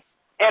 Yeah.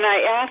 And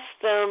I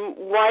asked them,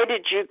 why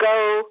did you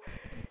go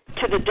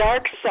to the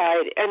dark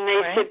side? And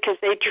they said, because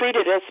they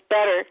treated us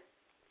better.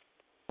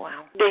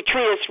 Wow. They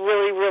treat us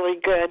really, really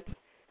good.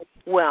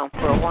 Well,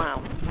 for a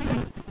while.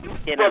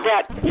 You know. Well,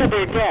 that till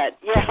they're dead.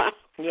 Yeah.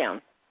 Yeah.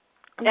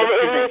 And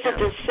it is a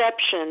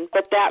deception,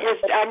 but that was,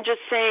 I'm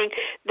just saying,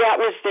 that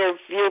was their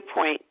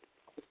viewpoint.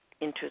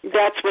 Interesting.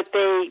 That's what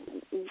they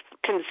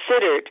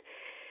considered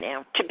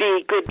to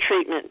be good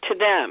treatment to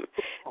them.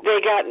 They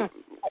got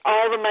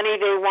all the money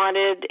they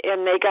wanted,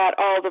 and they got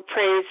all the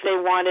praise they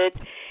wanted,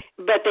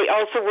 but they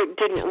also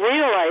didn't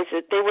realize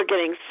it. They were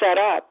getting set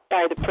up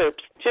by the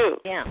perps, too.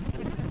 Yeah.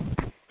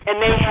 And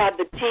they had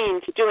the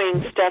teens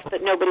doing stuff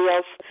that nobody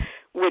else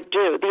would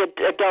do. The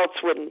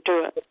adults wouldn't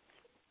do it.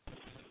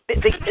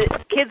 The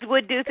kids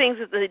would do things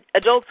that the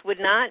adults would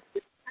not?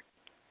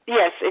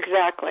 Yes,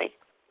 exactly.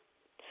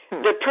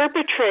 The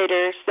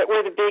perpetrators that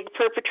were the big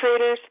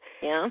perpetrators,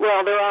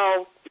 well, they're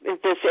all in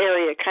this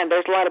area,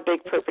 there's a lot of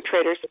big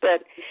perpetrators,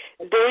 but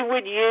they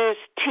would use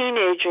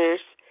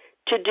teenagers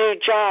to do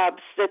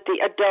jobs that the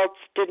adults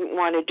didn't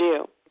want to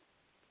do.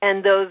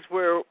 And those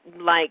were,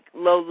 like,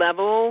 low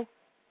level?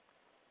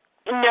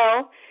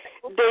 No,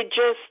 they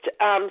just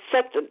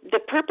the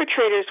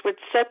perpetrators would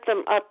set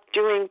them up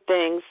doing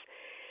things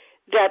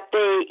that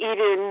they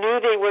either knew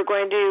they were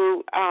going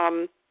to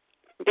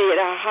be at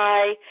a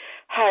high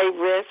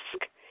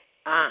risk,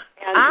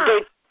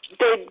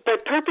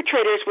 but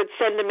perpetrators would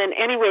send them in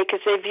anyway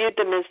because they viewed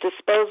them as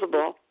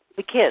disposable.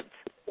 The kids,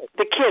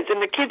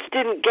 and the kids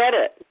didn't get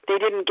it. They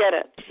didn't get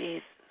it.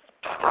 Jeez.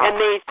 And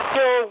they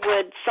still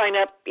would sign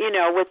up, you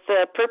know, with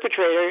the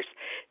perpetrators,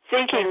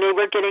 thinking they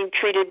were getting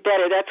treated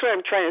better. That's what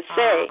I'm trying to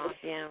say.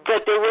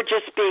 But they were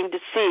just being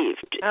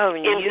deceived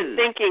into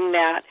thinking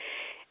that.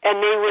 And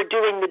they were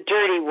doing the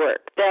dirty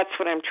work. That's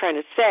what I'm trying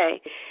to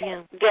say.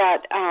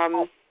 That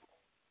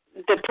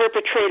the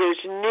perpetrators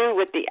knew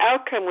what the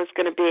outcome was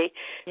going to be,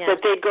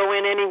 but they'd go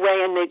in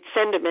anyway and they'd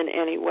send them in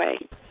anyway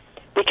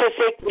because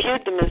they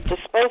viewed them as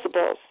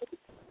disposables.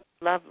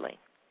 Lovely.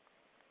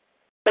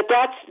 But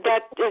that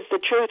is the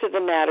truth of the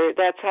matter.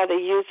 That's how they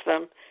use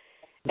them.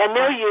 And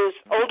they'll use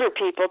older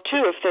people,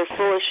 too, if they're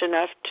foolish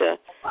enough to,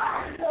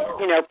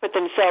 you know, put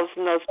themselves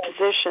in those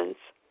positions.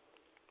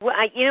 Well,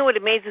 you know what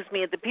amazes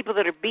me? The people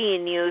that are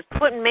being used,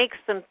 what makes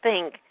them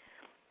think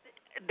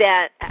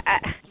that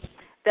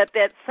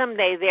that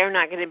someday they're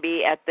not going to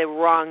be at the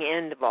wrong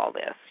end of all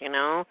this, you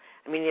know?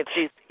 I mean,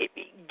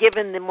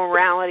 given the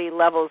morality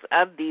levels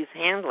of these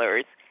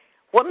handlers,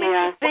 what makes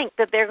you think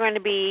that they're going to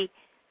be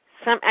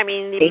the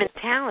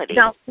mentality.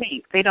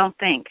 They don't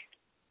think.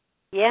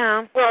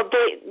 Yeah. Well,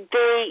 they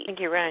I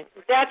think you're right.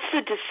 That's the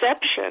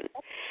deception.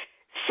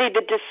 See,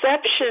 the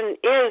deception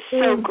is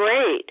so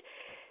great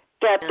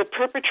that the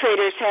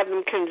perpetrators have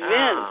them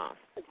convinced.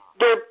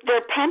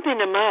 They're pumping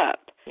them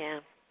up. Yeah.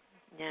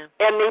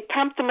 And they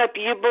pump them up.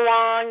 You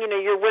belong. You know,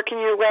 you're working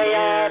your way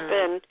up,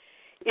 and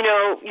you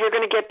know you're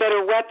going to get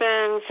better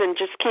weapons, and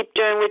just keep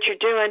doing what you're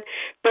doing.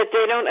 But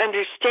they don't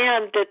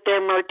understand that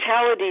their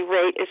mortality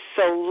rate is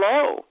so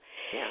low.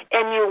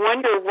 And you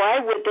wonder, why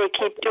would they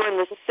keep doing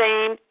the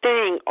same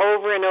thing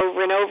over and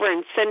over and over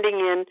and sending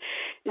in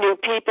new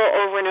people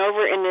over and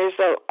over, and there's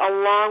a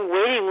long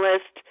waiting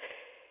list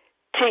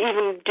to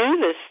even do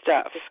this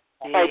stuff.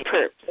 by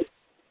perps.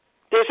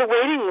 There's a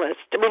waiting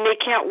list. I mean, they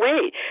can't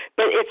wait,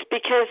 but it's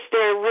because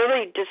they're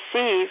really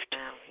deceived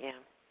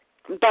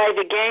by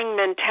the gang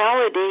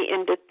mentality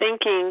into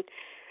thinking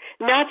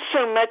not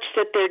so much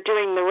that they're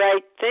doing the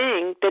right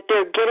thing, that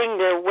they're getting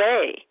their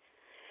way,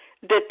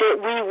 that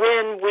we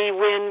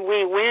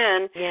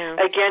win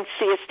against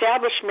the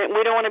establishment.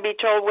 We don't want to be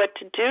told what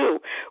to do.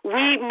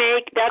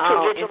 That's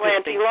a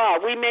vigilante law.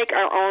 We make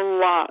our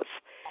own laws.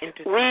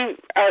 We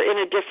are in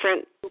a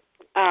different,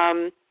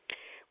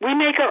 we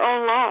make our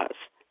own laws.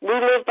 We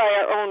live by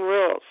our own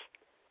rules.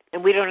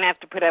 And we don't have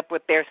to put up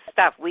with their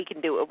stuff. We can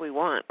do what we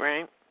want,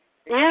 right?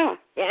 Yeah.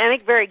 I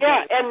think very good.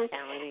 Yeah,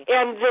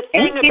 and the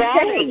thing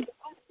about it,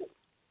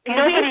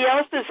 nobody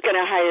else is going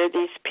to hire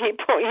these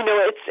people,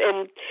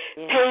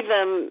 pay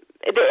them.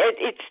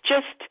 It's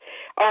just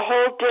a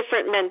whole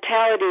different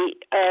mentality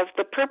of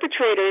the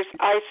perpetrators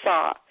I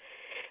saw.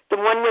 The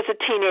one was a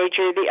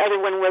teenager, the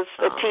other one was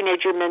a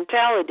teenager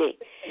mentality.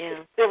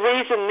 Yeah. The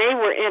reason they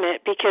were in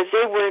it, because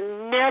they were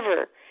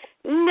never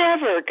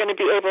going to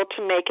be able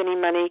to make any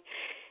money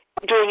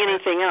doing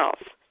anything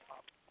else.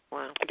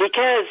 Wow.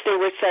 Because they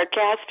were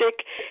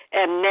sarcastic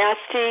and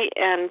nasty,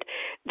 and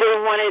they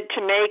wanted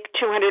to make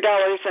 $200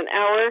 an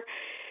hour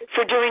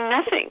for doing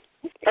nothing,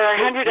 or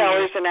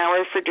 $100 an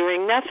hour for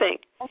doing nothing.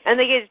 And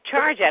they get a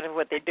charge out of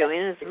what they're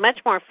doing. It's much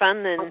more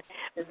fun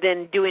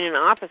than doing an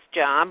office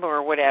job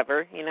or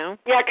whatever, Yeah,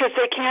 because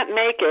they can't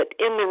make it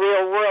in the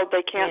real world.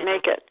 They can't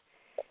make it.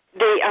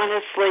 They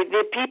honestly,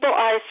 the people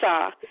I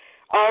saw,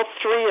 all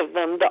three of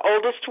them, the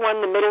oldest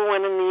one, the middle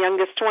one, and the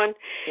youngest one,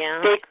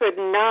 they could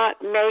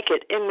not make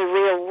it in the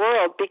real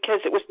world because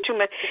it was too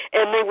much.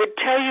 And they would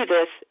tell you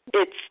this,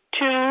 it's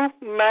too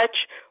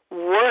much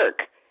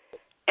work,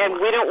 and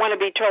we don't want to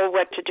be told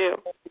what to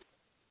do.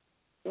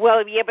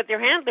 Well, yeah, but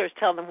their handlers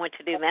tell them what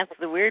to do. That's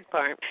the weird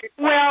part.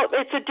 Well,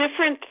 it's a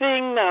different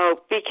thing, though,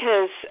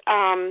 because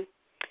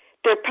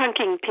they're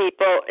punking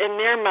people. In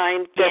their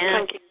mind, they're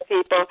punking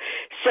people.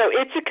 So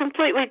it's a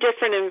completely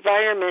different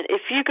environment.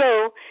 If you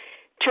go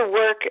to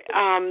work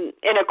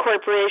in a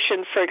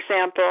corporation, for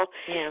example,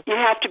 you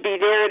have to be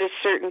there at a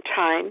certain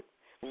time.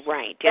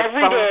 Right.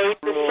 Every day,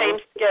 the same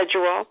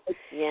schedule.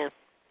 Yeah.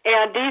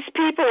 And these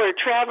people are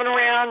traveling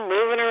around,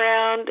 moving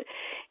around,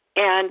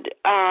 and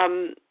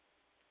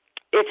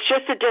it's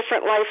just a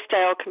different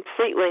lifestyle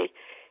completely.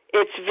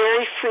 It's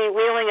very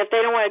freewheeling. If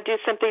they don't want to do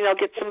something, they'll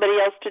get somebody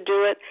else to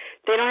do it.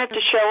 They don't have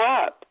to show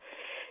up.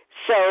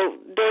 So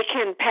they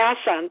can pass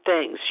on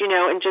things,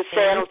 and just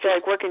say, I don't feel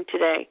like working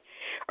today,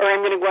 or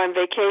I'm going to go on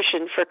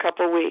vacation for a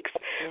couple of weeks.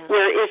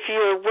 Where if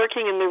you're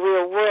working in the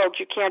real world,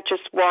 you can't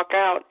just walk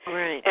out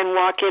and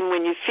walk in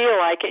when you feel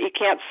like it. You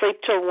can't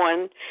sleep till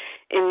 1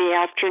 in the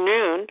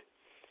afternoon.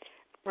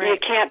 You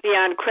can't be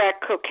on crack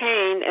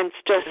cocaine and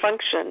still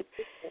function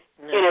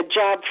in a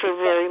job for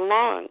very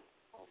long.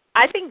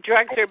 I think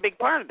drugs are a big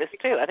part of this,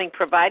 too. I think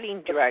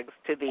providing drugs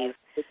to these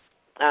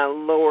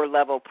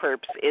lower-level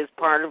perps is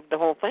part of the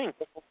whole thing.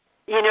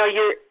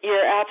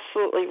 You're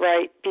absolutely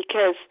right,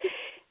 because,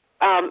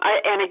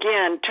 and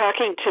again,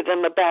 talking to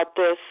them about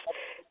this,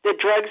 the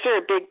drugs are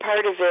a big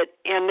part of it,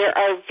 and there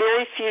are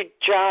very few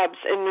jobs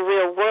in the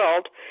real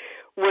world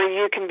where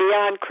you can be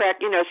on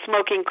crack,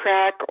 smoking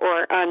crack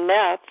or on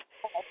meth,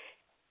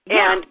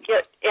 and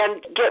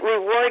get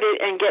rewarded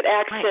and get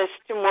access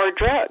to more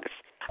drugs.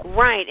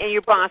 Right, and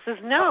your bosses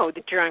know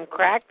that you're on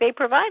crack. They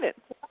provide it.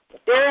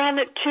 They're on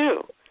it,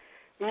 too.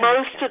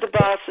 Most of the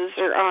bosses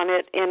are on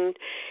it, and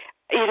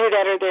either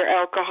that or they're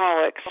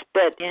alcoholics,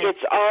 but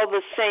it's all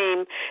the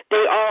same.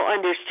 They all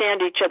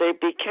understand each other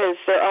because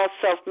they're all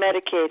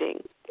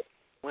self-medicating.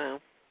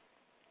 Wow.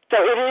 So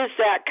it is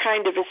that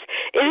kind of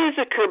it is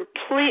a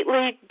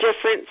completely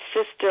different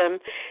system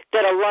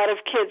that a lot of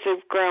kids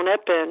have grown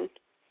up in.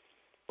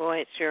 Boy,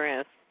 it sure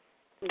is.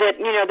 That,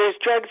 there's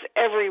drugs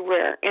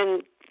everywhere,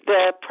 and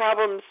the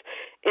problems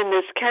in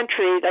this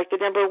country, like the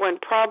number one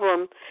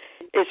problem,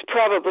 is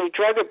probably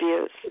drug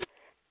abuse.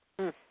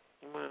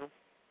 Wow.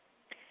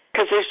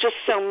 Because there's just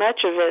so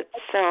much of it.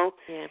 So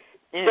and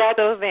it's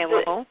so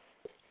available.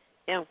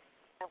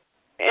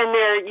 And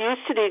they're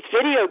used to these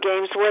video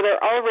games where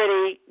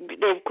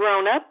they've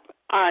grown up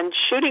on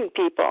shooting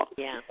people.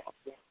 Yeah.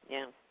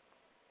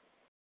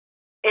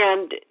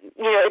 And,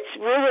 it's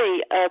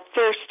really a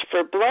thirst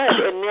for blood.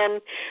 And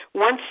then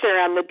once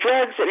they're on the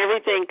drugs and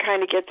everything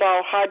kind of gets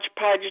all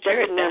hodgepodged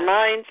up in their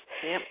minds,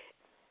 and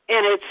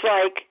it's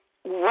like,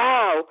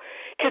 wow,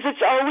 because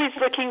it's always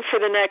looking for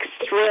the next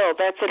thrill.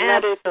 That's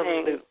another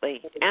thing.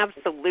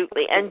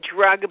 Absolutely. And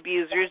drug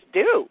abusers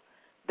do.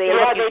 They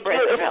do.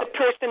 It's a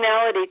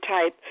personality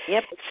type.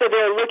 Yep. So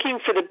they're looking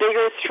for the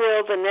bigger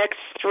thrill, the next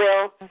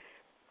thrill.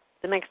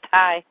 The next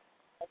high.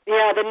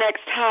 Yeah, the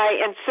next high.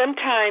 And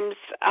sometimes,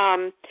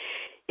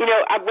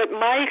 what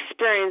my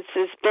experience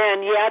has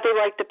been, they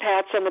like the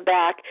pats on the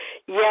back.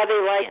 Yeah, they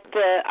like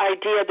the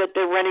idea that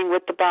they're running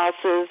with the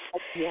bosses.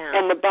 Yeah.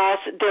 And the boss,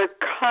 they're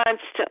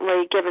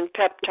constantly giving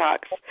pep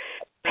talks.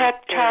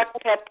 Pep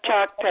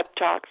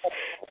talks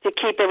to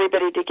keep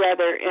everybody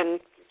together. And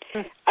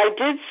I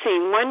did see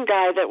one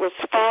guy that was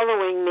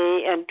following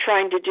me and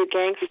trying to do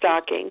gang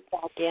stalking.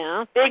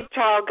 Yeah. Big,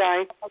 tall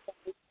guy.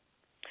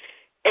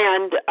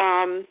 And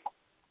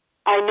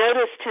I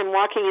noticed him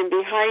walking in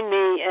behind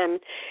me, and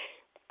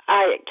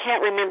I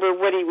can't remember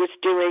what he was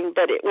doing,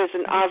 but it was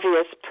an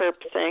obvious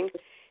perp thing.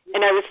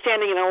 And I was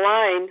standing in a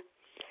line,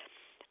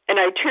 and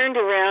I turned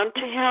around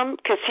to him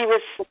because he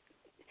was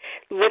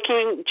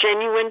looking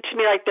genuine to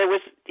me, like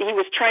he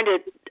was trying to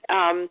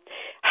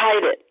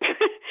hide it.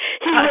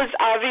 He was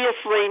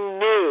obviously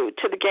new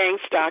to the gang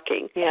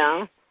stalking.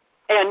 Yeah.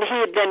 And he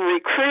had been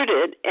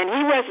recruited, and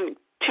he wasn't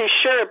too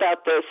sure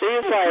about this. He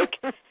was like,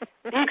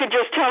 you could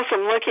just tell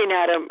from looking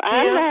at him,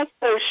 I'm not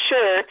so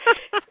sure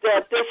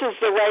that this is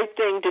the right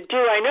thing to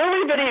do. I know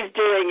everybody's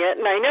doing it,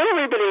 and I know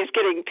everybody's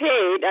getting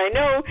paid. I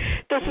know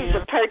this is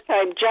a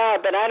part-time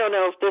job, and I don't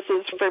know if this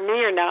is for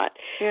me or not.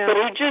 Yeah. But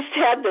he just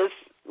had this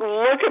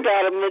look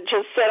about him that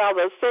just said all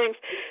those things.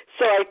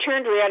 So I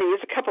turned around. He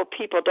was a couple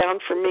people down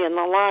from me in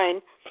the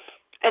line,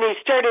 and he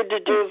started to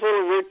do his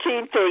little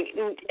routine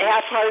thing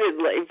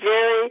half-heartedly,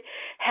 very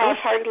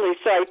half-heartedly.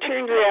 So I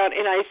turned around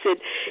and I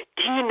said,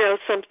 do you know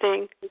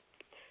something?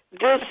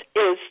 This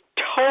is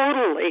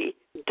totally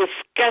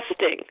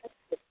disgusting.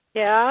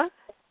 Yeah?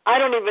 I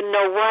don't even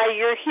know why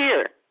you're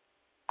here.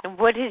 And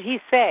what did he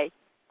say?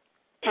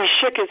 He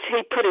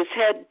put his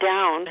head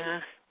down,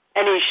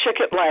 and he shook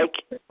it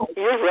like,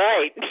 you're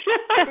right.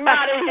 I'm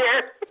out of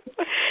here.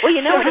 Well,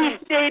 you know, so he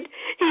stayed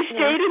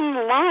in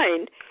the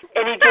line,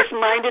 and he just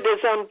minded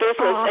his own business,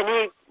 and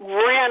he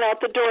ran out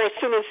the door as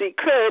soon as he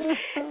could,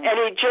 and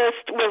he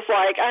just was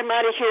like, I'm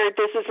out of here.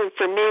 This isn't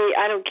for me.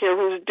 I don't care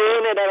who's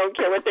doing it. I don't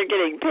care what they're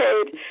getting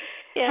paid.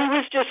 Yeah. He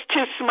was just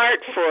too smart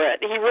for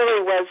it. He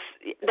really was.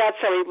 That's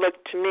how he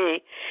looked to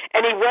me.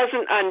 And he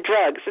wasn't on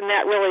drugs, and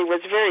that really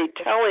was very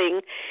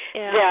telling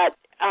that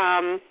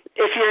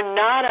if you're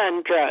not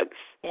on drugs,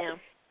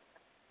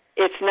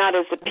 it's not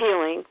as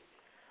appealing.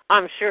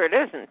 I'm sure it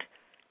isn't.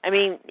 I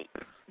mean,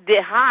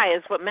 the high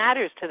is what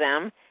matters to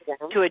them,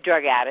 to a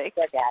drug addict.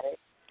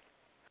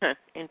 Huh,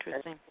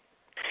 interesting.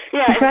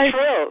 Yeah, it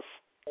thrills.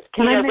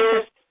 Can I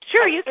make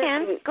Sure, you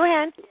can. Go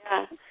ahead.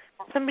 Yeah.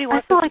 Somebody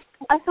wants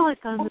I feel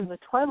like I'm in the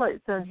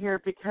twilight zone here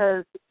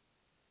because,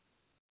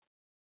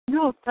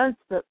 no offense,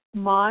 but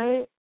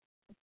the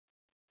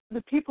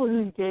people who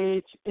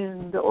engage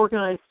in the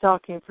organized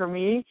stalking for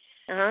me,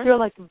 they're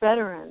like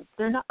veterans.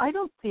 They're not. I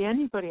don't see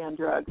anybody on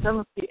drugs. I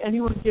don't see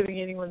anyone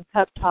giving anyone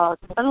pep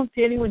talks. I don't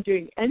see anyone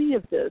doing any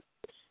of this.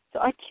 So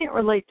I can't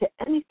relate to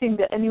anything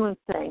that anyone's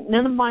saying.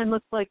 None of mine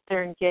look like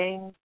they're in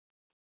gangs.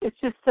 It's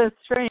just so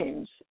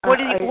strange. What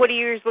do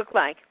yours look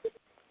like?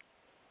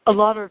 A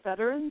lot are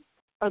veterans.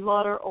 A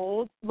lot are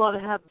old. A lot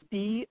have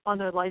B on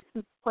their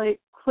license plate.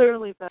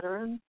 Clearly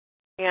veterans.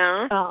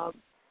 Yeah.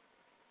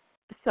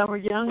 Some are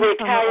young. Retired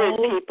some are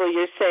old. people,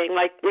 you're saying,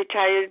 like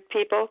retired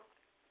people?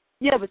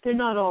 Yeah, but they're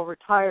not all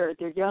retired.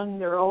 They're young,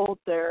 they're old,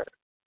 they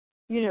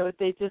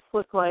just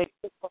look like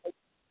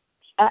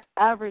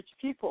average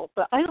people.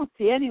 But I don't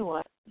see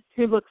anyone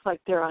who looks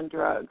like they're on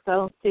drugs. I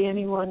don't see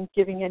anyone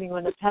giving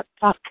anyone a pep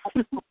talk.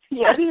 I don't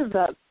see any of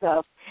that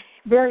stuff.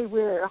 Very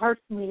weird. Hard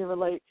for me to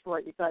relate to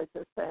what you guys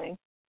are saying.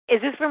 Is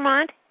this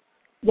Vermont?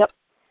 Yep.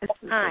 This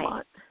is Hi.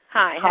 Vermont.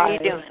 Hi, how are you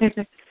doing?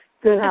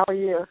 Good, how are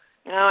you?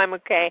 Oh, I'm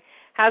okay.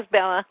 How's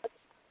Bella?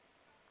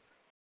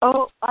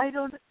 Oh, I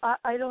don't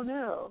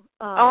know.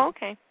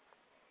 Okay.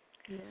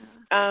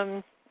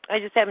 Yeah. I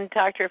just haven't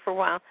talked to her for a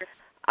while.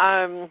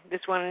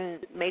 Just want to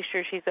make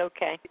sure she's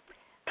okay.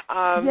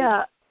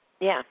 Yeah.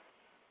 Yeah.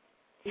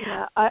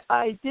 Yeah.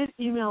 I did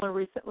email her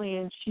recently,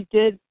 and she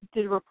did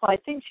reply. I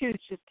think she was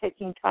just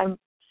taking time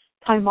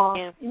off.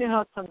 Yeah. You know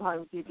how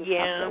sometimes you just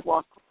have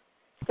to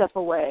step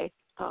away.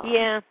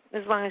 Yeah,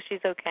 as long as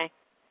she's okay.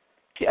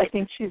 I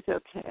think she's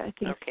okay. I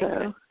think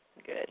so.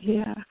 Good.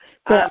 Yeah.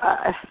 But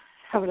I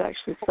haven't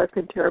actually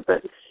spoken to her.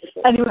 But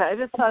anyway, I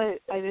just thought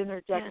I'd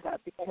interject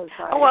that because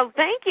Oh, well,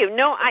 thank you.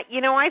 No, I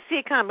see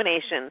a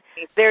combination.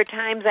 There are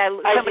times I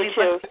do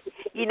too.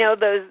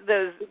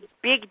 Those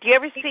big. Do you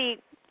ever see?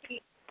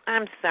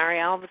 I'm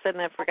sorry. All of a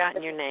sudden, I've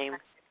forgotten your name.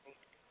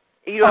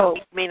 You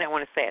may not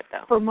want to say it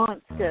though.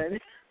 Vermont's good.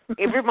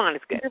 Vermont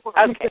is good.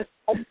 Okay.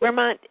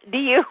 Vermont, do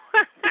you?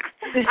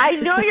 I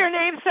know your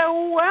name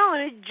so well.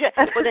 And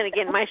well, then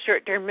again, my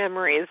short-term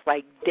memory is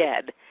like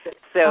dead.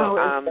 So,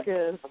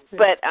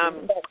 but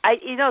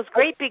those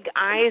great big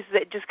eyes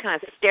that just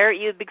kind of stare at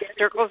you, big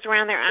circles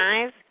around their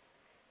eyes.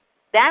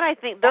 I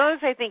think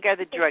are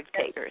the drug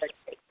takers.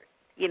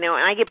 And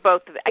I get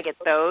both. I get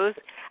those,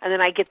 and then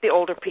I get the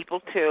older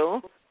people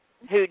too,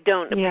 who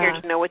don't appear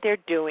to know what they're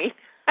doing.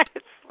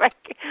 It's like,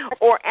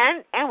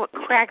 and what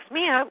cracks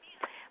me up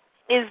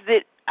is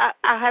that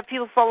I have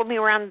people follow me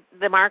around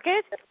the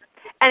market,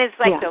 and it's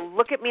like they'll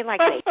look at me like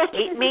they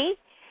hate me.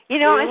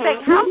 It's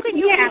like, how can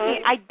you hate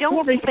me? I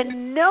don't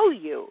even know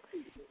you.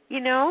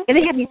 And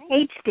they have these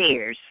hate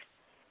stares.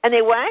 And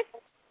they what?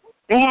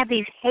 They have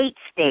these hate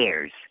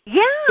stares.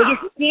 Yeah. They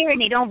just stare and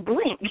they don't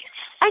blink.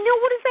 I know,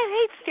 what is that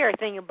hate stare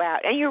thing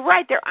about? And you're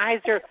right, their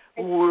eyes are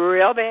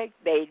real big.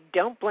 They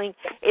don't blink.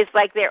 It's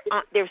like they're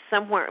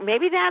somewhere.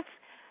 Maybe they're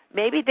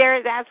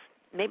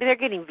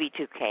getting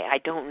V2K. I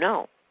don't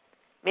know.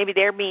 Maybe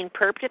they're being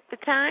perped at the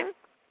time.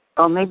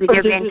 Or maybe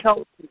they're being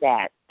told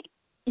that.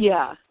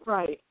 Yeah,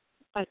 right.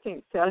 I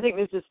think so. I think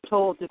they're just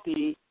told to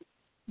be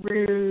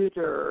rude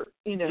or,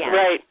 Yeah.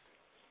 Right.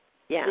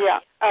 Yeah. Yeah.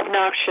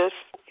 Obnoxious.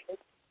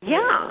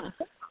 Yeah.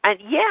 And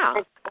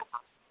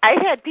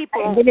I've had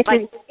people. And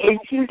then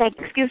it seems like,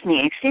 excuse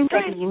me, it seems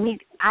like you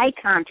need eye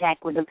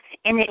contact with them,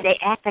 and they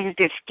act like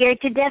they're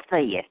scared to death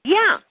of you.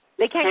 Yeah.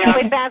 They can't get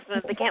away fast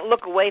enough. They can't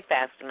look away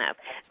fast enough.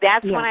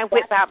 That's when I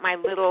whip out my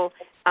little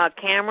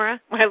camera,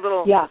 my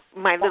little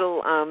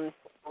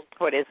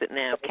what is it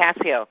now,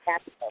 Casio,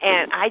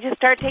 and I just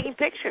start taking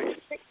pictures.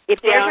 If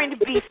they're going to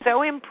be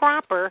so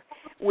improper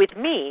with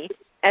me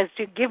as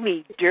to give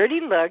me dirty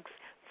looks,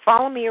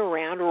 follow me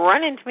around,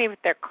 run into me with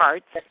their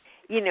carts,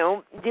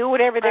 do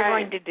whatever they're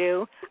going to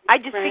do, I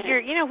just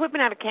figure,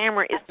 whipping out a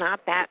camera is not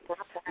that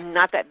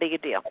big a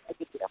deal,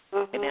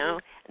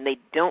 and they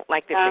don't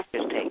like their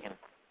pictures taken.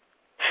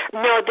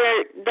 No,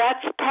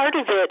 that's part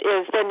of it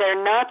is then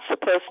they're not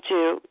supposed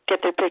to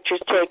get their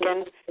pictures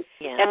taken,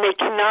 and they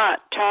cannot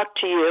talk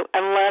to you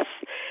unless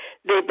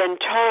they've been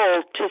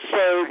told to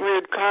say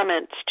rude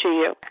comments to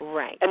you.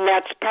 Right. And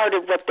that's part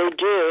of what they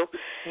do,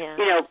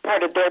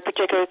 part of their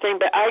particular thing.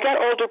 But I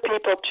got older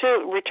people,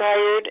 too,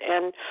 retired,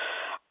 and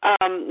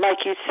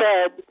like you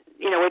said,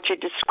 what you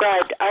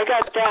described, I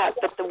got that.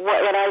 But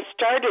what I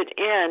started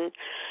in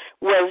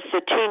was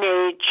the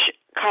teenage,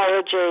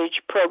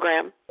 college-age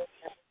program.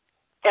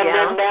 And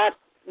then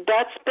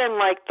that's been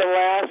like the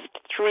last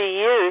 3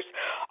 years.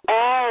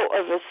 All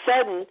of a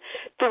sudden,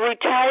 the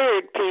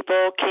retired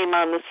people came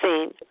on the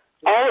scene,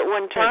 all at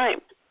one time.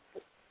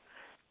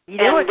 And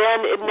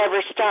then it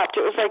never stopped.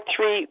 It was like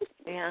 3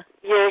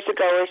 years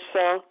ago or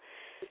so.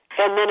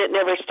 And then it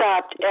never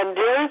stopped. And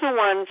they're the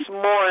ones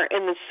more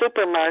in the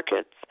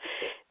supermarkets,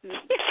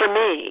 for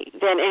me,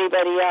 than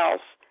anybody else.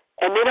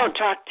 And they don't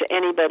talk to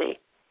anybody.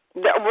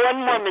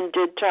 One woman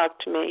did talk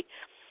to me.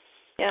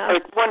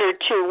 Like 1 or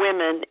 2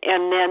 women,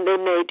 and then they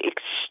made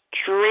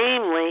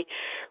extremely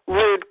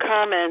rude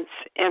comments,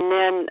 and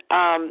then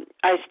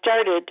I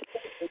started,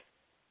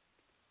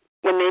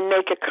 when they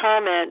make a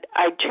comment,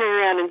 I turn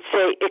around and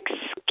say,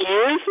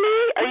 "Excuse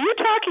me? Are you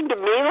talking to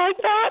me like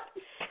that?"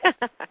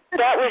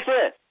 That was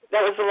it.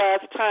 That was the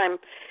last time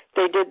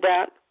they did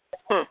that.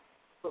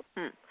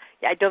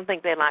 Yeah, I don't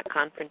think they like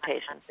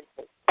confrontation.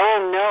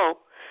 Oh,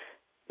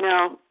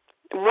 no.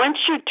 Once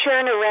you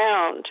turn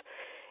around,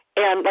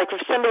 and like if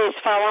somebody's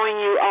following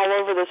you all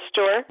over the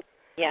store,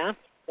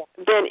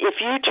 then if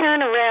you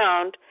turn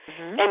around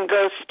and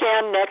go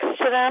stand next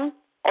to them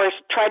or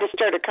try to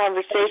start a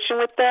conversation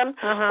with them,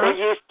 or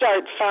you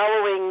start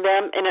following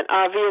them in an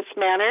obvious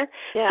manner,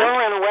 they'll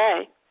run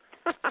away.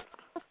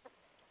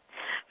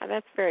 Oh,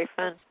 that's very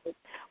fun.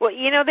 Well,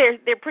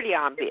 they're pretty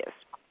obvious.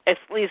 At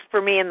least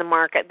for me in the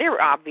market, they're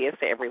obvious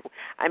everywhere.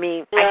 I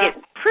mean, I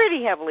get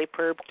pretty heavily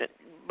perped,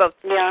 both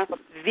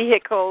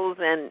vehicles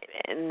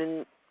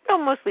and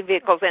mostly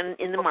vehicles and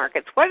in the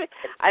markets.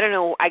 I don't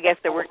know, I guess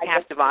there were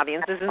captive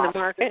audiences in the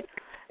market,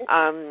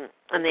 and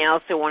they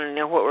also want to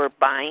know what we're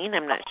buying.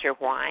 I'm not sure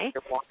why.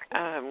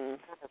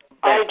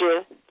 I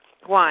do.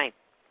 Why?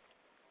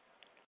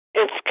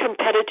 It's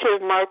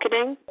competitive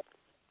marketing.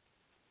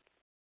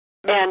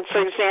 And,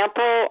 for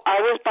example, I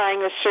was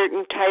buying a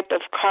certain type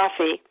of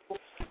coffee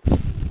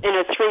in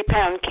a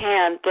 3-pound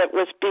can that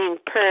was being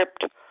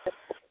perped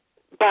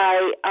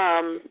by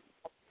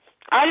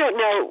I don't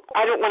know.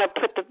 I don't want to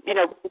put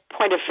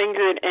point a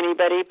finger at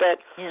anybody, but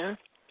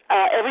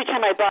every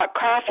time I bought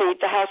coffee,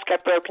 the house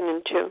got broken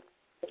into.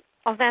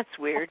 Oh, that's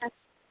weird.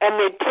 And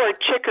they'd pour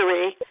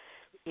chicory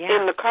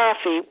in the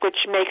coffee,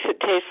 which makes it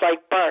taste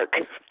like bark,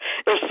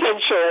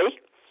 essentially.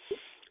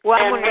 Well,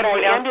 and what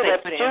I ended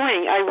up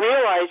doing, I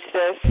realized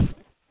this,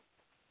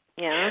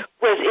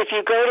 was if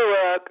you go to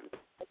a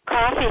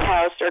coffee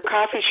house or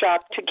coffee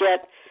shop to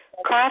get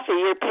coffee,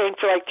 you're paying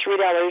for like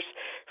 $3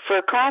 for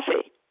a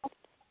coffee.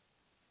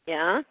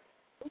 Yeah.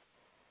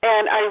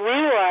 And I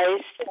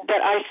realized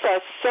that I saw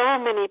so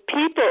many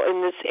people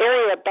in this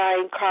area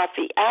buying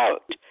coffee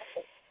out,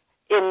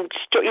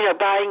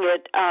 buying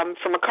it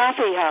from a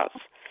coffee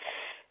house.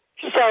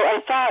 So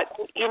I thought,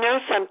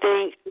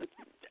 something,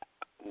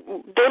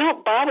 they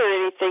don't bother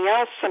anything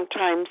else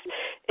sometimes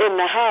in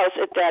the house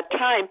at that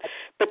time,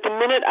 but the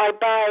minute I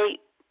buy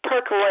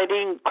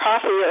percolating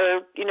coffee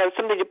or,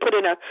 something to put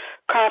in a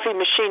coffee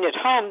machine at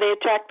home, they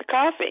attack the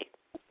coffee.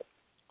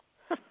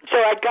 So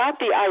I got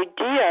the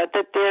idea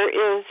that there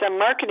is a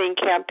marketing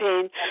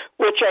campaign,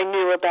 which I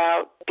knew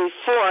about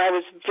before. I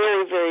was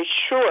very, very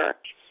sure.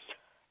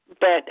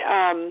 But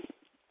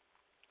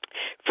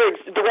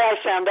the way I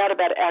found out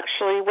about it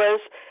actually was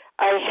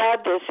I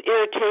had this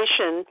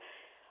irritation,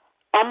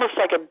 almost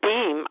like a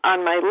beam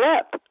on my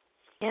lip.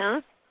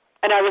 Yeah.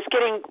 And I was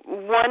getting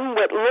one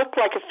what looked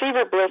like a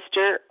fever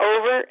blister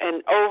over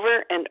and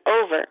over and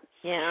over.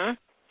 Yeah.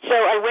 So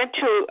I went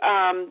to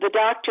the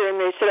doctor, and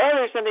they said, "Oh,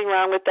 there's nothing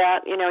wrong with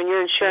that, and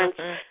your insurance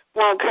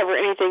won't cover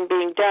anything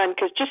being done,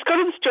 because just go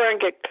to the store and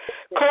get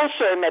cold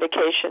sore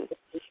medication."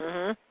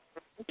 Mm-hmm.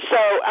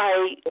 So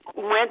I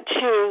went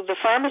to the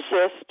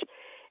pharmacist,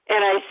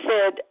 and I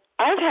said,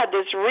 "I've had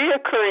this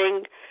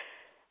reoccurring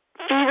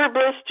fever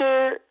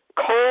blister,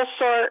 cold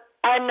sore.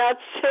 I'm not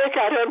sick.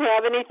 I don't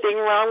have anything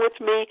wrong with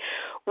me.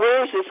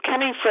 Where is this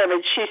coming from?"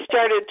 And she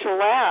started to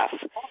laugh,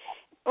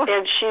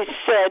 and she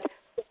said,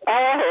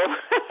 "Oh,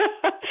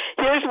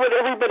 here's what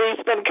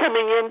everybody's been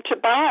coming in to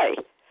buy."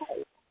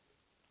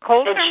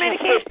 Cold sore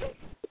medication?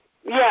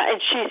 Yeah,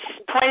 and she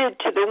pointed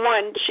to the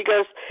one. She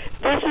goes,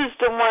 "This is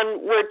the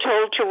one we're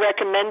told to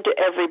recommend to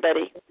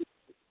everybody."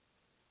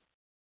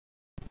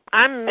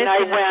 I'm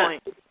missing the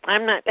point.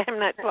 I'm not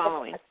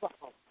following.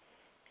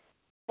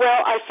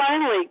 Well, I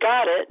finally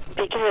got it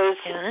because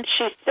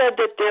she said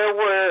that there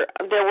were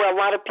a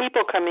lot of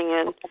people coming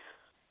in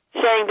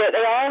saying that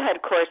they all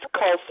had cold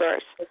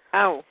sores.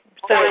 Oh,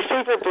 or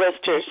fever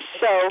blisters.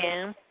 So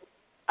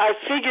I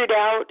figured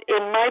out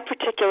in my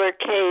particular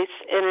case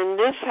and in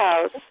this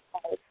house,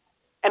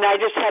 and I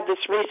just had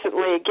this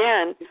recently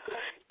again,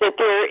 that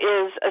there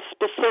is a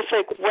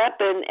specific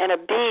weapon and a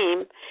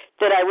beam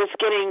that I was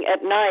getting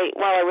at night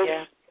while I was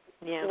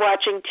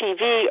watching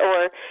TV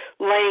or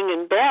laying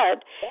in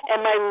bed,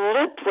 and my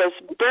lip was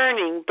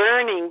burning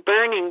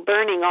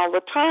all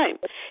the time.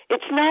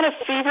 It's not a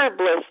fever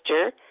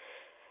blister,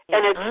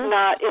 and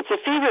it's a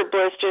fever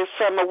blister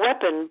from a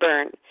weapon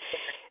burn.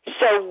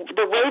 So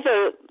the way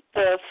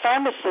the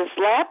pharmacist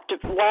laughed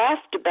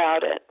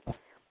about it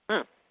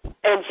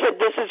and said,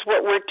 "This is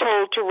what we're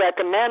told to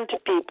recommend to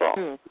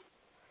people."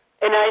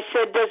 And I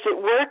said, "Does it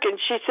work?" And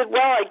she said,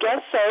 "Well, I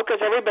guess so,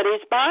 because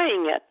everybody's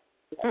buying it."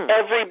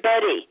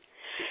 Everybody.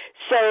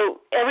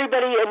 So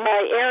everybody in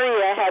my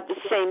area had the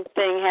same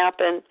thing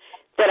happen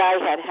that I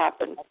had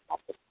happen.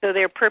 So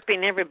they're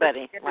perping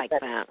everybody like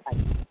that.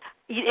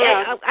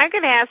 Yeah. I'm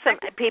going to ask some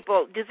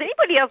people, does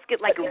anybody else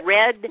get like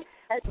red,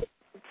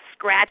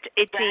 scratch,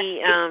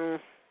 itchy,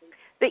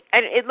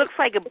 it looks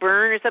like a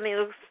burn or something. It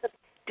looks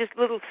just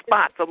little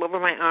spots all over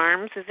my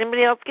arms. Does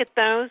anybody else get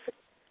those?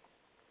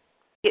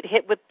 Get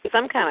hit with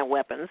some kind of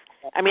weapons?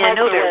 I mean,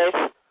 Microwave.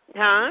 I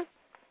know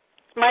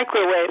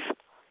Microwave.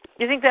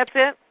 You think that's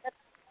it?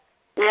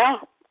 Yeah.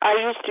 I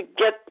used to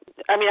get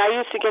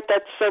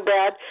that so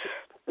bad.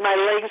 My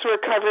legs were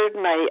covered,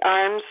 my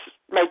arms,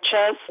 my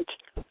chest.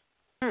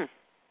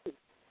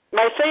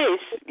 My face,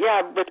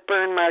 with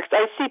burn marks.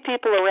 I see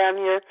people around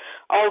here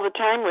all the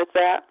time with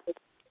that.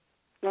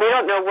 We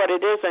don't know what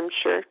it is, I'm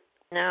sure.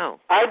 No.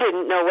 I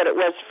didn't know what it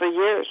was for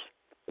years.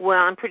 Well,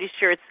 I'm pretty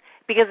sure it's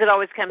because it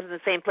always comes in the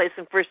same place,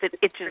 and first it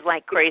itches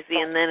like crazy,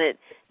 and then it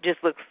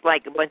just looks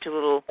like a bunch of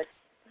little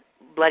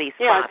bloody spots.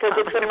 Yeah, because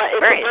it's very a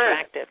burn.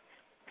 attractive.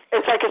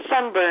 It's like a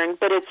sunburn,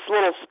 but it's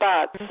little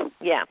spots.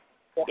 Yeah.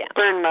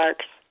 Burn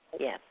marks.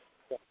 Yes.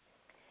 We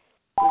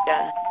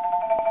got it.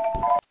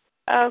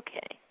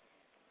 Okay.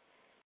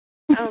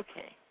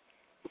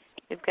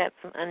 We've got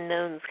some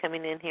unknowns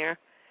coming in here.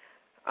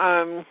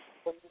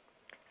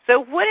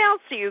 So what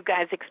else are you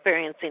guys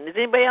experiencing? Does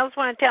anybody else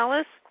want to tell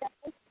us?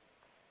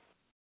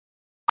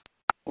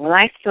 Well,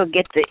 I still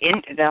get the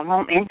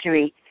home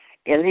entry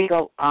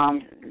illegal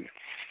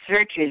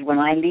searches when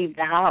I leave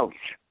the house.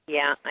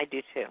 Yeah, I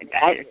do too.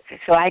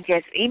 So I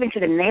just, even to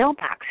the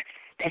mailbox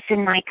that's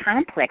in my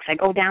complex, I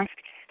go down.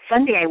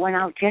 Sunday I went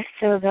out just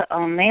to the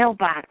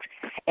mailbox,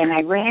 and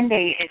I ran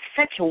there. It's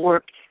such a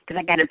work because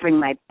I got to bring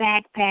my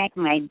backpack,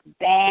 my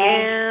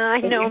bag. Yeah,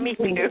 I know, me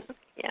too.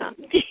 Yeah.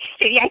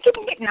 I keep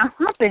getting a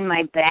hump in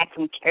my back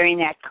from carrying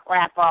that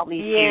crap all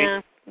these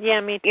years. Yeah,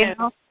 me too. You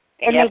know?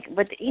 And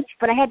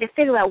but I had to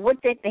figure out what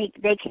they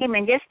came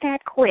in just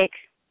that quick,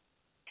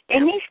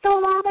 and they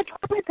stole all the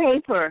toilet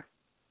paper.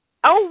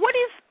 Oh, what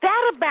is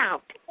that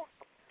about?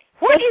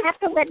 They have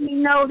to let me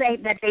know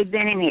that they've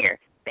been in here.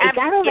 They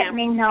got to let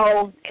me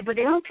know, but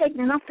they don't take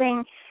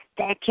nothing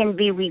that can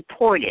be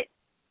reported.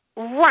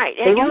 Right.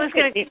 And who's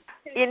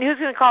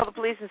going to call the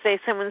police and say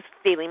someone's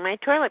stealing my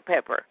toilet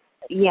paper?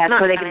 Yeah,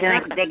 so they can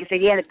say,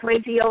 the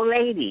crazy old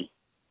lady.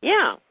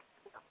 Yeah.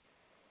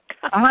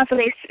 So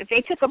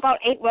they took about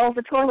 8 rolls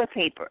of toilet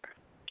paper.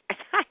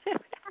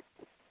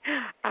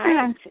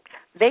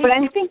 But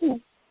I'm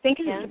thinking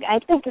I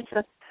think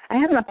I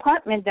have an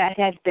apartment that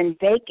has been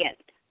vacant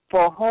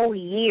for a whole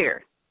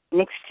year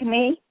next to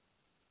me.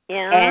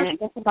 Yeah. And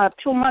just about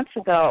 2 months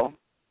ago,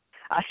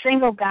 a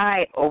single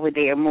guy over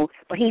there moved,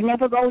 but he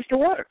never goes to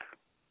work.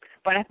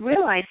 But I've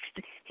realized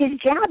his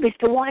job is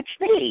to watch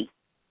me.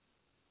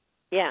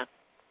 Yeah.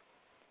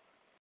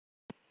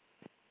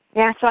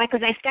 Yeah, so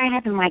because I started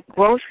having my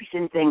groceries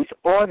and things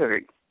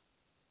ordered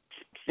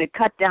to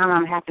cut down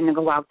on having to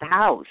go out the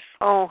house.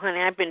 Oh,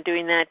 honey, I've been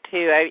doing that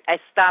too. I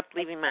stopped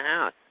leaving my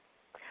house.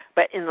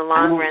 But in the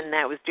long run,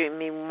 that was doing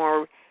me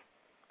more,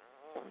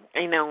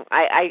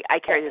 I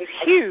carry this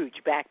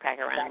huge backpack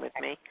around with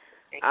me.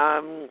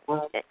 I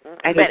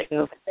do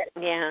too.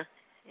 Yeah.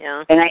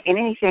 And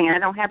anything, I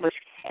don't have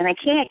and I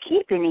can't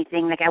keep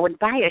anything. Like I would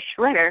buy a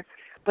shredder,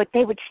 but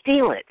they would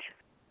steal it.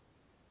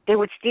 they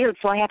would steal it,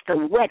 so I have to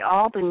wet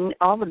all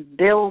the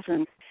bills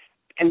and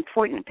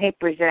important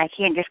papers that I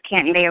can't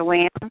lay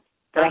around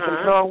that I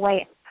can throw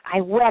away. I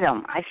wet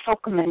them. I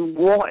soak them in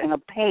water in a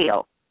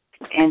pail,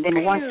 and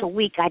then once a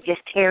week I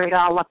just tear it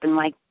all up and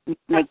make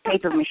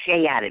paper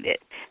mache out of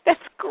it. That's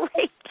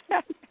great.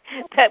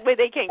 That way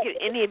they can't get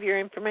any of your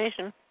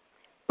information.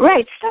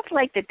 Right, stuff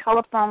like the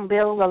telephone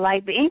bill, the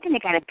light bill, anything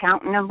that got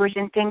account numbers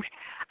and things.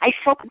 I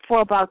soak it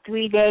for about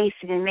 3 days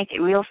and then make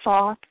it real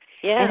soft.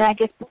 Yeah. And I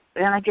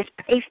just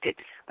paste it.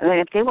 And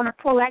if they want to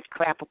pull that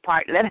crap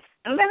apart, let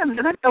them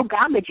throw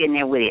garbage in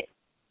there with it.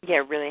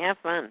 Yeah, really have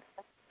fun.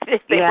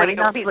 If they want to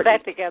go piece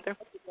that together.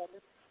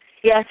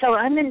 Yeah, so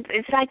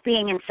it's like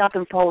being in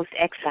self-imposed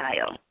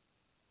exile.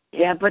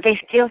 Yeah, but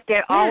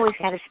they're always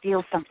got to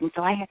steal something.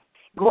 So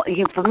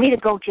for me to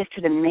go just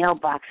to the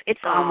mailbox, it's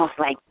almost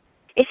like,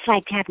 it's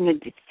like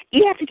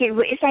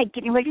it's like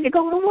getting ready to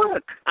go to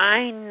work.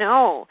 I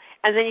know.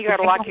 And then you got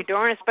to lock your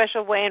door in a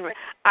special way. And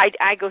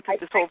I go through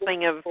this whole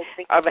thing of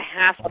a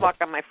hasp block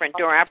on my front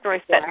door after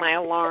I set my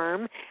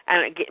alarm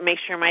and make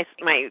sure my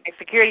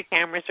security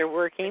cameras are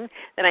working.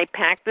 Then I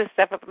pack this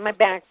stuff up in my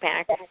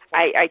backpack.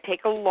 I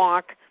take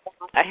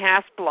a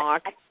hasp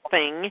block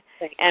thing,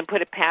 and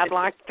put a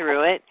padlock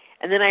through it.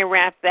 And then I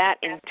wrap that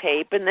in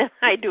tape, and then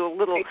I do a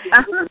little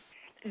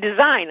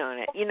design on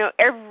it,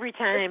 every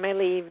time I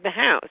leave the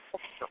house.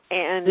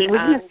 And it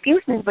was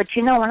confusing, but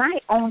when I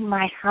owned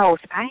my house,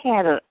 I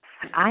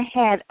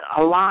had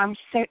Alarm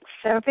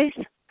Service,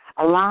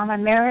 Alarm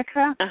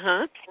America,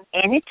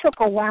 and it took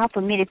a while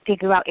for me to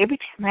figure out. Every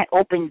time I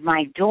opened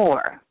my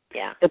door,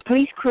 the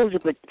police cruiser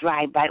would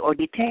drive by or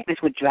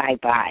detectives would drive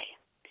by.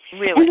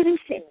 Really?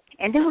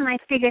 And then when I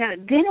figured out,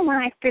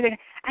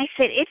 I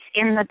said it's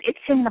in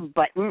the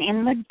button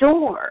in the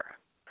door.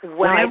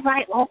 Whenever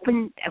I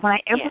open,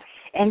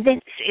 and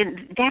then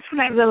that's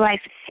when I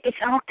realized it's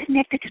all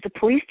connected to the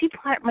police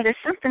department or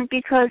something,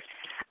 because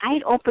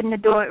I'd open the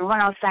door and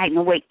run outside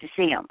and wait to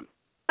see them.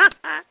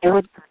 And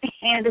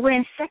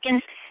within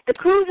seconds, the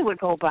cruiser would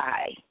go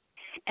by.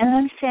 And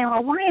I'm saying,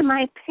 well, why am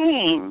I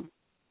paying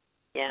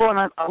for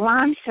an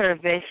alarm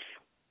service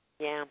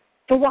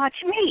to watch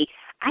me?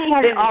 I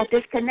had it all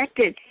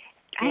disconnected.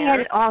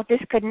 And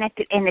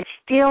it's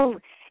still,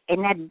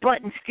 and that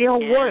button still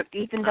worked,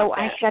 even though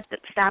I shut the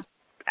stop.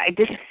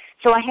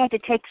 So I had to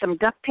take some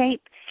duct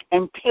tape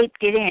and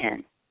taped it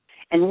in.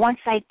 And once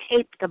I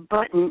taped the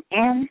button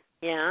in,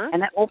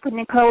 and I opened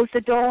and closed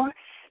the door,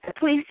 the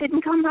police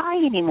didn't come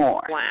by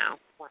anymore. Wow.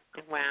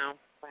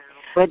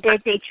 But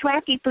they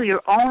track you through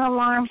your own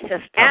alarm system.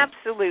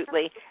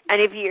 Absolutely.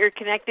 And if you're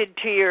connected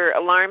to your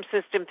alarm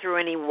system through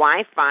any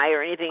Wi-Fi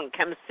or anything that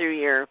comes through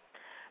your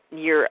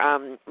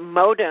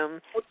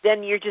modem,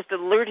 then you're just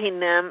alerting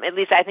them. At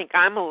least I think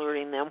I'm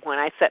alerting them when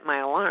I set my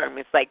alarm.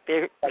 It's like,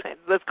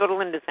 let's go to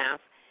Linda's house.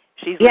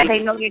 She's leaving. They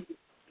know you.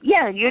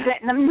 Yeah, you're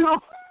letting them know.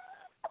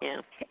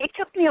 Yeah. It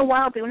took me a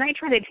while, but when I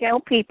tried to tell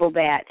people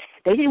that,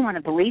 they didn't want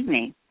to believe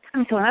me.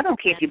 I'm saying, I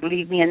don't care if you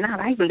believe me or not.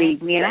 I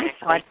believe me, and I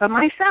saw it for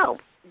myself.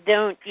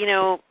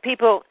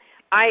 People,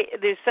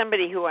 there's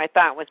somebody who I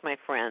thought was my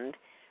friend,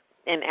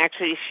 and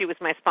actually she was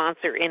my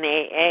sponsor in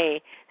AA.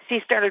 She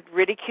started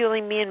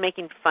ridiculing me and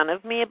making fun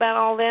of me about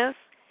all this,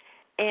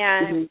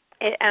 and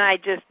I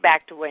just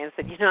backed away and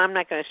said, I'm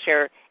not going to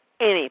share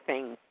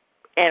anything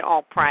at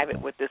all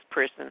private with this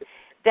person.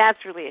 That's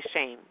really a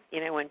shame,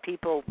 when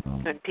people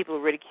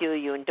ridicule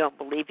you and don't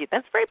believe you.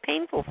 That's very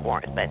painful for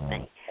us, I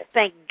think.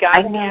 Thank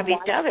God we have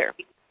each other.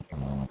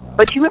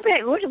 But you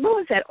remember, what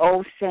was that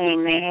old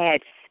saying they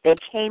had?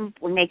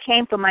 When they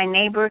came for my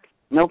neighbor,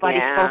 nobody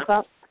spoke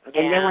up.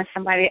 And then when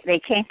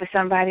they came for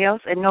somebody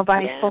else and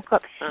nobody spoke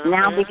up.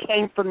 Now they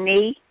came for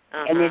me,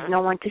 and there's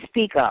no one to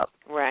speak up.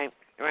 Right.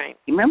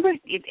 Remember?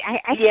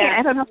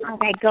 I don't know how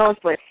that goes,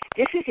 but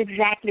this is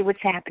exactly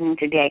what's happening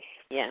today.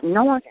 Yeah.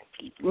 No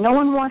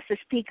one wants to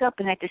speak up,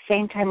 and at the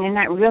same time, they're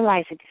not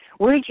realizing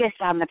we're just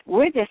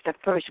the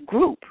first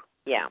group.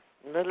 Yeah.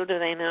 Little do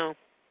they know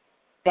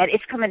that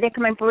it's coming. They're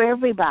coming for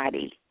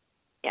everybody.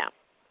 Yeah.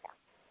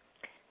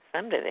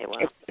 Someday they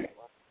will.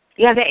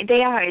 Yeah,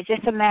 they are. It's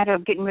just a matter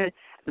of getting rid.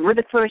 We're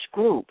the first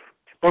group,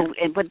 but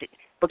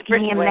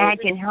can you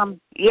imagine how?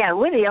 Yeah,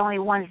 we're the only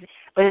ones.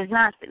 But it's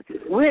not.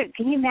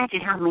 Can you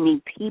imagine how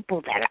many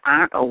people that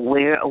aren't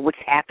aware of what's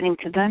happening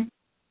to them?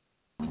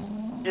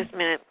 Just a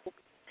minute.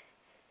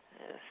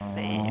 Let's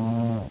see.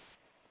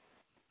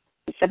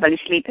 Is somebody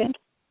sleeping?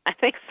 I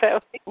think so.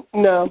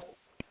 No.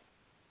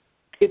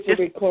 It's a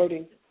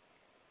recording.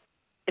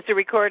 It's a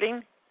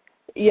recording?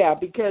 Yeah,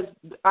 because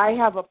I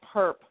have a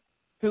perp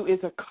who is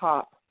a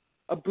cop,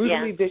 a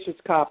brutally vicious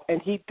cop,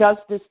 and he does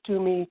this to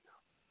me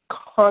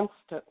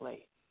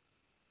constantly.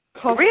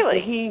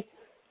 Really? He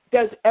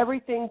does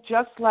everything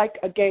just like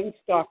a gang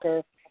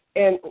stalker.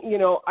 And,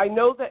 I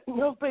know that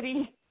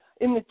nobody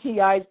in the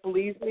TIs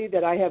believes me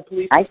that I have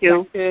police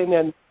protection.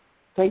 And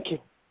thank you.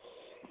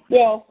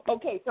 Well,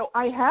 okay, so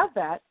I have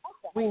that.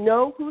 We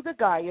know who the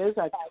guy is.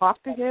 I've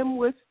talked to him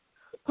with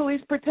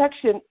police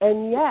protection,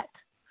 and yet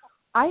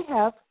I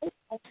have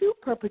two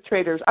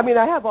perpetrators. I mean,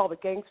 I have all the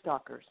gang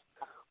stalkers,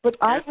 but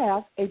I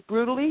have a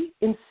brutally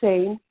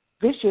insane,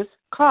 vicious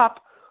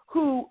cop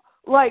who,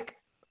 like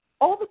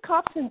all the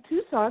cops in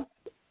Tucson,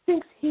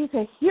 thinks he's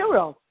a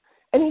hero.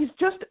 And he's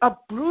just a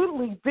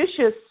brutally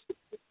vicious,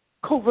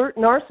 covert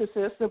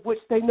narcissist of which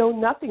they know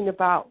nothing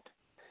about.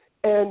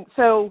 And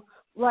so,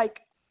 like,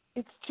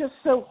 it's just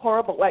so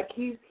horrible. Like,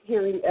 he's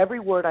hearing every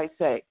word I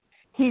say.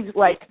 He's,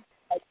 like,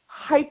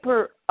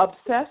 hyper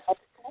obsessed,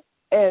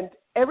 and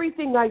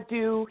everything I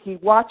do, he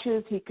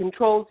watches, he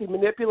controls, he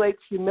manipulates,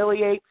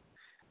 humiliates,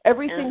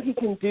 everything he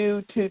can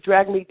do to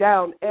drag me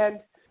down. And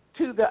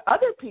to the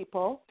other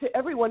people, to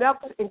everyone else,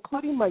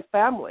 including my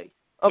family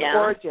of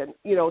origin,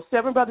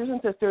 7 brothers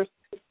and sisters,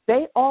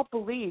 they all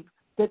believe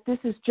that this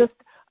is just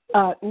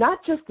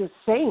not just a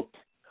saint,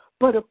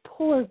 but a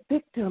poor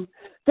victim,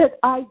 that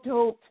I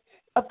don't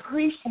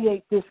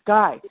appreciate this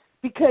guy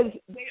because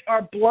they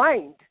are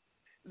blind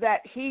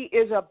that he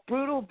is a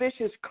brutal,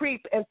 vicious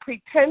creep and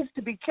pretends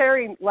to be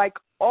caring like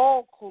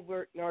all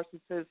covert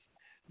narcissists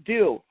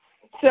do.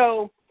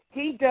 So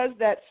he does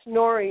that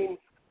snoring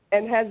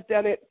and has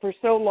done it for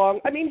so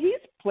long. I mean,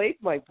 he's played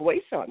my voice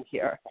on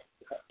here.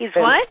 He's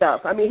what?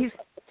 Stuff. I mean,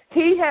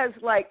 he has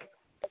like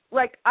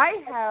I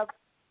have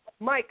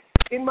mics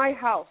in my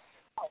house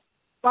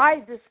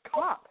by this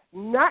cop,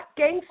 not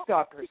gang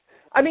stalkers.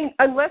 I mean,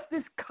 unless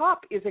this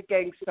cop is a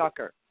gang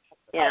stalker.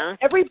 Yeah.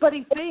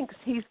 Everybody thinks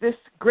he's this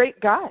great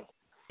guy.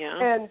 Yeah.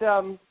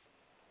 And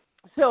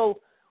so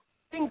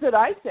things that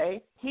I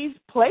say, he's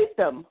played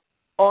them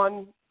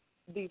on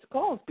these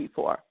calls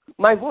before.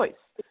 My voice.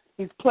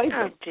 He's played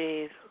them. Oh,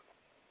 jeez.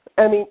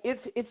 I mean,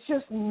 it's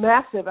just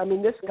massive. I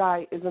mean, this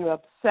guy is an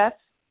obsessed.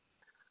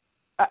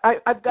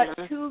 I've got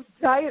 2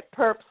 diet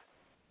perps,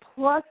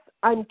 plus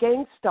I'm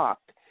gang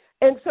stalked.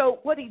 And so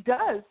what he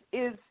does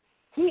is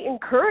he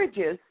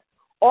encourages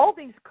all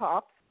these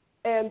cops,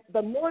 and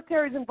the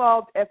military's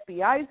involved,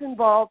 FBI's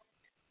involved.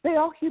 They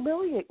all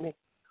humiliate me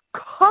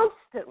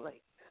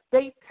constantly.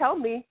 They tell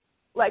me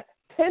like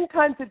 10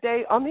 times a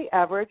day on the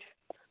average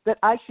that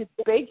I should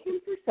beg him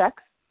for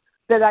sex,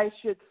 that I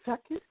should suck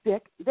his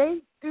dick. They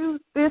do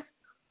this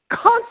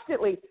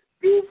constantly.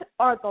 These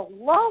are the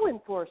law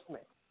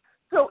enforcement.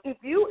 So if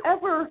you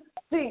ever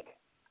think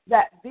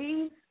that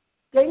these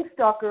gang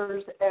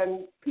stalkers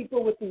and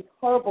people with these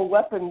horrible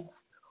weapons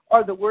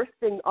are the worst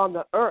thing on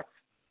the earth,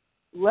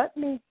 let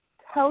me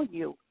tell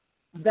you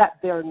that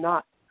they're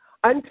not.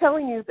 I'm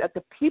telling you that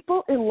the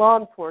people in law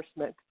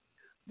enforcement,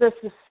 the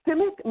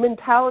systemic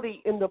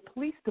mentality in the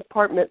police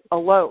department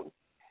alone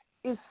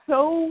is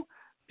so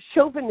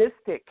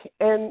chauvinistic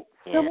and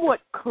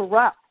somewhat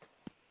corrupt.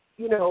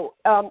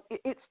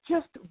 It's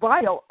just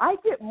vile. I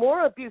get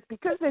more abuse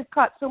because they've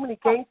caught so many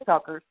gang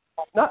stalkers,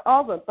 not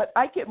all of them, but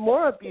I get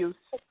more abuse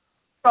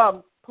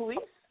from police,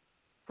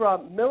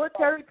 from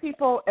military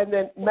people, and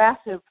then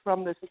massive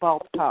from this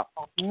bald cop.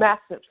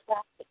 Massive.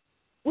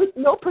 With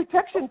no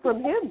protection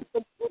from him.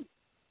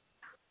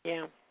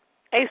 Yeah.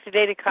 I used to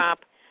date a cop.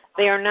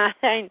 They are not,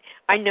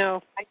 I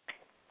know,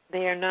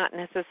 they are not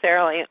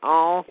necessarily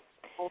all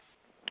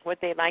what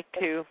they like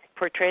to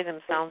portray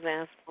themselves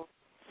as.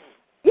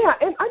 Yeah,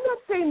 and I'm not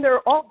saying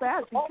they're all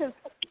bad because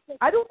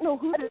I don't know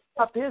who this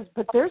cop is,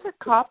 but there's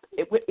a cop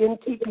in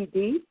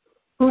TPD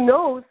who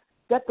knows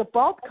that the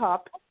bald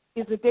cop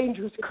is a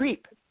dangerous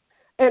creep.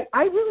 And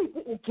I really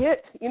didn't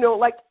get,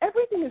 like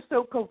everything is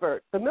so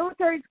covert. The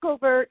military's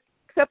covert,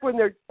 except when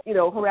they're,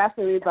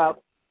 harassing me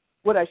about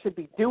what I should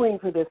be doing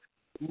for this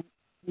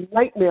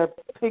nightmare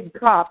pig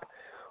cop.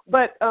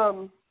 But,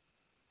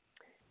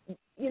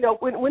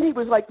 when he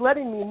was like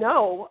letting me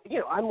know,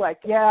 I'm like,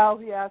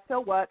 yeah, so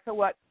what?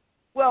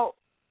 Well,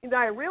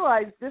 I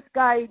realized this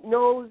guy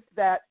knows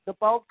that the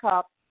bald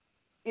cop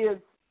is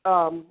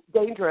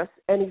dangerous,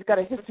 and he's got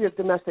a history of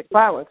domestic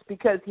violence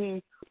because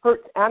he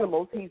hurts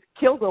animals. He's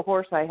killed a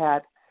horse I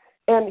had,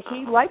 and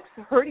he likes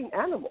hurting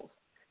animals,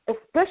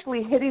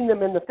 especially hitting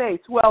them in the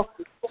face. Well,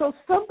 so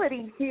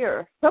somebody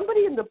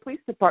in the police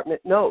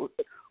department knows.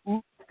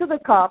 Most of the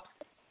cops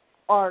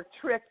are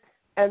tricked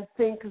and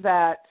think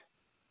that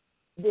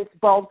this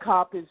bald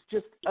cop is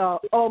just,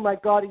 oh, my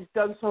God, he's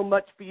done so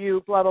much for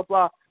you, blah, blah,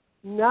 blah.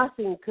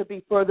 Nothing could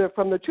be further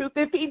from the truth.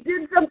 If he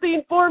did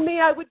something for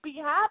me, I would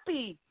be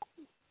happy.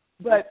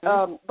 But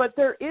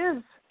there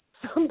is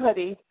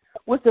somebody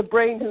with a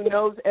brain who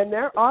knows, and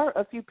there are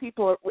a few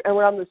people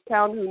around this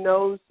town who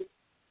knows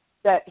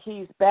that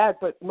he's bad,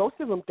 but most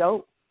of them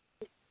don't.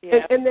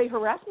 Yeah. And they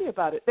harass me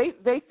about it. They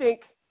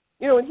think,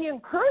 and he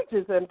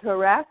encourages them to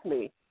harass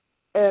me.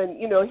 And,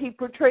 he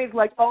portrays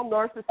like all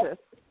narcissists.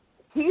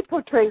 He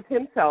portrays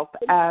himself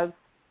as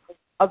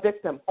a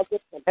victim.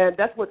 And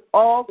that's what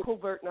all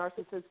covert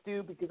narcissists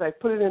do because I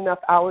put in enough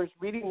hours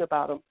reading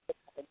about them.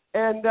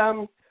 And,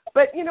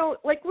 but,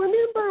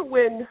 remember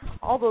when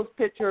all those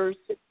pictures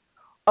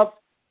of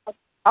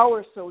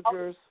our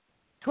soldiers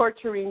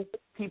torturing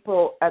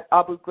people at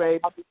Abu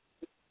Ghraib?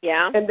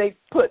 Yeah. And they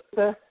put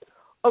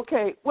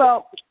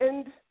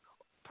and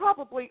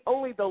probably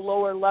only the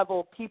lower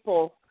level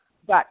people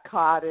got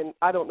caught, and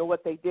I don't know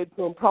what they did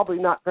to them, probably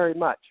not very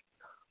much.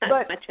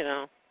 Not much at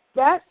all.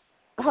 That,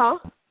 huh?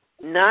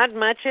 Not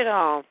much at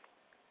all.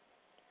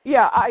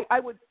 Yeah, I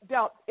would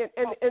doubt,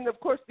 and of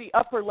course the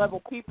upper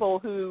level people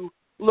who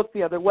look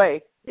the other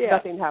way,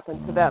 nothing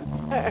happened to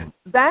them.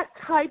 That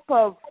type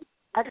of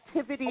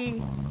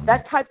activity,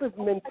 that type of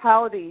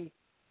mentality,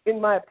 in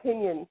my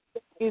opinion,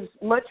 is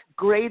much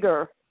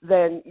greater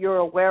than you're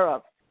aware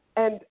of.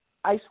 And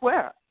I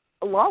swear,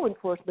 law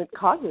enforcement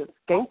causes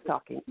gang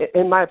stalking,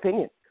 in my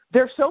opinion.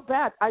 They're so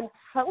bad. I'm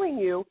telling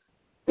you,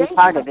 they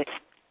have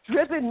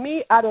driven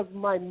me out of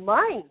my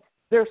mind.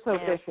 They're so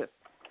vicious.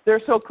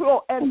 They're so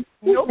cruel. And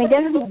nobody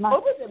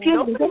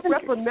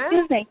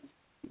reprimands.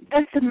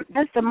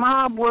 Does the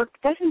mob work?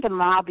 Doesn't the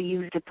mob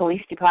use the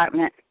police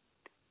department?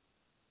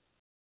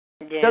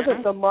 Yeah.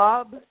 Doesn't the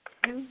mob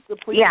use the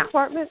police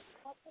department?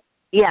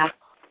 Yeah.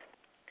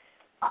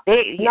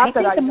 Not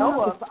that I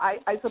know of.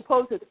 I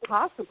suppose it's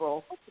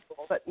possible,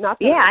 but not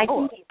that I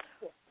know of.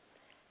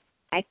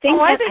 I think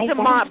the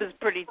mob is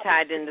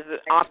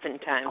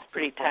oftentimes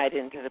pretty tied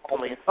into the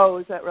police. Oh,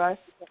 is that right?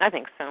 I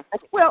think so.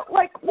 Well,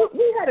 like,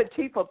 we had a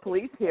chief of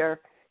police here.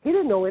 He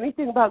didn't know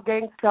anything about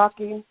gang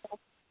stalking.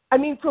 I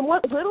mean, from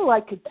what little I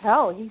could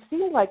tell, he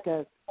seemed like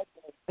a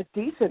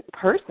decent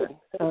person.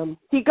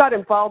 He got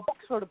involved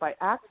sort of by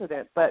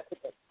accident,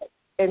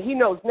 and he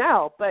knows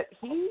now, but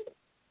he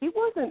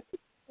wasn't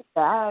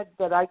bad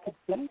that I could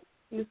see.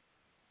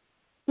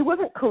 He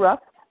wasn't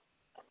corrupt.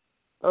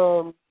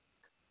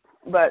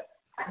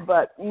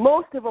 But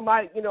most of them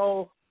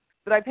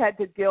that I've had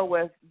to deal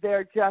with,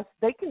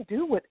 they can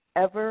do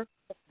whatever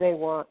they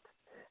want.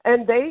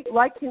 And they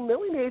like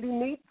humiliating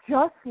me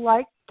just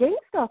like gang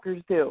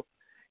stalkers do.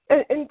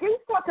 And gang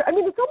stalkers, I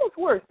mean, it's almost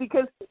worse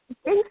because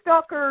gang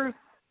stalkers,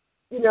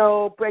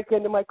 break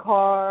into my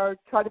car,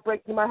 try to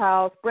break into my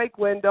house, break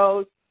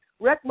windows,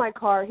 wreck my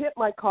car, hit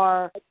my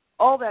car,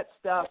 all that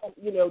stuff.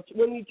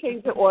 When you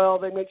change the oil,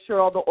 they make sure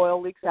all the oil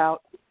leaks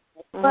out.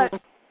 But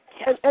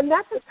and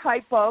that's a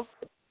type of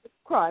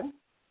crime.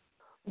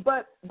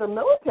 But the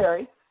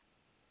military,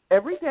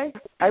 every day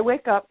I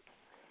wake up,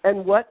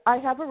 and what I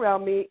have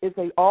around me is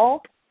they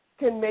all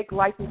can make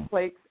license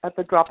plates at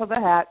the drop of a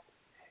hat.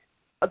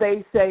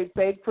 They say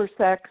beg for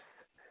sex,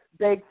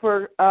 beg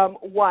for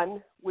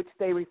one, which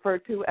they refer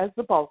to as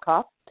the ball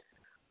cop.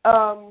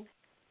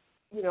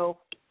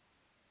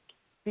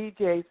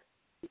 DJs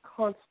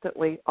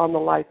constantly on the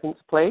license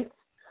plates.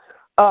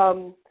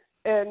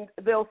 And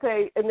they'll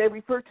say, and they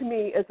refer to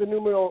me as the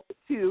numeral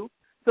 2,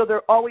 so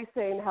they're always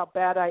saying how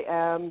bad I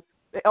am.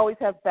 They always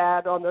have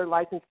bad on their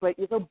license plate.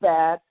 You're so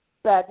bad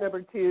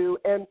number 2,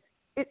 and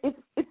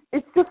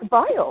it's just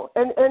vile.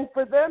 And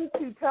for them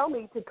to tell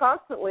me to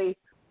constantly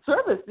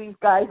service these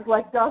guys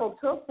like Donald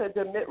Trump said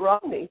to Mitt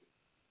Romney,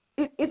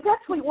 it's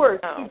actually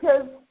worse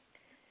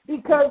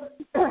because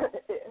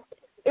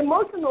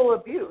emotional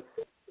abuse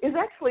is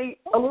actually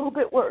a little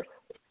bit worse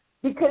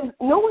because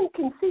no one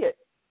can see it.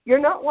 You're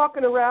not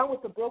walking around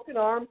with a broken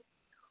arm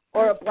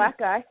or a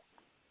black eye,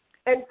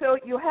 and so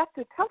you have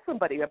to tell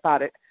somebody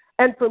about it.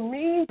 And for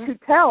me to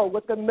tell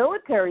what the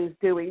military is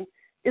doing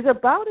is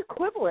about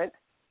equivalent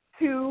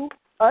to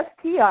us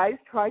TIs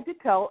trying to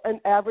tell an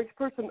average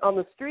person on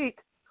the street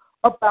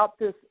about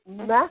this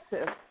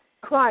massive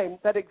crime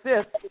that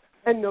exists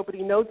and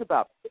nobody knows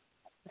about.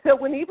 So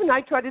when even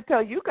I try to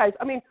tell you guys,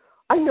 I mean,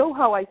 I know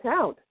how I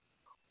sound.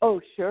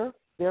 Oh, sure,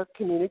 they're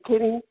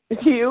communicating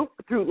to you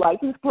through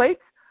license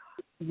plates.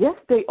 Yes,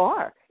 they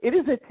are. It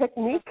is a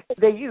technique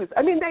they use.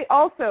 I mean, they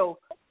also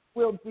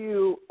will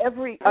do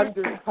every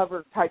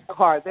undercover type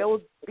car. They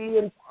will be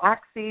in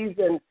taxis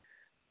and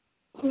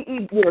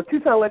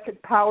Tucson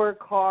Electric Power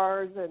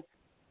cars, and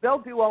they'll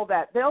do all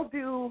that. They'll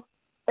do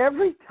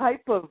every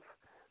type of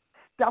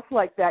stuff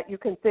like that you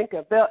can think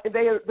of.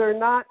 They're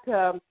not.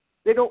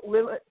 They don't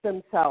limit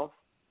themselves.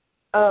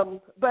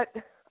 But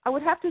I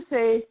would have to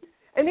say,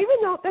 and even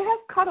though they have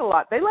caught a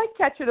lot, they like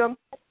catching them,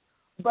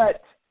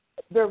 but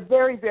they're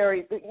very,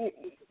 very,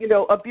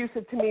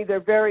 abusive to me. They're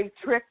very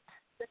tricked,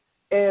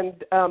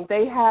 and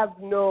they have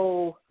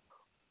no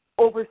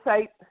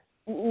oversight,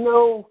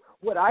 no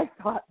what I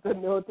thought the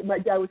military. My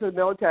dad was in the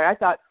military. I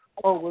thought,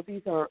 oh, well,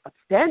 these are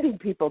upstanding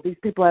people. These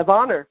people have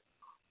honor.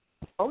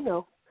 Oh,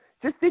 no.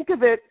 Just think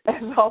of it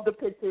as all the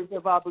pictures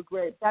of Abu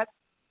Ghraib.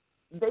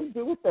 They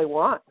do what they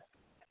want,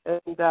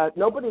 and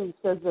nobody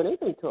says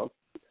anything to them.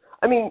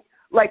 I mean,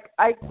 like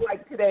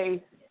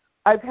today,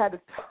 I've had a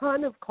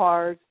ton of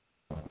cars,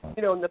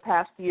 in the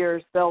past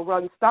years, they'll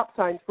run stop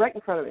signs right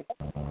in front of me.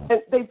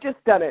 And they've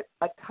just done it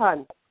a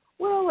ton.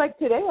 Well, like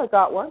today I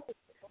got one,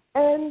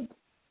 and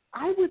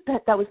I would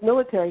bet that was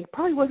military.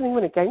 Probably wasn't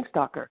even a gang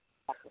stalker.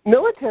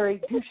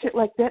 Military do shit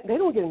like that, and they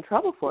don't get in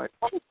trouble for it.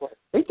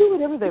 They do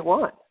whatever they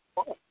want.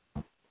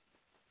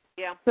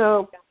 Yeah.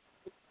 So,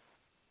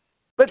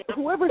 but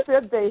whoever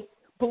said they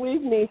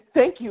believe me,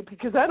 thank you,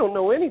 because I don't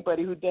know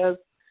anybody who does.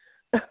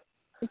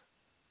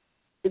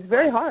 It's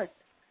very hard.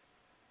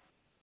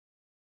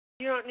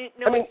 You don't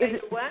know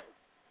what?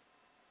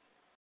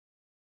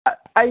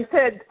 I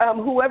said,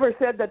 whoever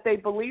said that they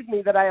believe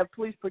me that I have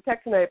police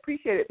protection, I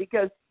appreciate it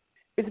because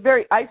it's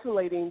very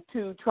isolating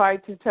to try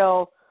to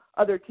tell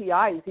other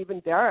TIs, even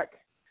Derek,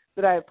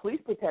 that I have police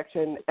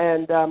protection,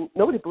 and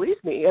nobody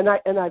believes me. And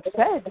I've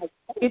said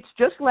it's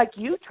just like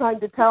you trying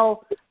to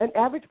tell an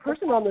average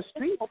person on the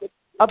street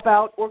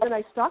about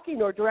organized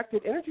stalking or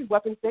directed energy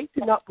weapons. They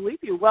do not believe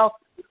you. Well,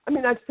 I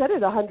mean, I've said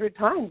it 100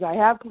 times. I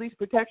have police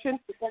protection,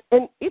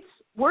 and it's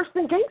worse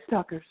than gang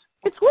stalkers.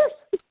 It's worse.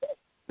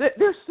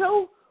 They're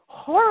so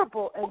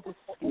horrible and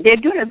disgusting. They're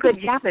doing a good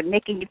job at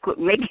making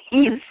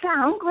you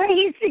sound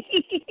crazy,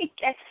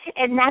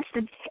 and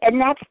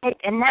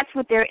that's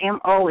what their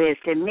MO is,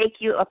 to make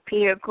you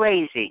appear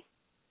crazy.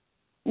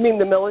 You mean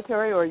the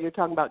military, or you're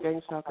talking about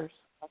gang stalkers?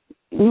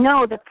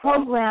 No, the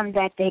program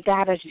that they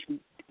got us,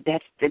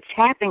 that's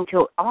happening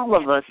to all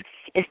of us,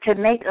 is to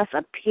make us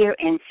appear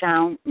and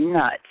sound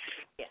nuts.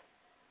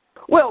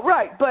 Well,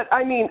 right, but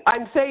I mean,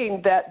 I'm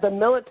saying that the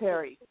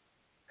military,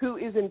 who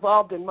is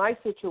involved in my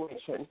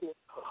situation,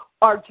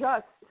 are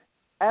just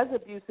as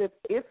abusive,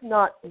 if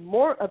not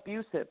more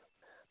abusive,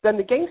 than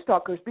the gang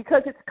stalkers,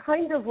 because it's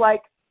kind of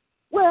like,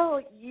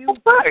 well, you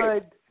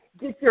could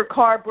get your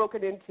car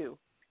broken into,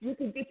 you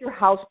could get your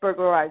house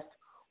burglarized,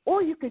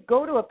 or you could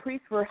go to a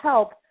priest for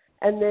help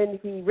and then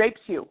he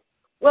rapes you.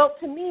 Well,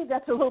 to me,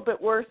 that's a little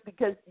bit worse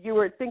because you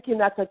were thinking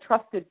that's a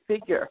trusted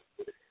figure.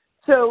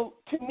 So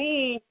to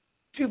me,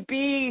 to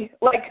be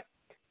like,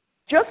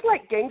 just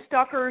like gang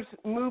stalkers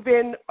move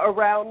in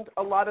around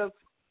a lot of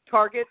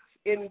targets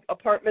in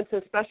apartments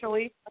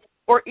especially,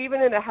 or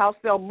even in a house,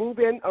 they'll move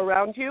in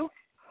around you.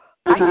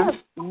 I have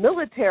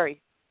military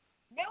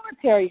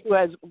who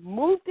has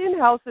moved in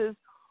houses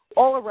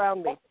all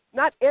around me.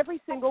 Not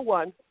every single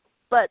one,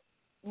 but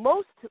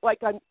most,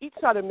 like on each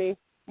side of me,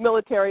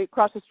 military,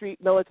 across the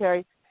street,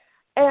 military.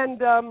 And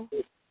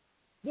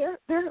they're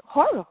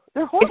horrible.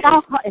 They're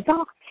horrible.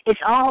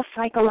 It's all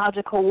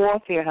psychological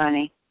warfare,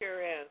 honey.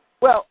 Sure is.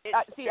 Well,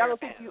 see, I don't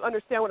think you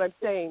understand what I'm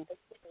saying.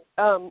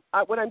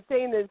 What I'm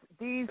saying is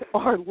these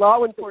are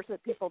law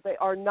enforcement people. They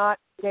are not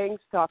gang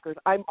stalkers.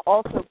 I'm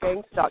also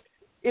gang stalked.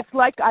 It's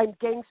like I'm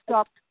gang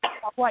stalked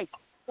twice.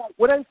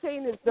 What I'm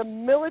saying is the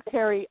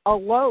military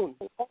alone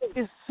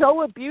is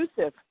so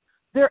abusive.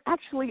 They're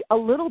actually a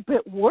little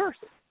bit worse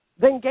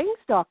than gang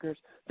stalkers.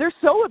 They're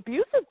so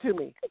abusive to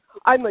me.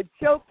 I'm a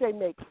joke. They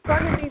make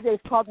fun of me.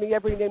 They've called me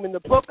every name in the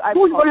book.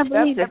 Who's going to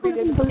believe it? Who's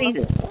going to believe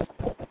it?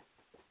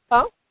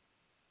 Huh?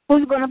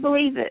 Who's going to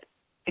believe it?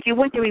 If you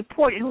went to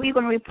report it, who are you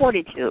going to report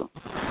it to?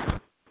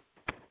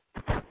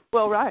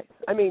 Well, right.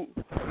 I mean.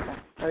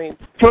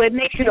 So it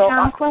makes you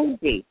sound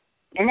crazy,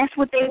 and that's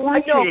what they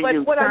want you to do. I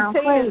know, but what I'm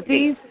saying is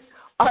crazy. these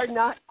are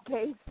not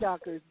gang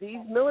stalkers. These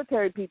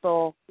military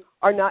people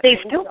are not. They're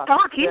still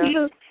stalking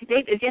you.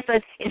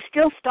 It's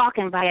still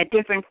stalking by a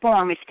different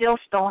form. It's still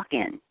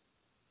stalking.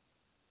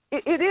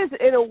 It is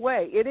in a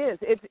way. It is.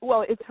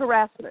 It's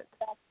harassment.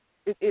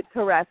 It's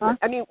harassment.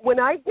 Huh? I mean, when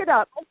I get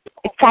up,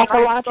 it's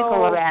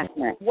psychological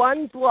harassment.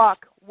 One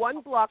block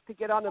to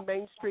get on the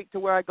main street to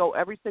where I go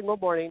every single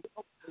morning,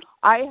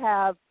 I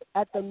have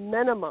at the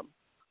minimum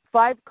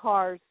 5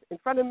 cars in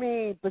front of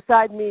me,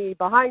 beside me,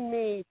 behind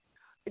me,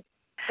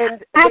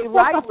 and they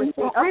ride with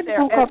me up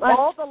there, and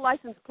all the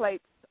license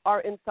plates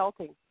are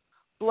insulting.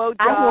 Blowjobs.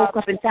 I woke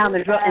up in town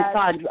and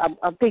saw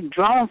a big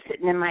drone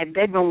sitting in my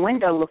bedroom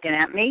window looking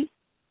at me.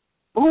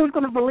 Who's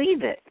going to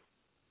believe it?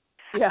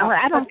 Yeah,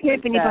 I don't care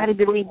if anybody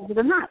believes it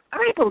or not.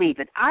 I believe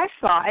it. I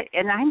saw it,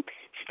 and I'm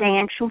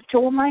staying true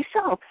to it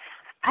myself.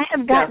 I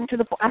have gotten to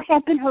the point. I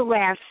have been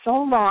harassed so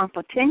long,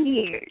 for 10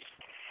 years,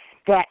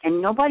 and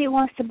nobody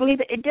wants to believe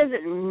it. It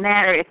doesn't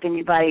matter if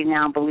anybody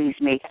now believes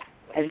me.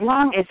 As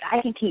long as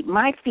I can keep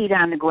my feet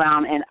on the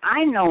ground and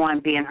I know I'm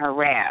being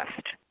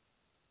harassed.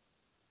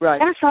 Right.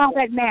 That's all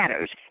that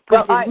matters.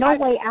 Because there's no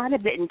way out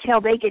of it until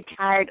they get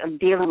tired of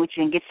dealing with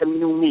you and get some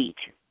new meat.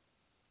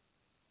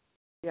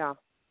 Yeah.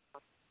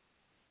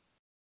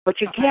 But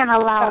you can't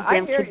allow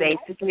them to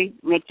basically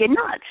make you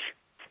nuts,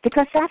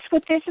 because that's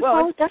what they're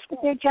supposed. That's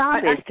what their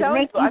job is, to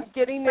make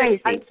you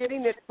crazy. I'm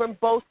getting it from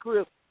both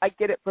groups. I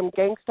get it from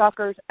gang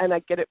stalkers, and I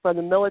get it from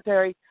the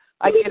military.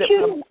 I get it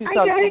from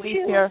Tucson police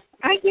here.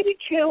 I get it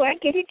too. I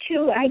get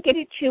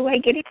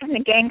it from the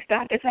gang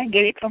stalkers. I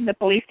get it from the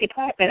police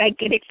department. I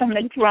get it from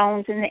the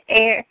drones in the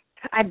air.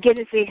 I get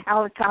it from the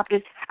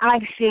helicopters.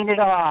 I've seen it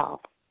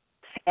all.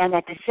 And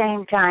at the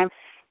same time,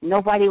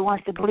 nobody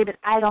wants to believe it.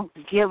 I don't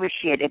give a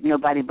shit if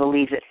nobody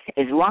believes it.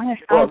 As long as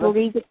I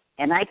believe it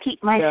and I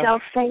keep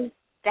myself safe,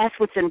 that's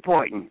what's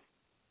important.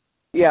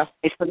 Yeah.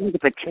 It's for me to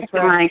protect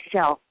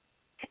myself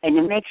and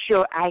to make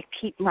sure I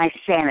keep my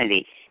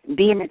sanity.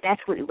 Being that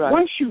that's what,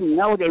 once you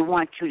know they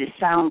want you to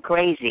sound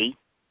crazy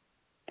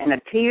and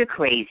appear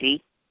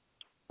crazy,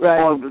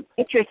 or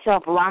get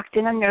yourself locked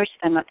in a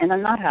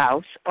nut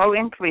house or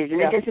in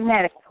prison, it doesn't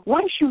matter.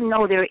 Once you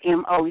know their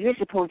MO, you're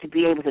supposed to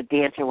be able to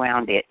dance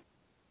around it.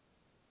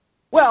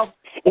 Well,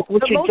 the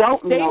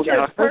most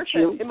dangerous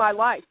person in my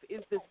life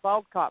is this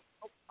bald cop.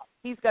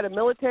 He's got a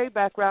military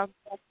background.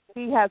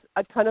 He has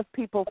a ton of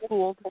people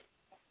fooled,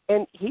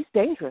 and he's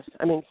dangerous.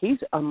 I mean, he's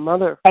a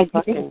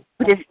motherfucking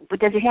But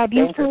does he have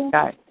you fooled?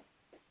 Guy.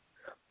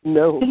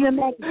 No. You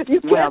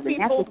can't be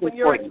then fooled when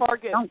you're a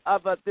target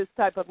of this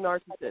type of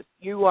narcissist.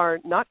 You are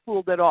not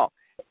fooled at all.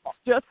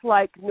 just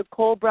like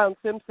Nicole Brown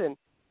Simpson.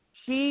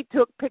 She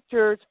took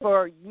pictures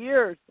for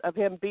years of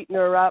him beating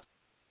her up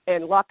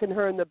and locking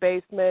her in the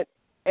basement.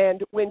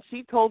 And when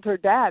she told her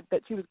dad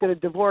that she was going to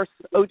divorce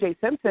O.J.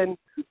 Simpson,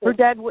 her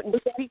dad wouldn't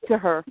speak to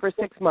her for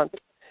 6 months.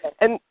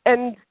 And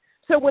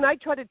so when I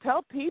try to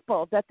tell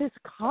people that this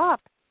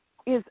cop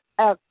is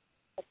a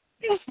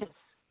vicious,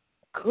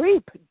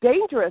 creep,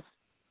 dangerous,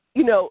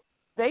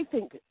 they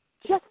think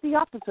just the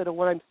opposite of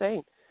what I'm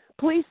saying.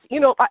 Police,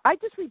 I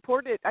just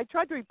reported, I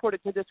tried to report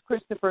it to this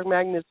Christopher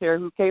Magnus here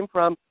who came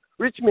from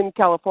Richmond,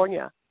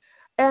 California.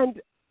 And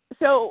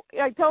so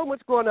I tell him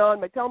what's going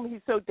on. I tell him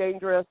he's so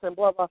dangerous and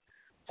blah, blah.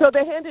 So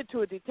they hand it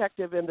to a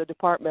detective in the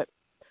department.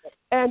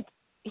 And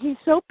he's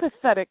so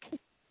pathetic.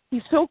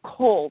 He's so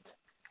cold.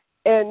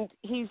 And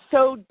he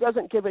so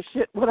doesn't give a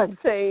shit what I'm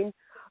saying.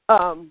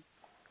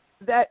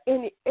 That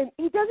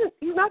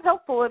he's not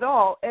helpful at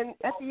all. And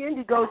at the end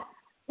he goes,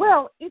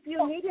 well, if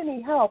you need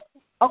any help,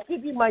 I'll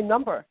give you my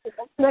number.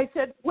 And I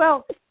said,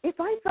 well, if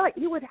I thought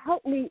you would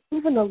help me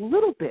even a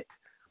little bit,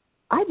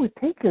 I would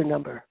take your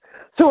number.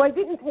 So I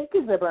didn't take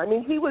his number. I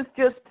mean, he was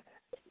just,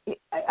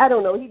 I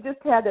don't know, he just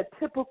had a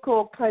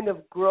typical kind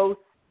of gross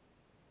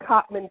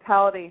cop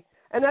mentality.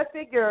 And I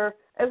figure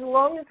as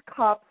long as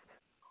cops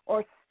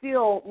are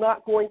still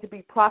not going to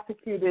be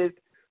prosecuted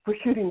for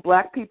shooting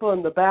black people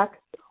in the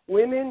back,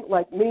 women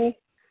like me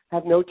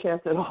have no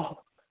chance at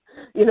all.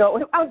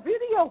 On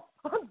video.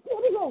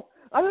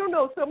 I don't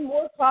know, some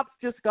more cops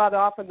just got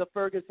off in the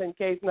Ferguson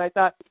case, and I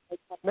thought,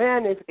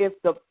 man, if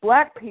the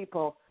black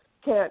people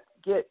can't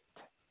get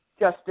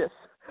justice,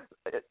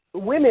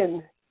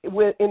 women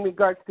in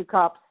regards to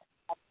cops,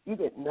 you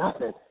get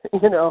nothing.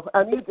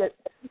 You get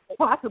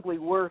possibly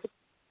worse.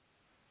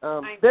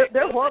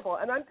 They're horrible,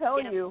 and I'm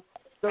telling you,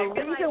 the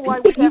reason why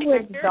we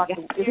have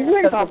talking is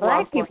because about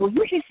black people.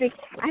 You should say,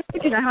 I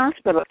put you in a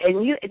hospital,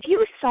 and if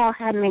you saw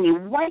how many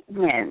white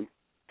men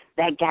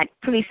that got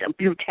police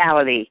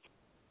brutality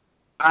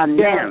on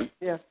them.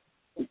 Yeah.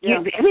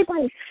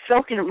 Everybody's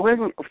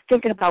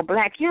thinking about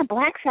blacks. Yeah,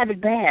 blacks have it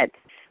bad,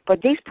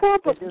 but these poor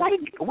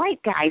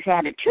white guys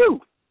had it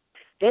too.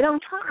 They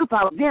don't talk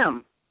about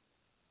them.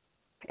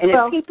 And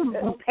if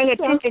people pay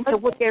attention to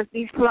what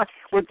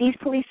these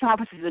police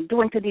officers are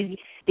doing to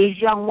these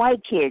young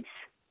white kids,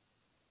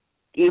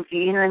 you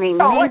know what I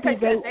mean? Oh, like I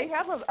said, they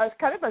have a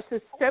kind of a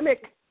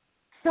systemic,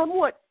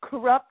 somewhat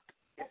corrupt,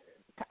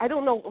 I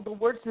don't know the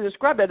words to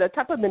describe it, a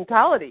type of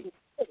mentality.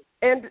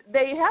 And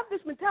they have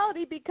this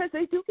mentality because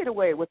they do get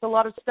away with a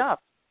lot of stuff.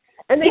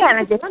 And they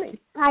get money.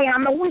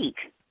 On the weak,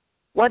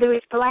 whether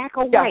it's black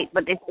or white.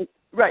 But they're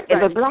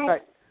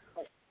black.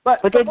 Right.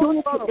 But they've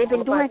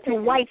been doing it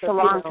to whites a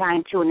long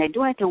time, too, and they're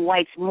doing it to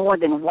whites more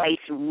than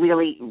whites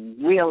really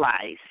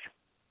realize.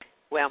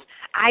 Well,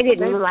 I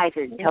didn't realize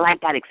it until I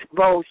got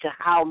exposed to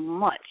how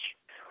much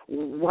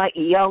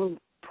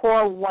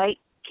poor white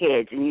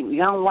kids and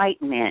young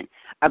white men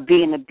are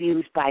being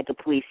abused by the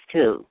police,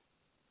 too.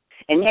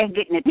 And they're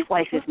getting it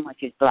twice as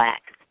much as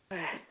black.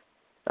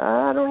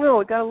 I don't know.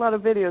 We got a lot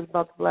of videos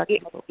about the black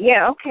people.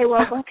 Yeah, okay,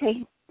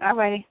 all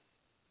righty.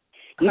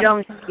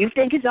 You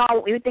think it's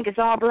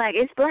all black.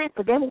 It's black,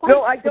 but they're white.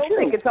 No, I don't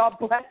think it's all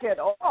black at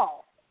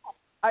all.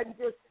 I'm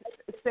just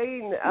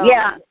saying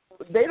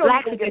they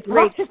don't even get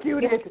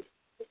prosecuted.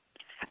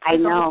 I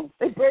know.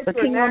 But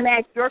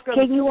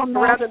can you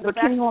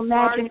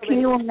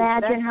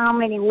imagine how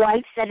many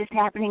whites that is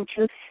happening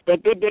to?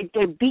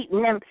 They're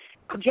beating them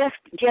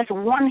just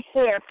one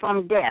hair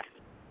from death.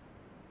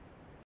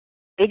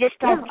 They just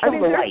don't kill the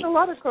whites. There's a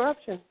lot of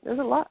corruption. There's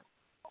a lot.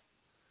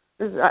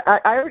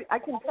 I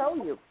can tell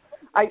you.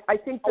 I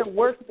think they're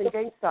worse than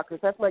gang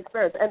stalkers. That's my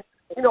experience. And,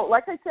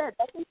 like I said,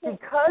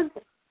 because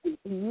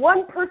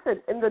one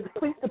person in the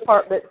police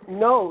department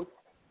knows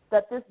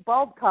that this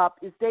bald cop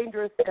is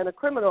dangerous and a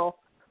criminal,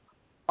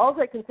 all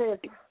I can say is,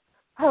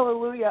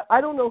 hallelujah,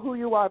 I don't know who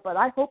you are, but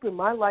I hope in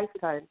my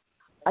lifetime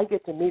I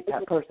get to meet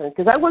that person.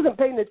 Because I wasn't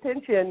paying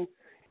attention,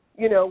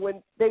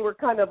 when they were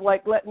kind of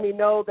like letting me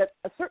know that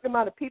a certain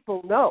amount of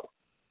people know.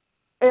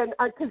 And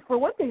because for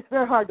one thing, it's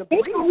very hard to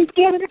believe.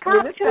 This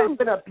guy's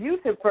been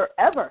abusive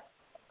forever.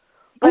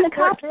 But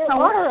there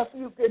are a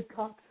few good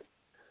cops.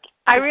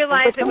 I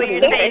realize that what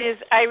you're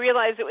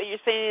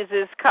saying is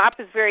this cop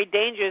is very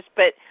dangerous,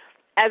 but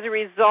as a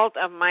result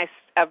of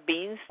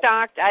being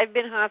stalked, I've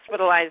been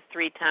hospitalized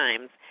 3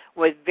 times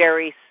with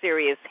very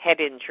serious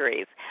head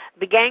injuries.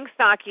 The gang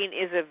stalking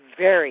is a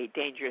very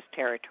dangerous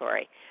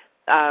territory.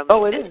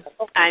 It is.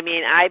 I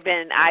mean,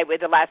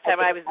 the last time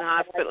I was in the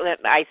hospital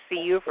at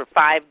ICU for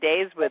 5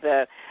 days with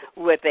a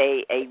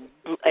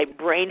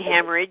brain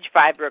hemorrhage,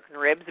 5 broken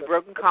ribs, a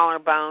broken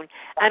collarbone,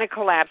 and a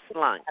collapsed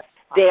lung.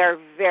 They are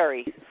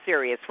very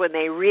serious. When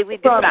they really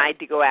decide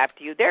to go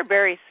after you, they're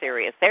very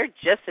serious. They're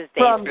just as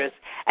dangerous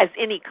as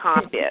any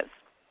cop is.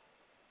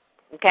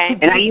 Okay?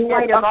 And are you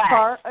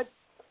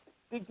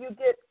did you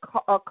get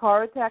a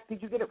car attack?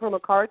 Did you get it from a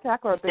car attack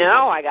or a big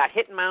No, I got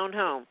hit in my own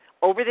home.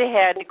 Over the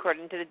head,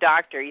 according to the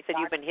doctor. He said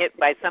you've been hit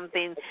by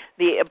something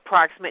the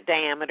approximate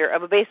diameter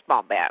of a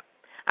baseball bat.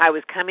 I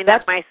was coming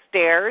up my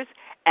stairs,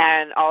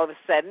 And all of a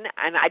sudden,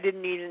 and I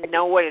didn't even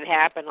know what had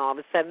happened, all of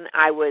a sudden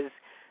I was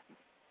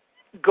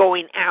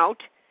going out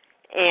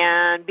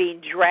and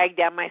being dragged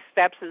down my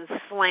steps and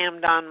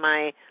slammed on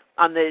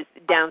the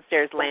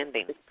downstairs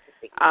landing.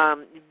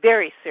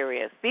 Very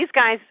serious. These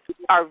guys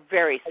are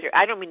very serious.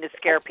 I don't mean to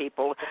scare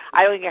people.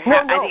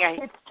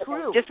 It's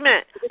true. Just a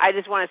minute. I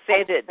just want to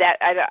say that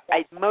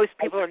most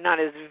people are not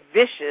as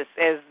vicious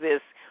as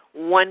this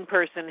one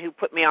person who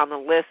put me on the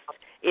list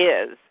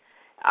is.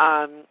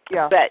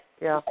 But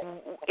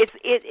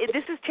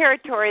this is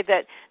territory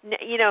that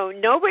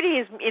nobody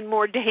is in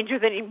more danger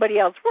than anybody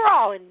else. We're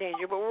all in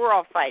danger, but we're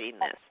all fighting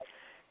this.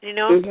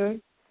 Mm-hmm.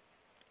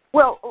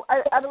 Well,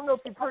 I don't know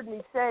if you've heard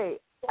me say.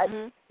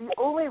 The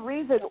only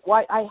reason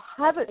why I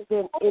haven't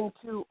been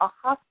into a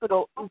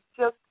hospital is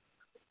just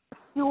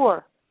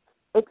pure,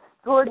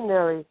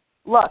 extraordinary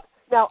luck.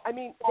 Now, I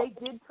mean, they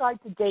did try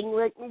to gang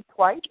rape me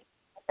twice,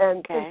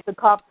 and since the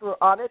cops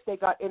were on it, they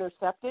got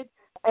intercepted.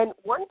 And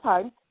one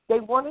time, they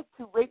wanted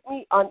to rape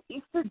me on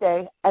Easter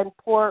Day and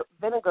pour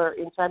vinegar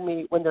inside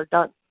me when they're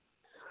done.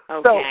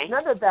 Okay. So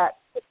none of that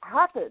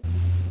happened.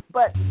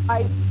 But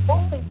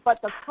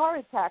the car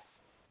attacks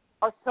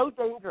are so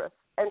dangerous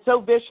and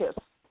so vicious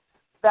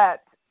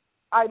that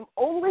I'm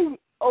only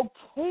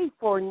okay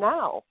for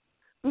now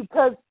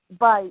because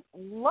by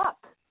luck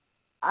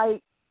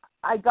I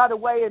got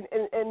away, and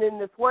in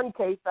this one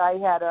case I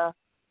had a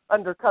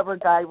undercover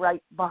guy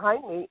right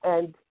behind me,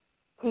 and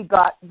he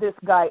got this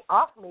guy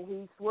off me.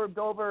 He swerved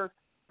over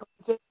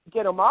to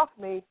get him off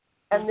me,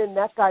 and then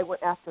that guy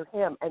went after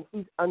him, and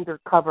he's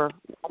undercover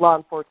law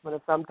enforcement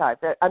of some type.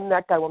 And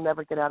that guy will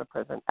never get out of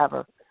prison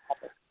ever.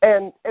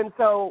 And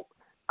so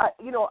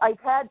I've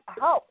had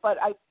help, but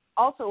I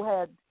also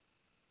had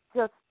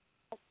just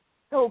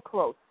so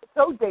close,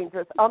 so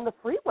dangerous on the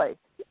freeway,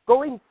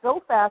 going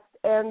so fast,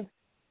 and,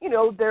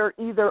 they're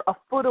either a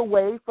foot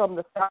away from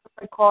the side of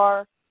my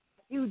car, a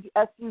huge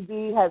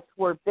SUV has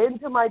swerved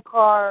into my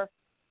car,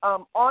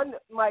 on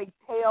my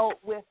tail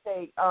with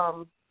a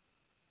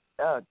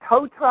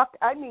tow truck.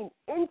 I mean,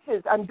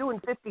 inches. I'm doing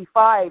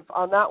 55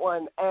 on that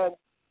one, and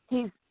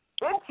he's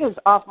inches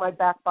off my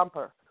back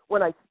bumper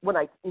when I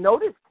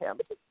noticed him.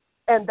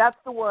 And that's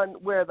the one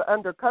where the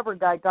undercover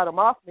guy got him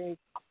off me.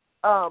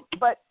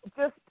 But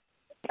just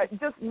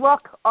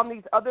luck on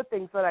these other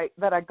things that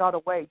I got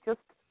away. Just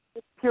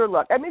pure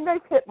luck. I mean,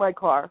 they've hit my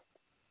car,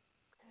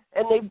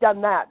 and they've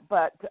done that.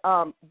 But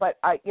I,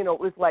 it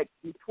was like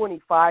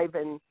 25,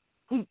 and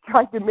he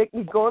tried to make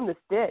me go in this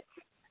ditch.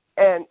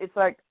 And it's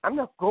like, I'm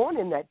not going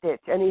in that ditch.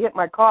 And he hit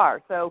my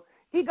car. So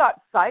he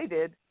got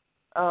cited.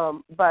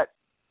 But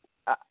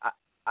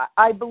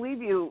I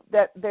believe you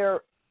that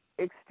they're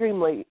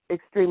extremely,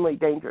 extremely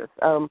dangerous.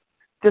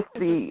 Just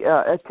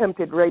the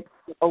attempted rapes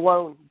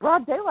alone.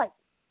 Broad daylight.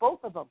 Both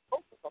of them.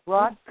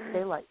 Broad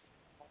daylight.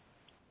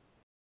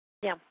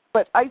 Yeah.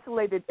 But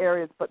isolated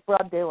areas, but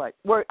broad daylight,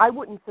 where I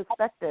wouldn't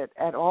suspect it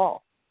at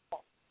all.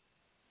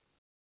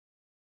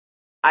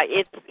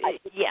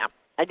 Yeah.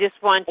 I just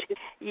want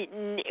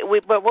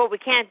but what we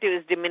can't do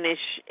is diminish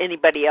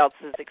anybody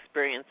else's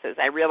experiences.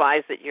 I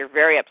realize that you're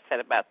very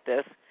upset about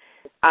this,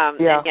 and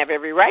you have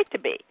every right to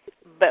be.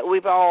 But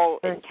we've all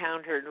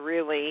encountered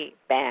really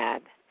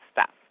bad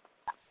stuff,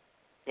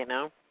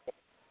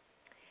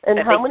 And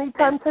how many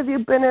times have you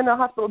been in a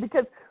hospital?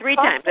 Because 3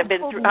 times. I've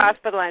been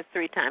hospitalized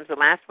 3 times. The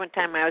last one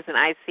time I was in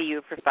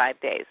ICU for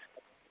 5 days.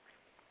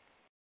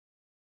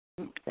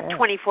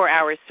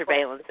 24-hour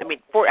surveillance.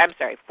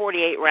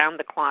 48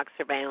 round-the-clock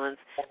surveillance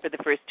for the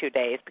first 2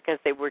 days because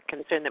they were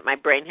concerned that my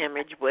brain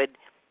hemorrhage would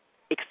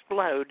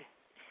explode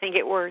and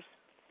get worse.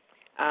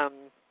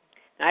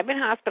 I've been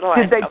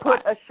hospitalized. Did they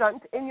put a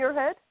shunt in your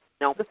head?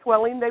 No. The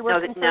swelling they were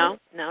concerned?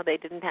 No, they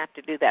didn't have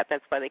to do that.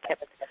 That's why they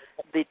kept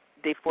the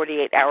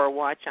 48-hour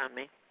watch on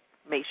me.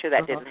 Make sure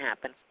that didn't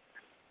happen.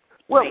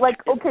 Well,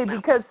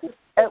 because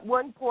at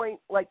one point,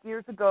 like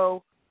years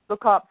ago, the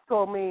cops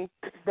told me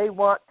they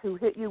want to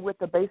hit you with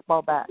a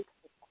baseball bat.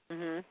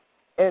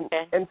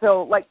 And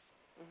so,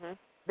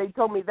 they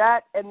told me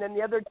that, and then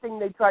the other thing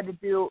they tried to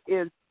do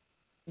is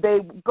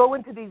they go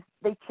into these,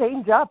 they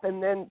change up,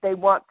 and then they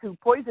want to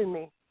poison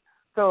me.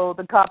 So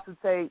the cops would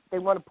say, they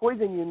want to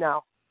poison you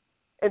now.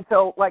 And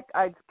so,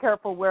 I'm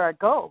careful where I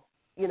go,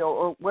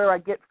 or where I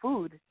get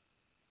food.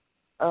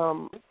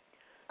 And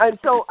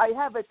so I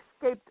have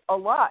escaped a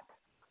lot,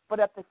 but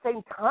at the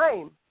same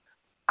time,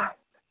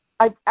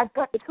 I've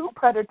got 2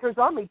 predators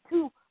on me,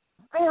 2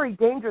 very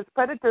dangerous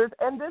predators,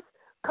 and this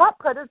cop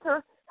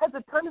predator has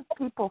a ton of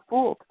people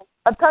fooled,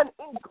 a ton,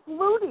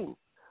 including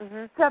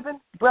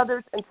 7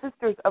 brothers and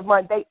sisters of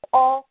mine. They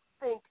all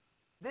think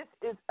this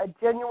is a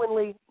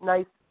genuinely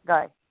nice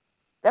guy.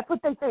 That's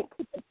what they think.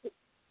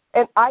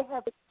 And I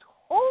have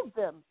told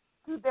them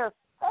to their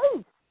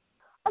face.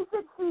 I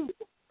said, he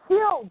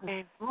killed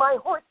my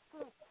horse.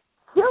 He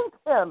killed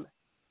him.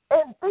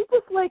 And they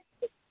just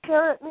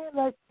stare at me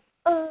and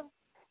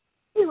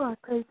you are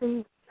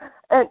crazy.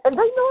 And they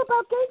know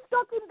about gang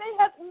stalking. They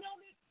have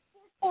known it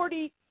for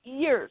 40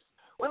 years.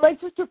 When my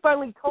sister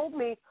finally told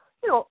me,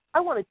 I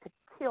wanted to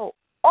kill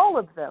all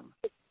of them.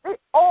 They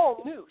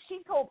all knew.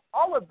 She told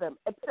all of them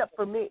except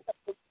for me.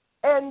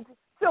 And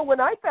so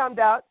when I found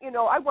out,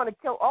 I want to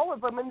kill all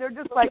of them, and they're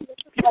just like,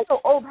 you're so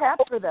old hat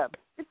for them.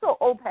 It's so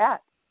old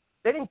hat.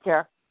 They didn't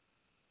care.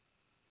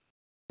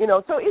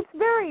 So it's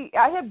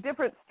I have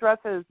different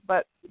stresses,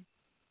 but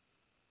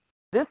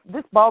this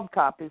bald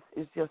cop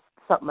is just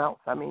something else.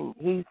 I mean,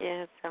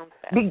 it sounds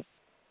bad.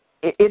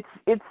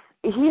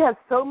 He has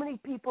so many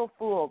people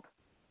fooled.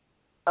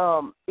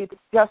 It's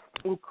just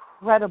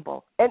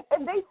incredible. And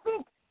they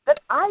think that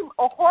I'm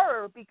a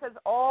horror because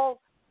all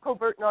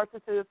covert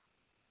narcissists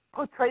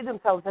portray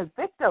themselves as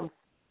victims.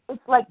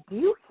 It's like, do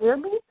you hear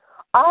me?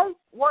 I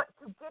want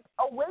to get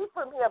away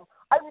from him.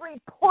 I'm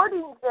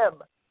reporting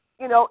him,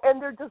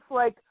 and they're just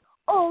like,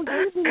 oh,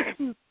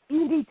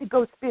 you need to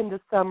go spend the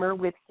summer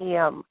with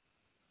him.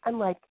 I'm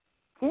like,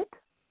 get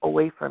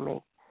away from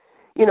me.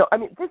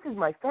 This is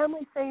my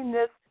family saying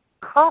this.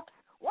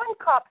 One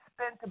cop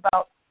spent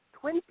about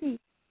 20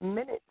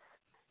 minutes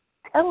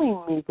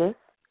telling me this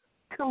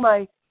to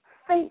my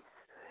face.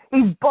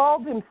 He's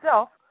bald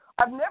himself.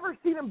 I've never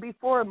seen him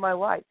before in my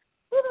life.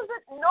 He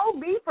doesn't know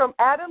me from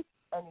Adam,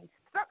 and he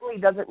certainly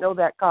doesn't know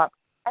that cop.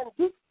 And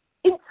he's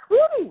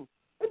intruding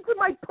into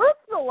my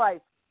personal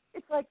life.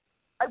 It's like,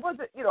 I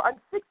wasn't,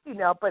 I'm 60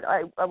 now, but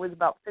I was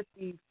about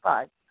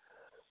 55.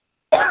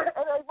 And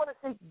I want to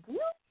say, do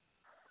you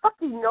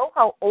fucking know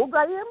how old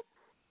I am?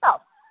 Get the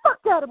fuck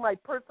out of my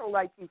personal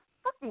life, you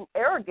fucking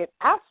arrogant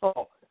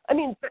asshole.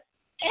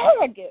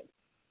 Arrogant.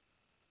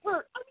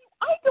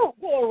 I don't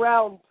go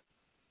around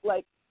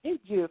like, did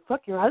you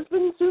fuck your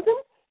husband, Susan?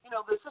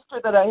 The sister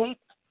that I hate,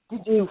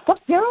 did you fuck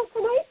Daryl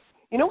tonight?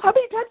 How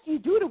many times do you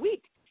do it a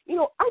week?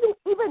 I don't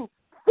even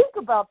think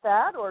about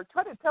that or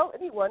try to tell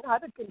anyone how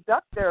to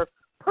conduct their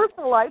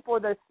personal life or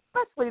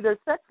especially their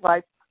sex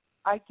life.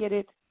 I get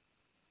it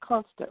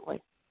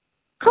constantly.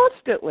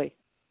 Constantly.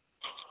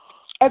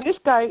 And this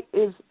guy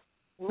is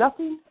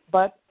nothing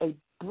but a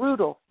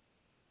brutal,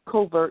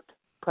 covert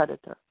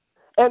predator.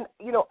 And,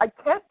 I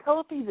can't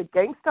tell if he's a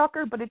gang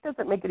stalker, but it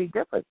doesn't make any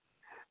difference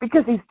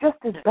because he's just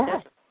as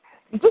bad.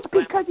 Just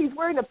because he's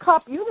wearing a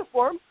cop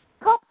uniform,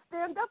 cops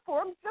stand up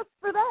for him just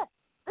for that.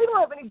 They don't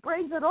have any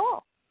brains at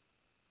all.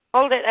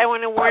 Hold it. I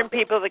want to warn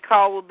people the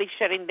call will be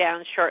shutting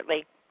down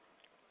shortly.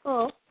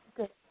 Oh,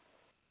 okay.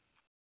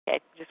 Okay,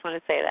 just want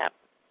to say that.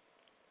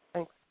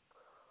 Thanks.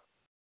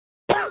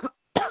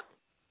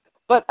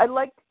 But I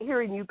liked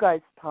hearing you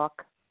guys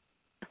talk.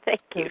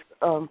 Thank you.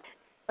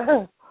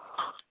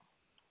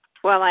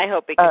 Well, I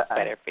hope it gets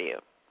better for you.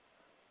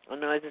 I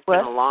know it's been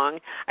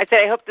I said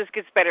I hope this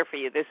gets better for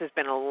you. This has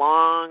been a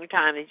long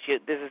time that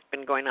this has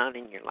been going on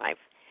in your life.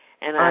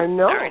 And I'm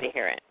sorry to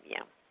hear it.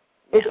 Yeah.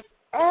 It's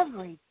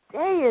every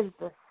day is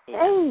the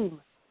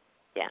same.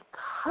 Yeah.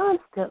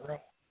 Constantly.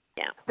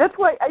 Yeah. That's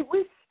why I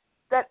wish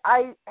that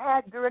I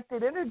had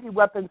directed energy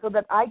weapons so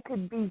that I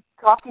could be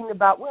talking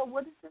about, well,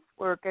 what does this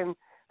work? And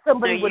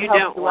somebody would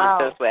help you out.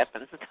 No, you don't want those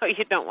weapons. No,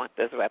 you don't want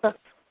those weapons.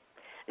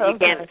 You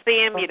can't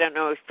see them. You don't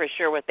know for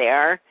sure what they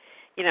are.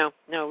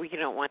 No, you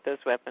don't want those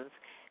weapons.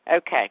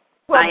 Okay.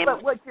 Well,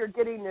 but what you're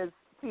getting is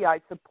TI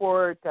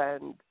support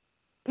and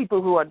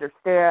people who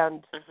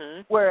understand.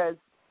 Mm-hmm. Whereas,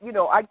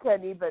 I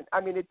can't even,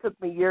 it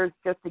took me years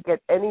just to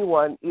get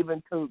anyone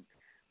even to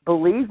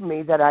believe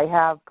me that I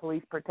have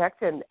police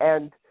protection.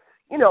 And,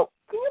 can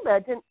you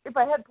imagine if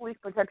I had police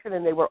protection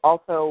and they were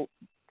also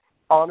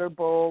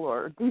honorable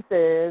or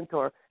decent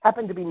or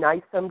happened to be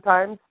nice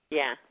sometimes?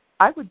 Yeah.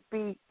 I would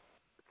be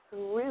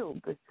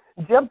thrilled.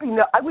 Jumping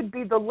up, I would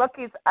be the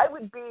luckiest. I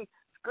would be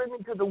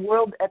screaming to the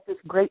world at this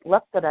great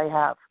luck that I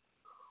have.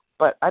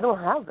 But I don't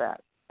have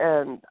that.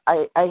 And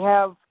I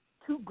have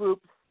two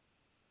groups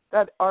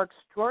that are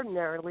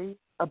extraordinarily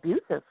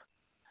abusive.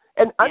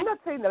 And I'm not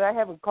saying that I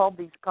haven't called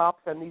these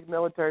cops and these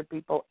military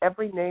people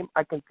every name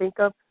I can think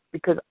of,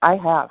 because I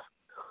have.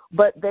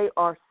 But they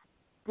are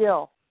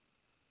still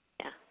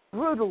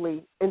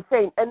brutally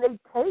insane. And they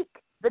take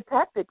the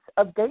tactics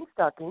of gang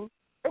stalking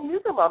and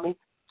use them on me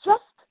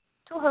just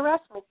to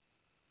harass me.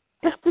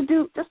 Just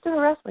to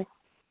harass me.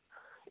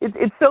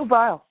 It's so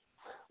vile.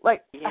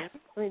 Like,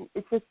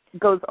 it just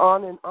goes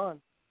on and on.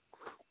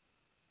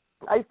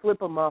 I flip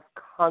them off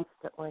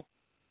constantly.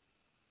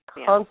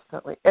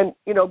 Constantly. And,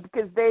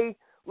 because they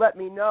let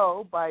me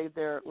know by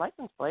their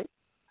license plate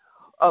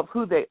of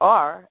who they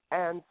are.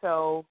 And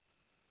so,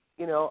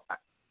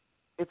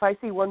 if I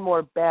see one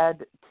more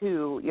bad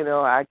two,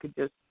 I could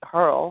just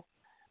hurl.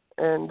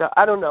 And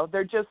I don't know.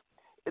 They're just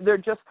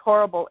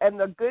horrible. And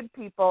the good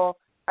people,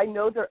 I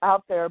know they're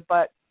out there,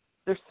 but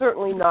they're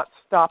certainly not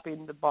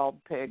stopping the bald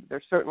pig.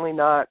 They're certainly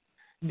not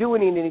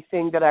doing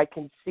anything that I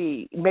can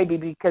see, maybe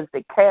because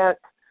they can't.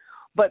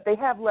 But they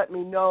have let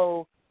me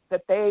know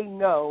that they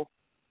know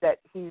that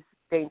he's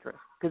dangerous,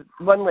 because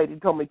one lady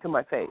told me to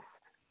my face.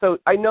 So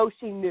I know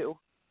she knew.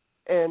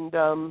 And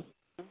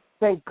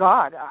thank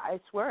God, I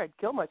swear I'd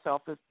kill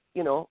myself if,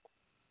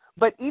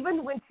 But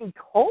even when she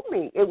told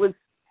me, it was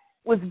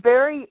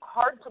very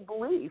hard to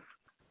believe.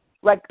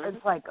 Like,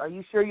 it's like, are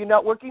you sure you're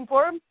not working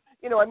for him?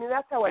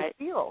 That's how I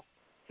feel,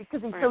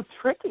 because he's so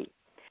tricky.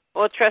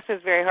 Well, trust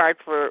is very hard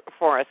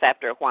for us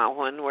after a while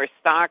when we're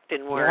stalked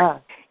and we're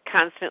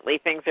constantly,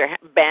 things are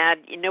bad.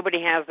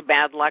 Nobody has the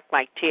bad luck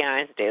like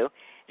TIs do.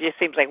 It just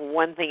seems like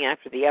one thing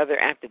after the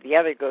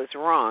other goes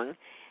wrong,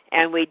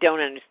 and we don't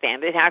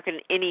understand it.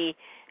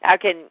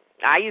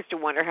 I used to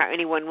wonder how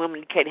any one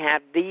woman could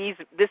have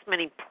this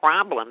many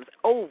problems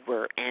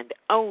over and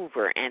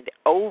over and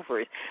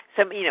over.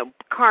 Some,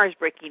 cars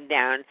breaking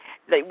down.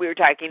 Like we were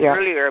talking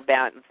earlier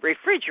about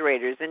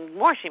refrigerators and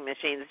washing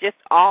machines, just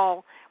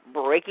all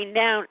breaking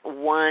down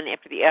one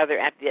after the other.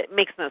 It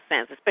makes no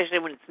sense, especially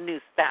when it's new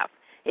stuff.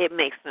 It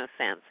makes no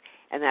sense,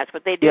 and that's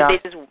what they do. Yeah.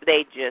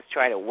 They just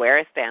try to wear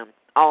us down.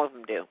 All of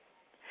them do.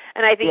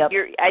 And I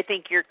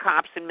think your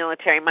cops and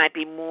military might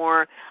be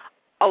more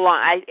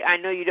along. I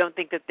know you don't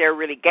think that they're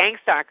really gang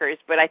stalkers,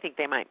 but I think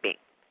they might be.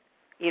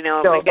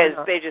 Because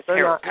they're just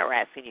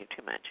harassing you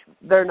too much.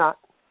 They're not.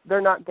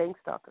 They're not gang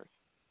stalkers.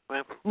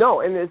 Well,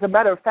 no, and as a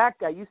matter of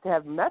fact, I used to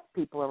have meth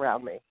people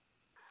around me,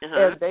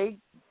 and they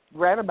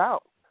ran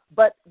about.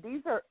 But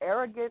these are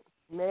arrogant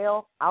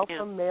male,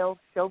 alpha male,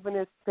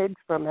 chauvinist pigs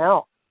from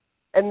hell.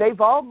 And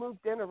they've all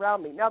moved in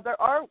around me. Now, there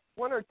are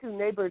one or two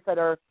neighbors that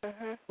are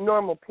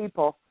normal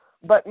people,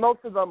 but most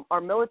of them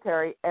are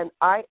military, and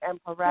I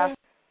am harassed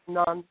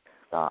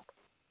nonstop.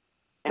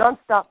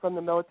 Nonstop from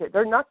the military.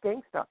 They're not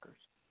gang stalkers.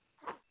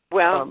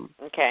 Well,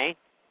 okay.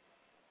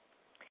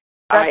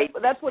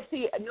 That's what,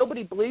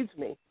 nobody believes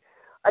me.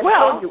 I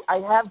told you, I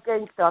have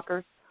gang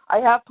stalkers. I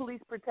have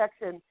police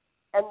protection,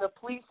 and the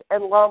police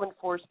and law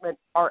enforcement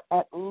are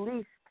at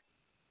least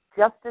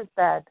just as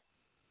bad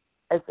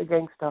as the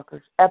gang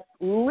stalkers. At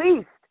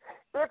least,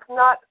 if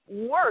not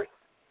worse,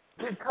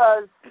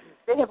 because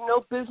they have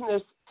no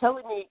business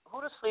telling me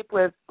who to sleep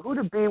with, who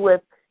to be with,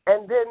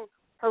 and then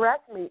harass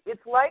me.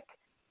 It's like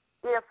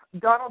if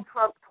Donald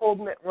Trump told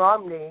Mitt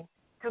Romney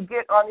to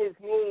get on his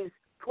knees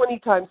 20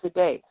 times a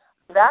day.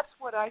 That's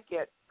what I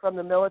get from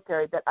the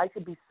military, that I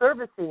should be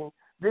servicing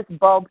this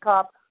bald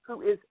cop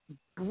who is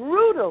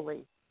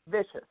brutally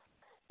vicious,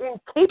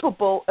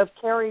 incapable of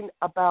caring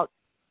about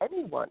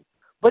anyone.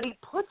 But he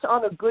puts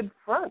on a good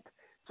front,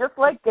 just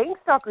like gang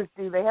stalkers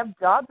do. They have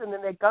jobs, and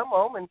then they come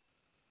home and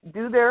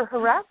do their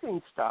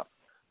harassing stuff.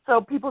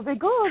 So people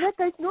think, oh, that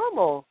guy's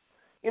normal.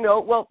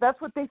 Well,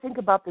 that's what they think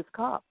about this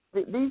cop.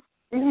 These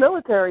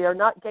military are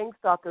not gang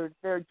stalkers.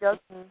 They're just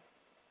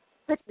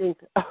sickening.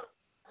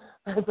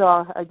 That's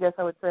all I guess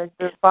I would say.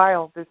 They're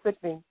vile. They're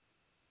sickening.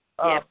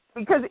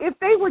 Because if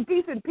they were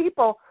decent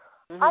people,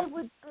 I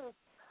would be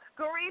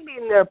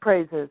screaming their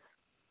praises.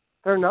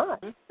 They're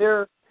not.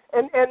 They're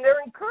And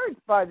they're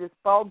encouraged by this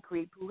bald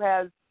creep who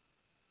has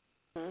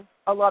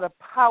a lot of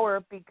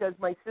power, because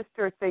my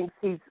sister thinks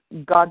he's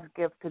God's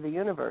gift to the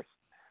universe.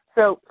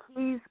 So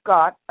he's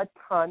got a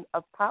ton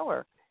of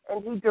power,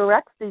 and he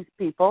directs these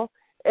people,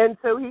 and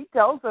so he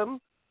tells them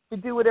to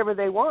do whatever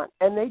they want,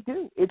 and they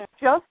do.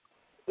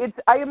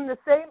 I am the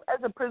same as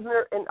a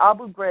prisoner in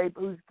Abu Ghraib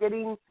who's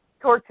getting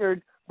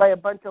tortured by a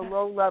bunch of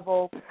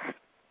low-level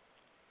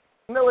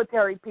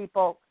military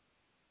people.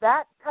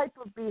 That type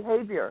of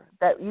behavior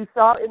that you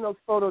saw in those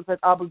photos at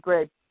Abu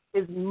Ghraib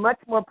is much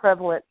more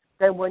prevalent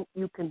than what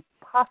you can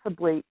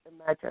possibly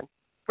imagine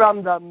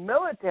from the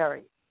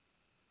military.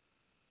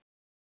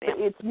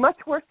 It's much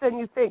worse than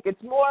you think.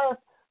 It's more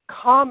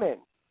common.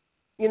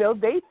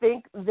 They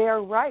think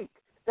they're right.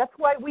 That's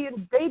why we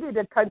invaded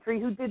a country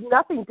who did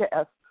nothing to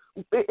us.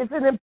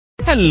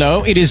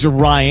 Hello, it is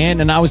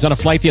Ryan, and I was on a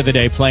flight the other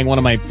day playing one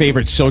of my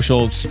favorite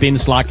social spin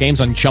slot games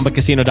on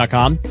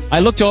ChumbaCasino.com. I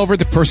looked over at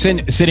the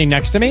person sitting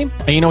next to me,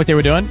 and you know what they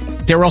were doing?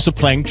 They were also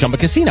playing Chumba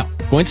Casino.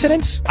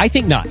 Coincidence? I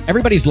think not.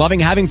 Everybody's loving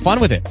having fun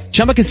with it.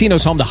 Chumba Casino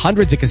is home to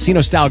hundreds of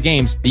casino-style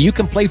games that you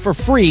can play for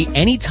free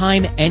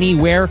anytime,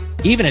 anywhere,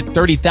 even at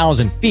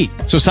 30,000 feet.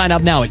 So sign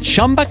up now at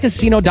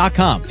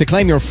ChumbaCasino.com to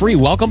claim your free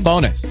welcome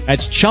bonus.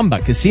 That's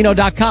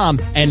ChumbaCasino.com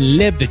and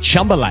live the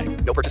Chumba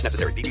life. No purchase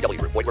necessary. VGW.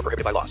 Void where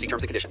prohibited by law. See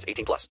terms and conditions. 18+.